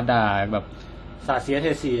อกมาด่าแบบสาเสียเท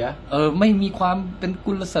เสียไม่มีความเป็น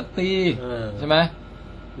กุลสตรีใช่ไหม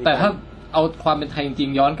แต่ถ้าเอาความเป็นไทยจริง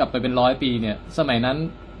ๆย้อนกลับไปเป็น100 ปีเนี่ยสมัยนั้น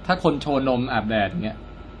ถ้าคนโชว์นมอาบแดดอย่างเงี้ย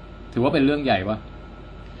ถือว่าเป็นเรื่องใหญ่ปะ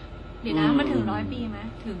เดี๋ยวนะมันถึง100 ปีไหม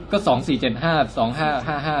ถึงก็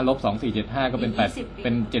2475 2555 ลบ 2475ก็เป็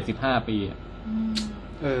น75 ปี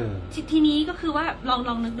ทีนี้ก็คือว่าล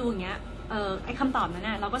องนึกดูอย่างเงี้ยไอ้คำตอบนั้น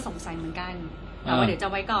น่ะเราก็สงสัยเหมือนกันแต่ว่าเดี๋ยวจะ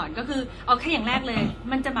ไว้ก่อนก็คือเอาแค่อย่างแรกเลย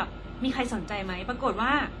มันจะแบบมีใครสนใจไหมปรากฏว่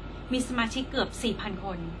ามีสมาชิกเกือบ 4,000 ค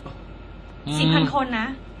น 4,000 คนนะ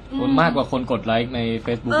มากกว่าคนกดไลค์ใน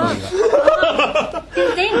Facebook เลยจ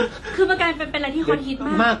ริงๆคือมันกลายเป็นอะไรที่คนฮิต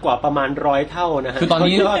มากกว่าประมาณ100 เท่านะฮะคือตอน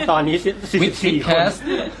นี้44 คน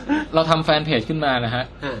เราทำแฟนเพจขึ้นมานะฮะ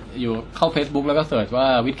อยู่เข้า Facebook แล้วก็เสิร์ชว่า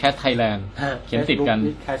Withcast Thailand เขียนติดกัน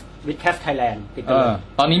Withcast Thailand ติดกัน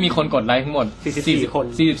ตอนนี้มีคนกดไลค์ทั้งหมด44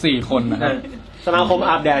 คนนะฮะสมาคม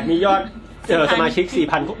อาบแดดมียอดสมาชิก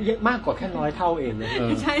 4,000 ก็มากกว่าแค่100 เท่าเองนะ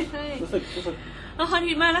ใช่ๆรู้สึกแล้วคอน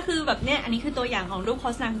ฮิตมากแล้วคือแบบเนี้ยอันนี้คือตัวอย่างของรูปโฆ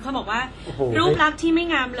ษณาคือเขาบอกว่ารูปลักษณ์ที่ไม่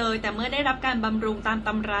งามเลยแต่เมื่อได้รับการบำรุงตามต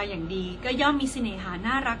ำราอย่างดีก็ย่อมมีเสน่หา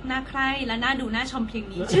น่ารักน่าใคร่และน่าดูน่าชมเพียง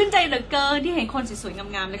นี้ชื่นใจเหลือเกินที่เห็นคนสวยๆ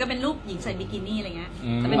งามๆแล้วก็เป็นรูปหญิงใส่บิกินี่อะไรเงี้ย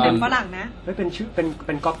แต่เป็นแบบฝรั่งนะเป็นชื่อเ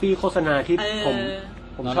ป็นก๊อปปี้โฆษณาที่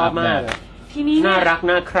ผมชอบมากทีนี้น่ารัก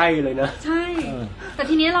น่าใคร่เลยนะใช่แต่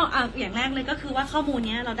ทีนี้เราอย่างแรกเลยก็คือว่าข้อมูล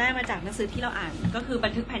นี้เราได้มาจากหนังสือที่เราอ่านก็คือบั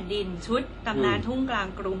นทึกแผ่นดินชุดตำนานทุ่งกลาง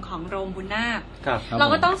กรุงของโรมบุญนาคเรา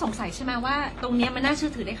ก็ต้องสงสัยใช่ไหมว่าตรงนี้มันน่าเชื่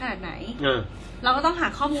อถือได้ขนาดไหนเราก็ต้องหา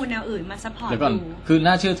ข้อมูลแนวอื่นมาซัพพอร์ตดูคือ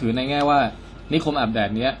น่าเชื่อถือในแง่ว่านิคมอาบแดด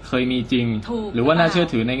เนี้ยเคยมีจริงหรือว่าน่าเชื่อ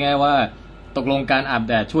ถือในแง่ว่าตกลงการอาบ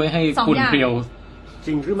แดดช่วยให้คุณเพรียว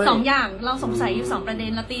จริงหรือไม่2 อย่างเราสงสัยอยู่2 ประเด็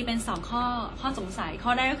นเราตีเป็น2 ข้อสงสัยข้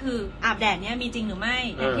อแรกก็คืออาบแดดเนี้ยมีจริงหรือไม่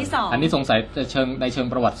อย่างที่2อันนี้สงสัยในเชิง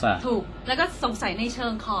ประวัติศาสตร์ถูกแล้วก็สงสัยในเชิ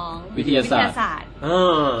งของวิทยาศาสตร์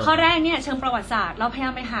ข้อแรกเนี่ยเชิงประวัติศาสตร์เราพยายา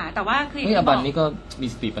มไปหาแต่ว่าคืออบันนี้ก็มี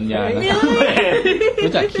สติปัญญา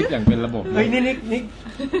รู้จักคิดอย่างเป็นระบบเฮ้ยนี่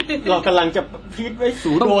เรากำลังจะพีดไว้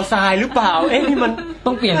สู่โดไซหรือเปล่านี่มัน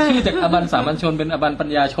ต้องเปลี่ยนชื่อจากอบันสามัญชนเป็นอบันปัญ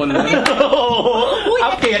ญาชนเลยอั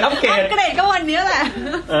ปเกรดก็วันนี้แหละ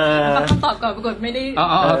ฟังคำตอบก่อนปรากฏไม่ได้เ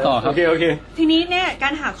อาต่อครับโอเคทีนี้เนี่ยกา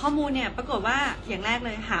รหาข้อมูลเนี่ยปรากฏว่าอย่างแรกเล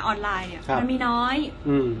ยหาออนไลน์เนี่ยมันมีน้อย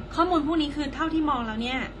ข้อมูลพวกนี้คือเท่าที่มองแล้วเ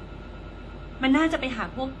นี่ยมันน่าจะไปหา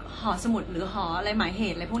พวกหอสมุดหรือหออะไรหมายเห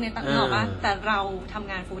ตุอะไรพวกนี้ตั้งหรอกว่าแต่เราทำ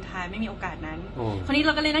งานฟูลไทม์ไม่มีโอกาสนั้นคราวนี้เร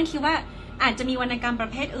าก็เลยนั่งคิดว่าอาจจะมีวรรณกรรมปร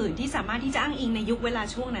ะเภทอื่นที่สามารถที่จะอ้างอิงในยุคเวลา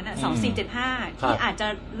ช่วงนั้นอ่ะ2475ที่อาจจะ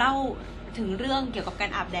เล่าถึงเรื่องเกี่ยวกับการ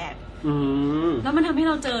อาบแดดแล้วมันทำให้เ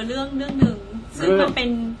ราเจอเรื่องหนึ่งซึ่งมันเป็น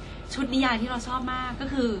ชุดนิยายที่เราชอบมากก็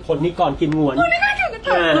คือคนนี้ก่อนกินงวนรู้ได้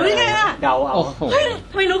ไงอ่ะเดาเอา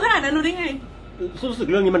ทำไมรู้ขนาดนั้นรู้ได้ไงรู้สึก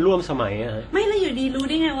เรื่องนี้มันร่วมสมัยอะไม่แล้วอยู่ดีรู้ไ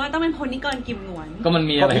ด้ไงว่าต้องเป็นพลนิกรกิมหนวนก็มัน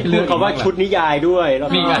มีอะไรเรื่องคำว่าชุดนิยายด้วยแล้ว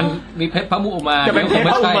มีเพชรพระมุอุมาจะเป็นเพชรพ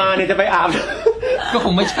ระอุมาเนี่ยจะไปอาบก็ค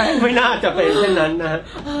งไม่ใช่ไม่น่าจะเป็นเช่นนั้นนะ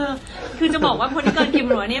คือจะบอกว่าพลนิกรกิม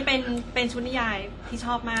หนวนเนี่ยเป็นชุดนิยายที่ช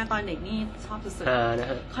อบมากตอนเด็กนี่ชอบสุดๆนะ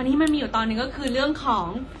ฮะคราวนี้มันมีอยู่ตอนนึงก็คือเรื่องของ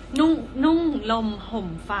นุ่งลมห่ม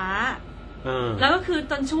ฟ้าแล้วก็คือ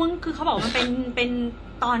ตอนช่วงคือเขาบอกมันเป็น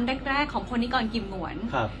ตอนแรกๆของพลนิกรกิมหนวน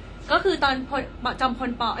ก็คือตอนจอมพล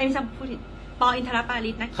ป.จำพูดผิดป.อินทรปา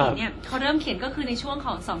ริศนักเขียนเนี่ยเขาเริ่มเขียนก็คือในช่วงข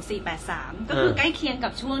อง2483ก็คือใกล้เคียงกั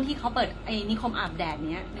บช่วงที่เขาเปิดนิคมอาบแดด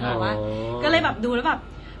เนี้ยนะว่าก็เลยแบบดูแล้วแบบ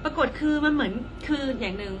ปรากฏคือมันเหมือนคืออย่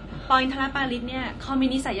างหนึ่งป.อินทรปาริศเนี่ยเขามี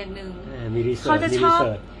นิสัยอย่างหนึ่งเขาจะ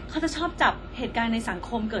ชอบจับเหตุการณ์ในสังค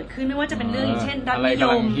มเกิดขึ้นไม่ว่าจะเป็นเรื่องอย่างเช่นรัฐนิย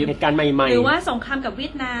มเหตุการณ์ใหม่ๆหรือว่าสงครามกับเวี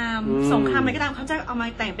ยดนามสงครามอะไรก็ตามเขาจะเอามา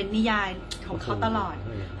แต่งเป็นนิยายของเขาตลอด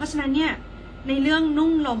เพราะฉะนั้นเนี่ยในเรื่องนุ่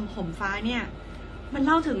งลมห่มฟ้าเนี่ยมันเ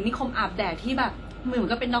ล่าถึงนิคมอาบแดดที่แบบเหมือ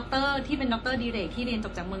นกับเป็นด็อกเตอร์ที่เป็นด็อกเตอร์ดีเรกที่เรียนจ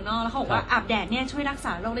บจากเมืองนอกแล้วเขาบอกว่าอาบแดดเนี่ยช่วยรักษ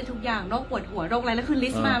าโรคได้ทุกอย่างโรคปวดหัวโรคอะไรแล้วคือลิ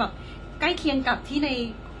สต์มาแบบใกล้เคียงกับที่ใน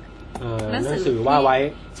หนัง หนังสือว่าไว้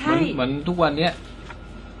ใช่ เหมือนทุกวันเนี้ย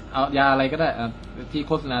เอายาอะไรก็ได้ที่โ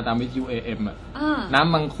ฆษณาตามวิทยุ AM น้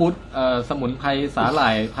ำมังคุดสมุนไพรสาหร่า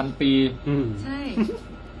ยพันปีใช่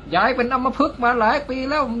ยายเป็นอัมพฤกษ์มาหลายปี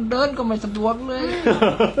แล้วเดินก็ไม่สะดวกเลย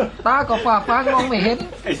ตาก็ฝ่าฟางมองไม่เห็น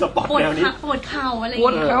ไอ้สปอร์ตแนวนี้ปวดเข่าอะไรป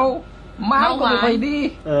วดเข่าม้าก็ไม่ค่อยดี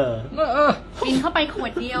กินเข้าไปขว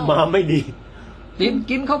ดเดียวม้าไม่ดี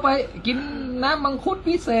กินเข้าไปกินน้ำมังคุด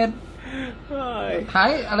พิเศษขาย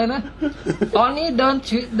อะไรนะตอนนี้เดิ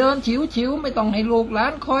นฉิวไม่ต้องให้ลูกหลา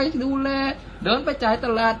นคอยดูแลเดินไปจ่ายต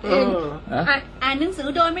ลาดเองอ่านหนังสือ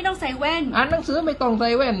โดยไม่ต้องใส่แว่นอ่านหนังสือไม่ต้องใส่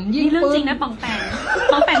แว่นยิงเรื่องจริงนะปองแปง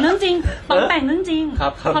เรื่องจริงปองแปงเรื่องจริง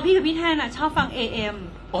เพราะพี่กับพี่แทนชอบฟัง AM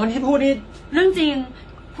อ๋อที่พูดนี่เรื่องจริง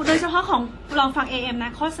โดยเฉพาะของลองฟัง AM น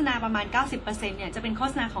ะโฆษณาประมาณ 90% เนี่ยจะเป็นโฆ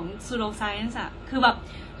ษณาของ pseudoscience อะคือแบบ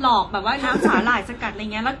หลอกแบบว่าน้ำสาหร่ายสกัดอะไร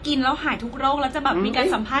เงี้ยแล้วกินแล้วหายทุกโรคแล้วจะแบบมีการ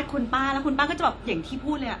สัมภาษณ์คุณป้าแล้วคุณป้าก็จะแบบอย่างที่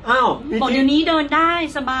พูดเลยอะบอกเดี๋ยวนี้เดินได้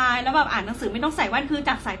สบายแล้วแบบอ่านหนังสือไม่ต้องใส่แว่นคือ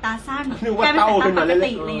จากสายตาสั้นกลายเป็นสายตาปก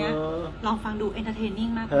ติอะไรเงี้ยลองฟังดู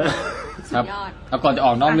entertaining มากสุดยอดแล้วก่อนจะอ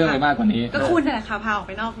อกนอกเรื่องไปมากกว่านี้ก็คุณนั่นแหละค่ะพาออกไ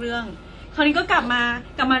ปนอกเรื่องคราวนี้ก็กลับม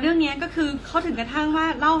าเรื่องนี้ก็คือเขาถึงกระทั่งว่า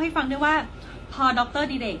เล่าให้ฟังด้วยว่าพอดร.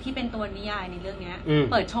ดิเรกที่เป็นตัวนิยายในเรื่องนี้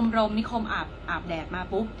เปิดชมรมนิคมอาบแดดมา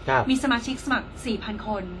ปุ๊บมีสมาชิกสมัคร 4,000 ค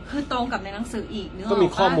นคือตรงกับในหนังสืออีกเนื้อก็มี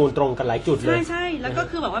ข้อมูลตรงกันหลายจุดเลยใช่แล้วก็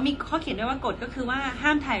คือแบบว่ามีข้อเขียนด้วยว่ากฎก็คือว่าห้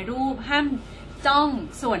ามถ่ายรูปห้ามจ้อง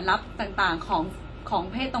ส่วนลับต่างๆของ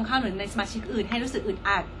เพศตรงข้ามหรือในสมาชิกอื่นให้รู้สึกอึด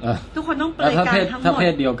อัดทุกคนต้องเปลือยกายทั้งหมดถ้าเพ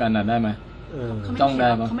ศเดียวกันได้ไหมจ้องได้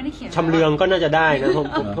ปะเขาไม่ได้เขียนชำเลืองก็น่าจะได้นะ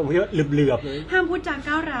ผมคิดว่าเหลือบๆเลยห้ามพูดจา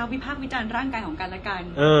ก้าวร้าววิพากษ์วิจารณ์ร่างกายของกันและกัน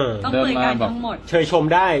ต้องเปลือยกายทั้งหมดเชยชม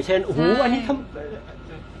ได้เช่นโอ้โหอันนี้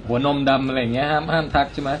หัวนมดำอะไรอย่างเงี้ยห้ามทัก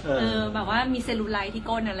ใช่ไหมแบบว่ามีเซลลูไลท์ที่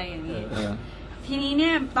ก้นอะไรอย่างนี้ทีนี้เนี่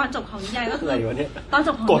ยตอนจบของนิยายก็คือตอนจ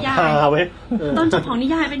บของนิยายตอนจบของนิ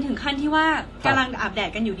ยายเป็นถึงขั้นที่ว่ากำลังอาบแดด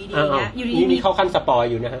กันอยู่ดีๆเนี่ยอยู่ดีๆมีเข้าขั้นสปอย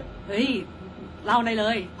อยู่นะฮะเฮ้ยเล่าได้เล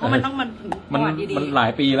ยเพราะมันต้องมันหลา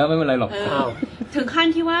ยปีแล้วไม่เป็นไรหรอกถึงขั้น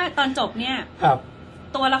ที่ว่าตอนจบเนี่ย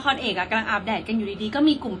ตัวละครเอกกำลังอาบแดดกันอยู่ดีๆก็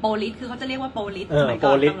มีกลุ่มโปลิสคือเขาจะเรียกว่าโปลิสสมัยก่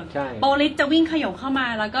อนโปลิสจะวิ่งขย่มเข้ามา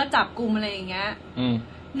แล้วก็จับกลุ่มอะไรอย่างเงี้ย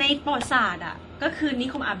ในประวัติศาสตร์ก็คือนิ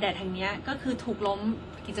คมอาบแดดแห่งนี้ก็คือถูกล้ม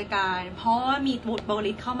กิจการเพราะว่ามีโป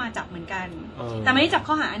ลิสเข้ามาจับเหมือนกันแต่ไม่ได้จับ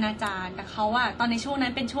ข้อหาอนาจารแต่เขาตอนในช่วงนั้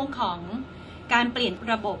นเป็นช่วงของการเปลี่ยน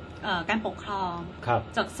ระบบการปกครอง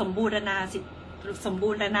จากสมบูร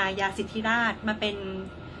ณาญาสิทธิราชมาเป็น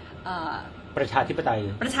ประชาธิปไ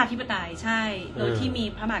ตยใช่โดยที่มี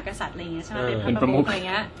พระมหากษัตริย์อะไรเงี้ยใช่ไหมเป็นพระประมุขอะไร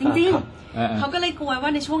เงี้ยจริงๆเขาก็เลยกลัวว่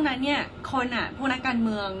าในช่วงนั้นเนี่ยคนผู้นักการเ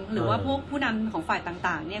มืองหรือว่าพวกผู้นำของฝ่าย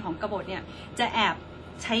ต่างๆเนี่ยของกบฏเนี่ยจะแอบ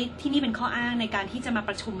ใช้ที่นี่เป็นข้ออ้างในการที่จะมาป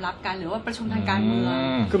ระชุมลับกันหรือว่าประชุมทางการเมือง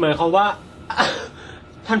คือหมายความว่า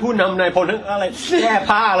ท่านผู้นำนายพลอะไรแก้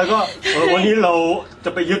ผ้าแล้วก็วันนี้เราจ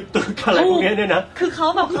ะไปยึดตึกอะไรพวกนี้เนี่ยนะคือเขา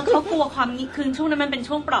แบบเขากลัวความนี้คือช่วงนั้นมันเป็น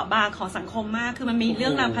ช่วงเปราะบางของสังคมมากคือมันมีเรื่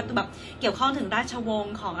องราวแบบเกี่ยวข้องถึงราชวง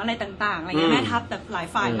ศ์ของอะไรต่างๆอะไรเงี้ยแม่ทัพแบบหลาย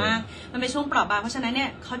ฝ่ายมากมันเป็นช่วงเปราะบางเพราะฉะนั้นเนี่ย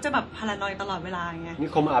เขาจะแบบพารานอยตลอดเวลาไงนิ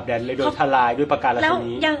คมอาบแดดเลยโดนทลายด้วยประการแล้ว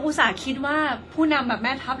ยังอุตส่าห์คิดว่าผู้นำแบบแ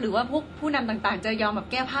ม่ทัพหรือว่าพวกผู้นำต่างๆจะยอมแบบ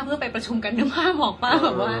แก้ผ้าเพื่อไปประชุมกันนึกภาพบอกป้าแบ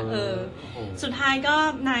บว่าสุดท้ายก็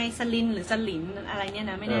นายสลินหรือสลินอะไรเนี่ย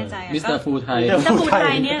นะไม่แน่ใจมิสเตอร์ฟูไทย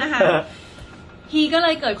เนี่ยนะคะฮีก็เล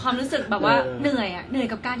ยเกิดความรู้สึกแบบว่าเหนื่อย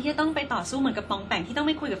กับการที่จะต้องไปต่อสู้เหมือนกับปองแปงที่ต้องไ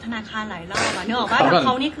ม่คุยกับธนาคารหลายรอบนึกออกป่ะแต่เข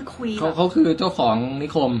านี่คือคุยเขาคือเจ้าของนิ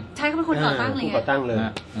คมใช่เขาเป็นคนก่อตั้งเลย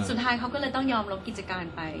สุดท้ายเขาก็เลยต้องยอมลบกิจการ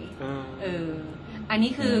ไปอัน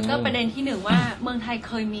นี้คือก็ประเด็นที่หนึ่งว่าเมืองไทยเ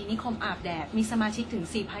คยมีนิคมอาบแดดมีสมาชิกถึง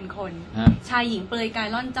 4,000 คนชายหญิงเปลือยกาย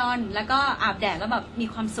ล่อนจ้อนแล้วก็อาบแดดแล้วแบบมี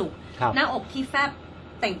ความสุขหน้าอกที่แฟบ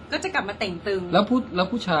แต่งก็จะกลับมาแต่งตึงแล้ว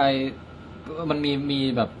ผู้ชายมันมี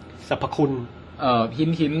แบบสรรพคุณ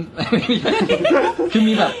หินคือ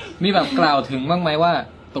มีแบบกล่าวถึงบ้างไหมว่า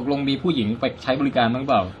ตกลงมีผู้หญิงไปใช้บริการบ้างเ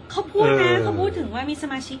ปล่าเขาพูดนะเขาพูดถึงว่ามีส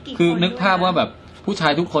มาชิกกี่คนคือนึกภาพว่าแบบผู้ชา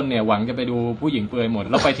ยทุกคนเนี่ยหวังจะไปดูผู้หญิงเปลือยหมด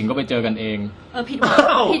แล้วไปถึงก็ไปเจอกันเองผิดหวัง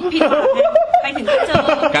ไปถึงก็เจอ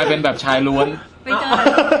กลายเป็นแบบชายล้วนไ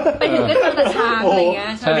ปถึงก็เจอแต่ชางอะไรเงี้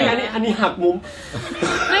ยใช่อันนี้หักมุม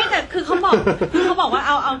ไม่แต่คือเขาบอกว่า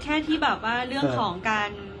เอาแค่ที่แบบว่าเรื่องของกา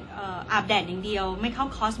รอาบแดดอย่างเดียวไม่เข้า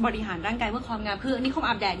คอร์สบริหารร่างกายเพื่อความงามคือนิคม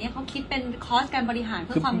อาบแดดเนี่ยเขาคิดเป็นคอร์สการบริหารเ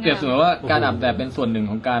พื่อความงามเปรียบเสมือนว่าการอาบแดดเป็นส่วนหนึ่ง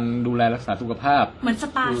ของการดูแลรักษาสุขภาพเหมือนส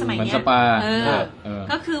ปาสมัยนี้เหมือนสปา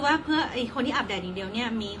ก็คือว่าเพื่อไอ้คนที่อาบแดดอย่างเดียวเนี่ย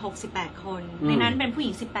มี68คนในนั้นเป็นผู้ห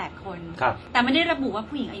ญิง18คนแต่ไม่ได้ระบุว่า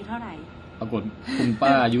ผู้หญิงอายุเท่าไหร่ปรากฏคุณป้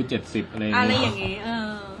าอายุ70อะไรอย่างเงี้ย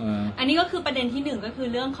อันนี้ก็คือประเด็นที่หนึ่งก็คือ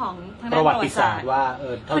เรื่องของทางประวัติศาสตร์ว่า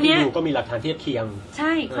เท่าที่ดูก็มีหลักฐานเทียบเคียงใ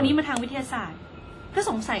ช่คนนี้มาทางวิทยาศาสตร์ก็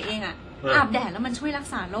สงสัยเอง อาบแดดแล้วมันช่วยรัก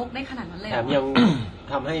ษาโรคได้ขนาดนั้นเลย แถมยัง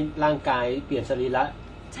ทำให้ร่างกายเปลี่ยนสรีระ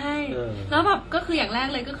ใช่แล้วแบบก็คืออย่างแรก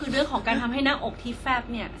เลยก็คือเรื่องของการทำให้หน้าอกที่แฟบ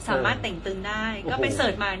เนี่ยสามารถแต่งตึงได้ก็ไปเสิ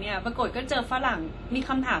ร์ชมาเนี่ยปรากฏก็เจอฝรั่งมีค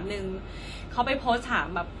ำถามหนึ่งเขาไปโพสต์ถาม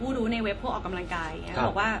แบบผู้รู้ในเว็บพวกออกกำลังกายบ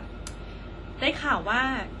อกว่าได้ข่าวว่า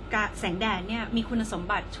แสงแดดเนี่ยมีคุณสม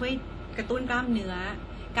บัติช่วยกระตุ้นกล้ามเนื้อ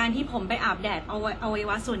การที่ผมไปอาบแดดเอาอวัย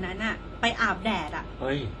วะส่วนนั้นอะไปอาบแดดอะ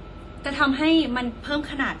จะทำให้มันเพิ่ม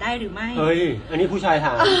ขนาดได้หรือไม่อันนี้ผู้ชายถ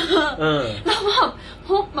ามแล้วแบบพ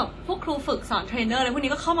วกครูฝึกสอนเทรนเนอร์อะไรพวก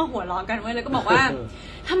นี้ก็เข้ามาหัวร้อนกันไว้เลยก็บอกว่า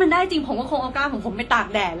ถ้ามันได้จริงผมก็คงเอากล้ามของผมไปตาก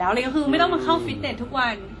แดดแล้วเลยก็คือไม่ต้องมาเข้าฟิตเนสทุกวั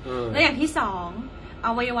นแล้วอย่างที่สองอ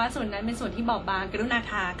วัยวะส่วนนั้นเป็นส่วนที่บอบบางกรุณา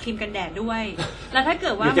ทาครีมกันแดดด้วยแล้วถ้าเ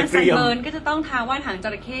กิดว่ามันสันเบิร์นก็จะต้องทาว่านหางจ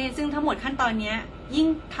ระเข้ซึ่งทั้งหมดขั้นตอนนี้ยิ่ง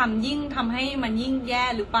ทำให้มันยิ่งแย่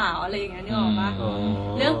หรือเปล่าอะไรอย่างเงี้ยนึกออกปะ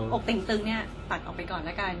เรื่องอกเต่งตึงเนี่ยตัดออกไปก่อนแ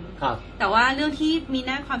ล้วกันแต่ว่าเรื่องที่มี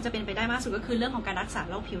น่าความจะเป็นไปได้มากสุดก็คือเรื่องของการรักษา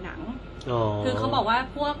โรคผิวหนังคือเขาบอกว่า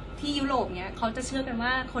พวกที่ยุโรปเนี่ยเขาจะเชื่อกันว่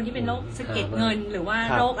าคนที่เป็นโรคสะเก็ดเงินหรือว่า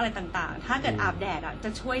โรคอะไรต่างๆถ้าเกิดอาบแดดจะ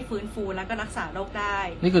ช่วยฟื้นฟูแล้วก็รักษาโรคได้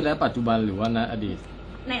นี่คือในปัจจุบันหรือว่าในอดีต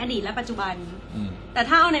ในอดีตและปัจจุบันแต่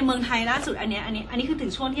ถ้าเอาในเมืองไทยล่าสุดอันนี้คือถึ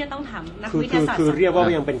งช่วงที่จะต้องถามนักวิทยาศาสตร์คือเรียกว่า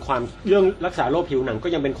ยังเป็นความเรื่องรักษาโรคผิวหนังก็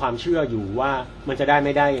ยังเป็นความเชื่ออยู่ว่ามันจะได้ไ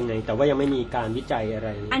ม่ได้ยังไงแต่ว่ายังไม่มีการวิจัยอะไร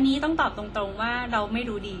อันนี้ต้องตอบตรงๆว่าเราไม่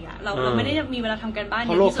รู้ดีอ่ะเราไม่ได้มีเวลาทำการบ้าน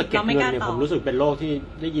ที่สุดเราไม่กล้าตอบผมรู้สึกเป็นโรคที่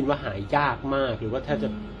ได้ยินว่าหายยากมากหรือว่าแทบจะ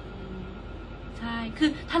ใช่คือ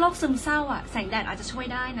ถ้าโรคซึมเศร้าแสงแดดอาจจะช่วย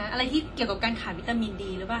ได้นะอะไรที่เกี่ยวกับการขาดวิตามิน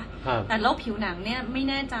ดีหรือเปล่าแต่โรคผิวหนังเนี่ยไม่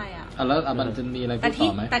แน่ใจแล้วมันจะมีอะไรต่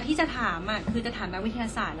อไหมแต่ที่จะถามคือจะถามนักวิทยา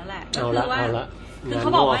ศาสตร์แล้วแหละก็คือว่าคือเข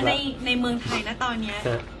าบอกว่าในเมืองไทยนะตอนนี้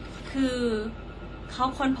คือเขา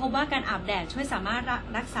ค้นพบว่าการอาบแดดช่วยสามารถ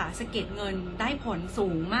รักษาสะเก็ดเงินได้ผลสู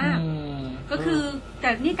งมากก็คือแต่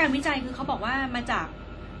นี่การวิจัยคือเขาบอกว่ามาจาก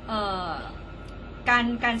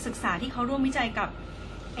การศึกษาที่เขาร่วมวิจัยกับ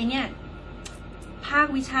ไอเนี่ยภาค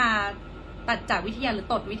วิชาตัดจวิทยาหรือ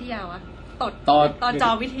ตดวิทยาวะตจ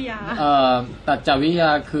วิทยาตัดจวิทยา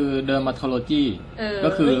คือ dermatology ก็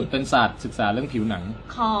คือเป็นศาสตร์ศึกษาเรื่องผิวหนัง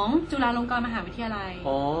ของจุฬาลงกรณ์มหาวิทยาลัย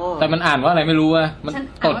แต่มันอ่านว่าอะไรไม่รู้อะมัน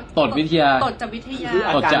ตดวิทยาตดจวิทยา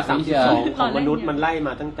อาการ32ของมนุษย์มันไล่ม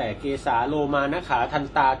าตั้งแต่เกสาโลมานะขาทัน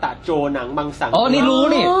ตาตะโจหนังมังสังนี่รู้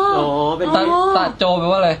นี่เป็นตะโจแปล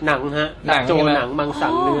ว่าอะไรหนังฮะตะโจหนังมังสั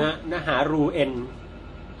งเนื้อนะหารูเอ็น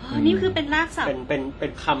นี่คือเป็นรากศัพท์เป็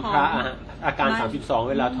นคำพระอาการ32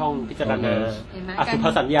เวลาท่องพิจารณาอสุภ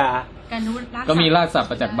สัญญาก็มีรากศัพท์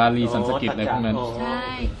มาจากบาลีสันสกฤตอะไรพวกนั้นใช่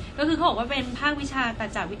ก็คือเขาบอกว่าเป็นภาควิชาตัด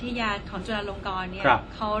จวิทยาของจุฬาลงกรณ์เนี่ย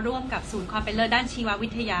เขาร่วมกับศูนย์ความเป็นเลิศด้านชีววิ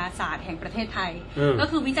ทยาศาสตร์แห่งประเทศไทยก็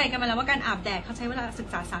คือวิจัยกันมาแล้วว่าการอาบแดดเขาใช้เวลาศึก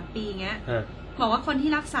ษา3 ปีเงี้ยบอกว่าคนที่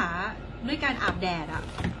รักษาด้วยการอาบแดด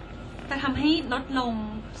จะทำให้ลดลง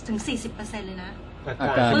ถึง 40% เลยนะ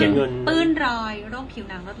ปื้นรอยโรคผิว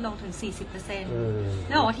หนังลดลงถึง 40% แ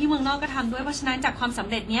ล้วบอกว่าที่เมืองนอกก็ทำด้วยเพราะฉะนั้นจากความสำ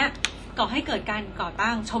เร็จเนี้ยก่อให้เกิดการก่อ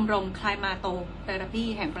ตั้งชมรมคลายมาโตเทอราปี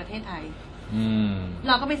แห่งประเทศไทยเ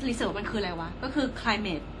ราก็ไปรีเสิร์ชมันคืออะไรวะก็คือ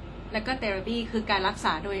climate แล้วก็ therapy คือการรักษ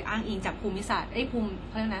าโดยอ้างอิงจากภูมิศาสตร์ภูมิ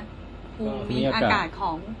เพราะนะภูมิอากาศข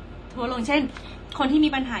องทั่วโลกเช่นคนที่มี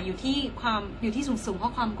ปัญหาอยู่ที่สูงเพรา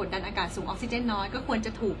ะความกดดันอากาศสูงออกซิเจนน้อยก็ควรจ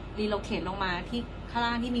ะถูกรีโลเคทลงมาที่ข้าง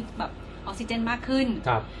ล่างที่มีแบบออกซิเจนมากขึ้น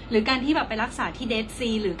หรือการที่แบบไปรักษาที่เดดซี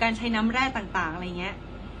หรือการใช้น้ำแร่ต่างๆอะไรเงี้ย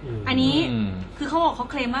อันนี้คือเขาบอกเขา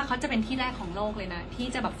เคลมว่าเขาจะเป็นที่แรกของโลกเลยนะที่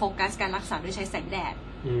จะแบบโฟกัสการรักษาโดยใช้แสงแดด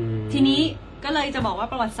ทีนี้ก็เลยจะบอกว่า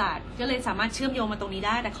ประวัติศาสตร์ก็เลยสามารถเชื่อมโยงมาตรงนี้ไ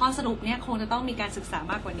ด้แต่ข้อสรุปเนี่ยคงจะต้องมีการศึกษา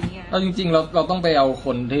มากกว่านี้จริงๆเราต้องไปเอาค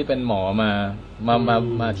นที่เป็นหมอม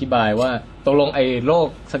าอธิบายว่าตกลงไอ้โรค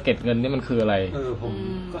สะเก็ดเงินนี่มันคืออะไรผม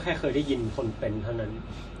ก็แค่เคยได้ยินคนเป็นเท่านั้น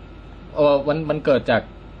มันเกิดจาก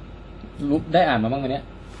รูปได้อ่านมาบ้างไหมเนี่ย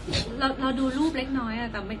เราดูรูปเล็กน้อย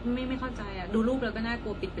แต่ไม่เข้าใจดูรูปแล้วก็น่ากลั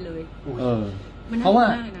วปิดไปเลยเพราะว่า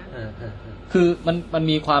คือมัน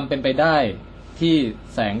มีความเป็นไปได้ที่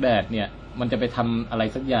แสงแดดเนี่ยมันจะไปทำอะไร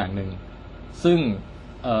สักอย่างหนึ่งซึ่ง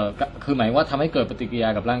คือหมายว่าทำให้เกิดปฏิกิริยา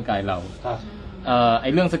กับร่างกายเราไอ้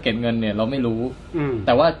เรื่องสะเก็ดเงินเนี่ยเราไม่รู้แ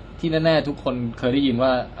ต่ว่าที่แน่ๆทุกคนเคยได้ยินว่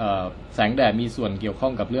าแสงแดดมีส่วนเกี่ยวข้อ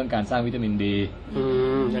งกับเรื่องการสร้างวิตามินดี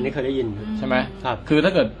อันนี้เคยได้ยินใช่ไหมคือถ้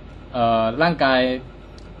าเกิดร่างกาย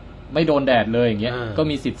ไม่โดนแดดเลยอย่างเงี้ยก็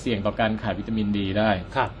มีสิทธิ์เสี่ยงต่อการขาดวิตามินดีได้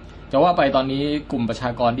จะว่าไปตอนนี้กลุ่มประชา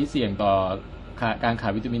กรที่เสี่ยงต่อการขา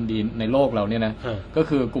ดวิตามินดีในโลกเราเนี่ยนะก็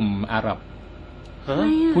คือกลุ่มอาหรับ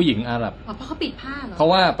ผู้หญิงอาหรับเพราะเขาปิดผ้าเหรอเพราะ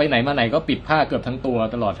ว่าไปไหนมาไหนก็ปิดผ้าเกือบทั้งตัว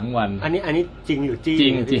ตลอดทั้งวันอันนี้จริงหรือจริ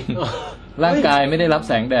งร่างกายไม่ได้รับแ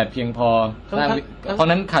สงแดดเพียงพอเพราะ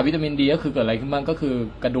นั้นขาดวิตามินดีก็คือเกิดอะไรขึ้นบ้างก็คือ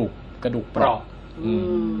กระดูกเปราะ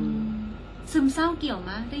ซึมเศร้าเกี่ยว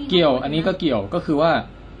มั้ยเกี่ยวอันนี้ก็เกี่ยวก็คือว่า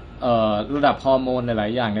ระดับฮอร์โมนหลา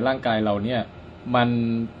ยๆอย่างในร่างกายเราเนี่ยมัน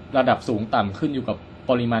ระดับสูงต่ำขึ้นอยู่กับ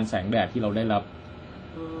ปริมาณแสงแดดที่เราได้รับ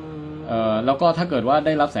แล้วก็ถ้าเกิดว่าไ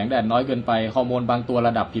ด้รับแสงแดดน้อยเกินไปฮอร์โมนบางตัวร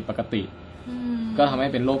ะดับผิดปกติก็ทำให้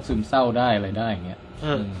เป็นโรคซึมเศร้าได้อะไรได้อย่างเงี้ย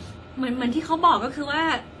เหมือนที่เขาบอกก็คือว่า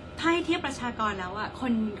ถ้าให้เทียบประชากรแล้วอ่ะ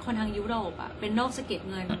คนทางยุโรปอ่ะเป็นโรคสะเก็ด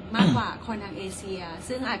เงินมากกว่าคนทางเอเชีย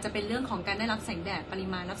ซึ่งอาจจะเป็นเรื่องของการได้รับแสงแดดปริ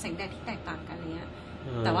มาณรับแสงแดดที่แตกต่างกันอะไรเงี้ย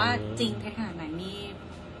แต่ว่าจริงแค่ขนาดไหนนี่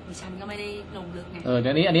ดิฉันก็ไม่ได้ลงลึกไงเ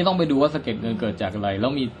ดี๋ยวนี้อันนี้ต้องไปดูว่าสะเก็ดเงินเกิดจากอะไรแล้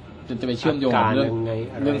วมีจะไปเชื่อมโยงเ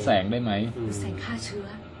รื่องแสงได้ไหมแสงฆ่าเชื้อ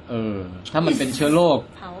ถ้ามันเป็นเชื้อโรค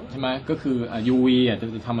ใช่ไหมก็คือUV จะ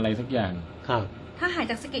ทำอะไรสักอย่างครับถ้าหาย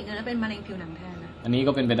จากสะเก็ดเงินแล้วเป็นมะเร็งผิวหนังแทนนะอันนี้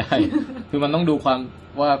ก็เป็นไปได้ คือมันต้องดูควา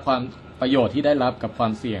มประโยชน์ที่ได้รับกับควา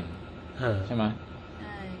มเสี่ยงใช่ไหมใ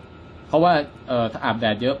ช่เพราะว่าถ้าอาบแด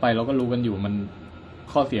ดเยอะไปเราก็รู้กันอยู่มัน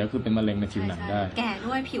ข้อเสียคือเป็นมะเร็งในผิวหนังได้แก่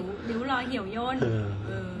ด้วยผิวริ้วรอยเหี่ยวย่น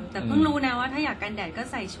แต่เพิ่งรู้นะว่าถ้าอยากกันแดดก็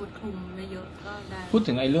ใส่ชุดคลุมเยอะๆก็ได้พูด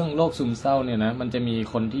ถึงไอ้เรื่องโรคซึมเศร้าเนี่ยนะมันจะมี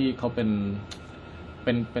คนที่เขาเป็น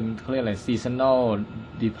เขาเรียกอะไร seasonal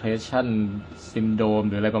depression syndrome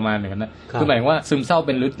หรืออะไรประมาณอย่างนั้นนะคือหมายว่าซึมเศร้าเ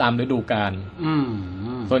ป็นตามฤดูกาล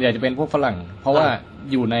ส่วนใหญ่จะเป็นพวกฝรั่งเพราะว่า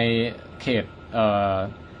อยู่ในเขต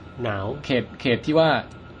หนาวเขตที่ว่า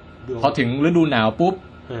พอถึงฤดูหนาวปุ๊บ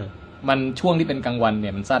มันช่วงที่เป็นกลางวันเ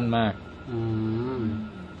นี่ยมันสั้นมาก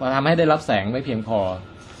พอทำให้ได้รับแสงไม่เพียงพอ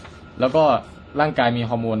แล้วก็ร่างกายมี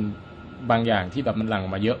ฮอร์โมนบางอย่างที่แบบมันหลั่ง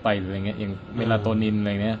มาเยอะไปหรืออะไรเงี้ยอย่างเมลาโทนินอะไ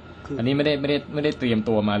รเนี้ยอันนี้ไม่ได้เตรียม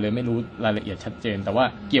ตัวมาเลยไม่รู้รายละเอียดชัดเจนแต่ว่า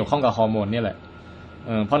เกี่ยวข้องกับฮอร์โมนเนี่ยแหละ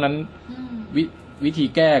เพราะนั้นวิธี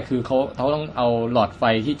แก้คือเขาต้องเอาหลอดไฟ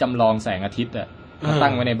ที่จำลองแสงอาทิตย์มาตั้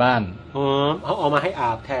งไว้ในบ้านเอามาให้อ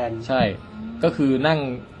าบแทนใช่ก็คือนั่ง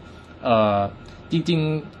จริง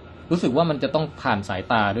ๆรู้สึกว่ามันจะต้องผ่านสาย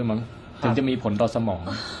ตาด้วยมั้งถึงจะมีผลต่อสมอง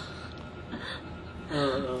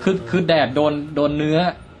คือแดดโดนเนื้อ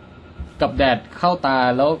กับแดดเข้าตา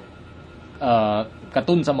แล้วกระ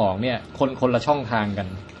ตุ้นสมองเนี่ยคนละช่องทางกัน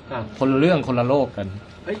คนละเรื่องคนละโลกกัน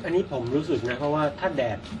อันนี้ผมรู้สึกนะเพราะว่าถ้าแด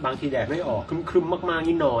ดบางทีแดดไม่ออกครึมๆมากๆ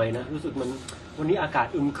นี่หน่อยนะรู้สึกมันวันนี้อากาศ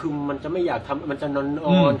อึมครึมมันจะไม่อยากทำมันจะน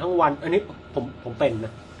อนทั้งวันอันนี้ผมเป็นน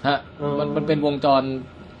ะฮะมันเป็นวงจร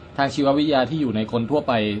ทางชีววิทยาที่อยู่ในคนทั่ว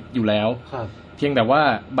ไปอยู่แล้วเพียงแต่ว่า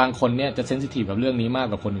บางคนเนี่ยจะเซนซิทีฟกับเรื่องนี้มาก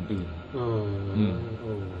กว่าคนอื่น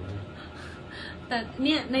แต่เ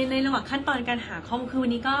นี่ยในระหว่างขั้นตอนการหาข้อมูลคือวั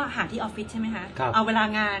นนี้ก็หาที่ออฟฟิศใช่ไหมคะเอาเวลา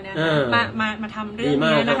งานนะมาทำเรื่อง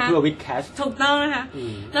นี้นะคะเพื่อวิดแคสถูกต้องนะคะ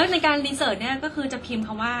แล้วในการรีเสิร์ชเนี่ยก็คือจะพิมพ์ค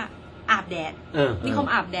ำว่าอาบแดดนิคม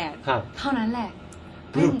อาบแดดเท่านั้นแหละ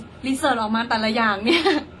รีเสิร์ชออกมาแต่ละอย่างเนี่ย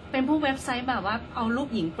เป็นพวกเว็บไซต์แบบว่าเอารูป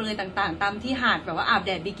หญิงเปลือยต่างๆตามที่หาดแบบว่าอาบแ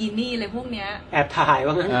ดดบิกินี่อะไรพวกเนี้ยแอบถ่าย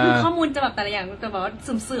ว่างั้นคือข้อมูลจะแบบแต่ละอย่างจะแบบว่า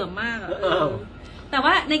เสื่อมมากแต่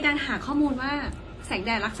ว่าในการหาข้อมูลว่าแสงแ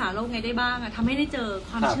ดดรักษาโรคไงได้บ้างทำให้ได้เจอ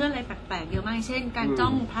ความเชื่ออะไรแปลกๆเยอะมากเช่นการจ้อ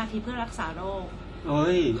งพระอาทิตย์เพื่อรักษาโรค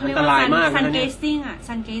อันตรายมากนะซันเกซิ่ง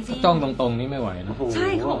ซันเกซิ่งจ้องตรงๆนี่ไม่ไหวนะใช่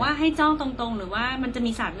เขาบอกว่าให้จ้องตรงๆหรือว่ามันจะ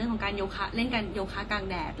มีศาสตร์เรื่องของการโยคะเล่นการโยคะกลาง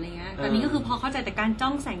แดดอะไรเงี้ยตอนนี้ก็คือพอเข้าใจแต่การจ้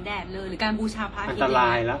องแสงแดดเลยหรือการบูชาพระอาทิตย์อันตร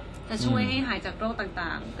ายแล้วจะช่วยให้หายจากโรคต่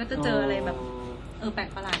างๆก็จะเจออะไรแบบแปลก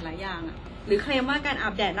ประหลาดหลายอย่างหรือเคลมว่าการอา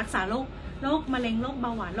บแดดรักษาโรคมะเร็งโรคเบ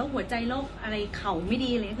าหวานโรคหัวใจโรคอะไรเข่าไม่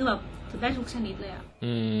ดีเลยคือแบบได้ทุกชนิดเลย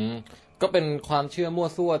ก็เป็นความเชื่อมั่ว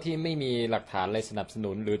ซั่วที่ไม่มีหลักฐานอะไรสนับสนุ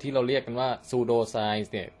นหรือที่เราเรียกกันว่าซูโดไซ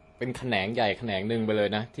น์เนี่ยเป็นแขนงใหญ่แขนงหนึ่งไปเลย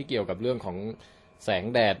นะที่เกี่ยวกับเรื่องของแสง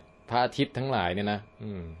แดดพระอาทิตย์ทั้งหลายเนี่ยนะ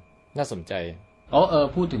น่าสนใจ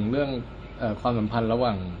พูดถึงเรื่องความสัมพันธ์ระหว่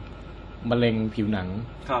างมะเร็งผิวหนัง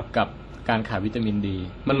กับการขาดวิตามินดี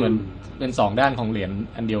มันเหมือนเป็น2ด้านของเหรียญ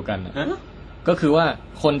อันเดียวกันก็คือว่า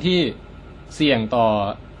คนที่เสี่ยงต่อ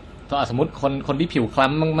สมมติคนที่ผิวคล้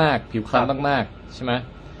ำมากๆผิวคล้ำมากๆใช่ไหม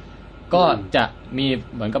ก็จะมี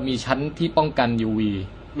เหมือนกับมีชั้นที่ป้องกัน UV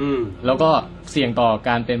แล้วก็เสี่ยงต่อก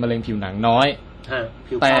ารเป็นมะเร็งผิวหนังน้อย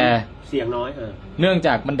แต่เสี่ยงน้อยเนื่องจ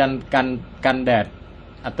ากมันดันกันแดด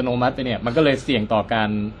อัตโนมัติไปเนี่ยมันก็เลยเสี่ยงต่อการ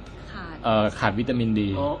ขาดวิตามินดี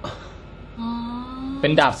เป็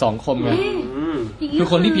นดาบ2 คมไงคือ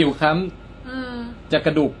คนที่ผิวคล้ำจะก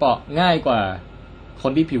ระดูกเปราะง่ายกว่าค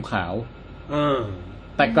นที่ผิวขาว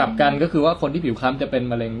แต่กลับกันก็คือว่าคนที่ผิวคล้ำจะเป็น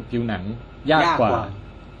มะเร็งผิวหนังยากกว่า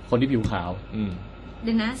คนที่ผิวขาวเ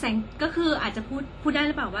ดี๋ยวนะแสงก็คืออาจจะพูดได้ห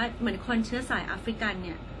รือเปล่าว่าเหมือนคนเชื้อสายแอฟริกันเ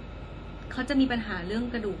นี่ยเขาจะมีปัญหาเรื่อง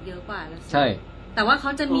กระดูกเยอะกว่าแล้วใช่แต่ว่าเข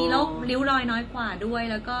าจะมีโรคริ้วรอยน้อยกว่าด้วย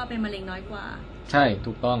แล้วก็เป็นมะเร็งน้อยกว่าใช่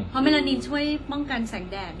ถูกต้องเพราะเมลานินช่วยป้องกันแสง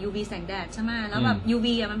แดด UV แสงแดดใช่ไหมแล้วแบบ UV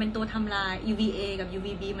มันเป็นตัวทำลาย UVA กับ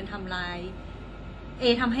UVB มันทำลาย A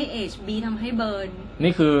ทำให้ H B ทำให้เบิร์น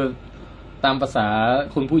นี่คือ ตามภาษา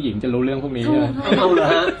คุณผู้หญิงจะรู้เรื่องพวกนี้ใช่ไหม เอาเหรอ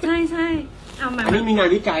ฮะ ใช่ใช่เอามา อันนี้มีงาน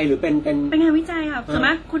วิจัยหรือเป็นงานวิจัยค่ะส่วนม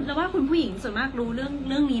ากคุณแล้วว่าคุณผู้หญิงส่วนมากรู้เ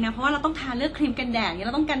รื่องนี้นะเพราะว่าเราต้องทาเลือกครีมกันแดดเนี่ยเ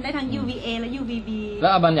ราต้องกันได้ทั้ง UVA และ UVB แล้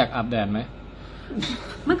วอาบันอยากอาบแดดไหม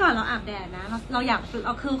เมื่อก่อนเราอาบแดดนะเราอยากเร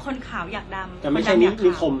าคือคนขาวอยากดำแต่ไม่ใช่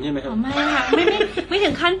นิคมใช่ไหมครับไม่ค่ะไม่ถึ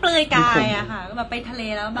งขั้นเปลือยกายอะค่ะก็แบบไปทะเล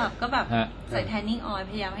แล้วแบบก็แบบใส่แทนนิ่งออยล์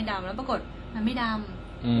พยายามให้ดำแล้วปรากฏมันไม่ดำ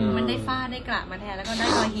มันได้ฝ้าได้กระมาแทนแล้วก็ได้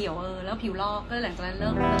รอยเหี่ยวแล้วผิวลอกก็หลังจากนั้นเลิ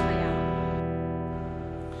กพยายาม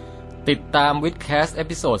ติดตามวิดแคสเอ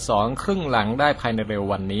พิโซด2ครึ่งหลังได้ภายในเร็ว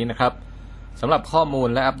วันนี้นะครับสำหรับข้อมูล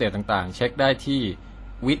และอัปเดตต่างๆเช็คได้ที่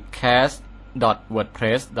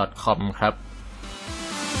withcast.wordpress.com ครับ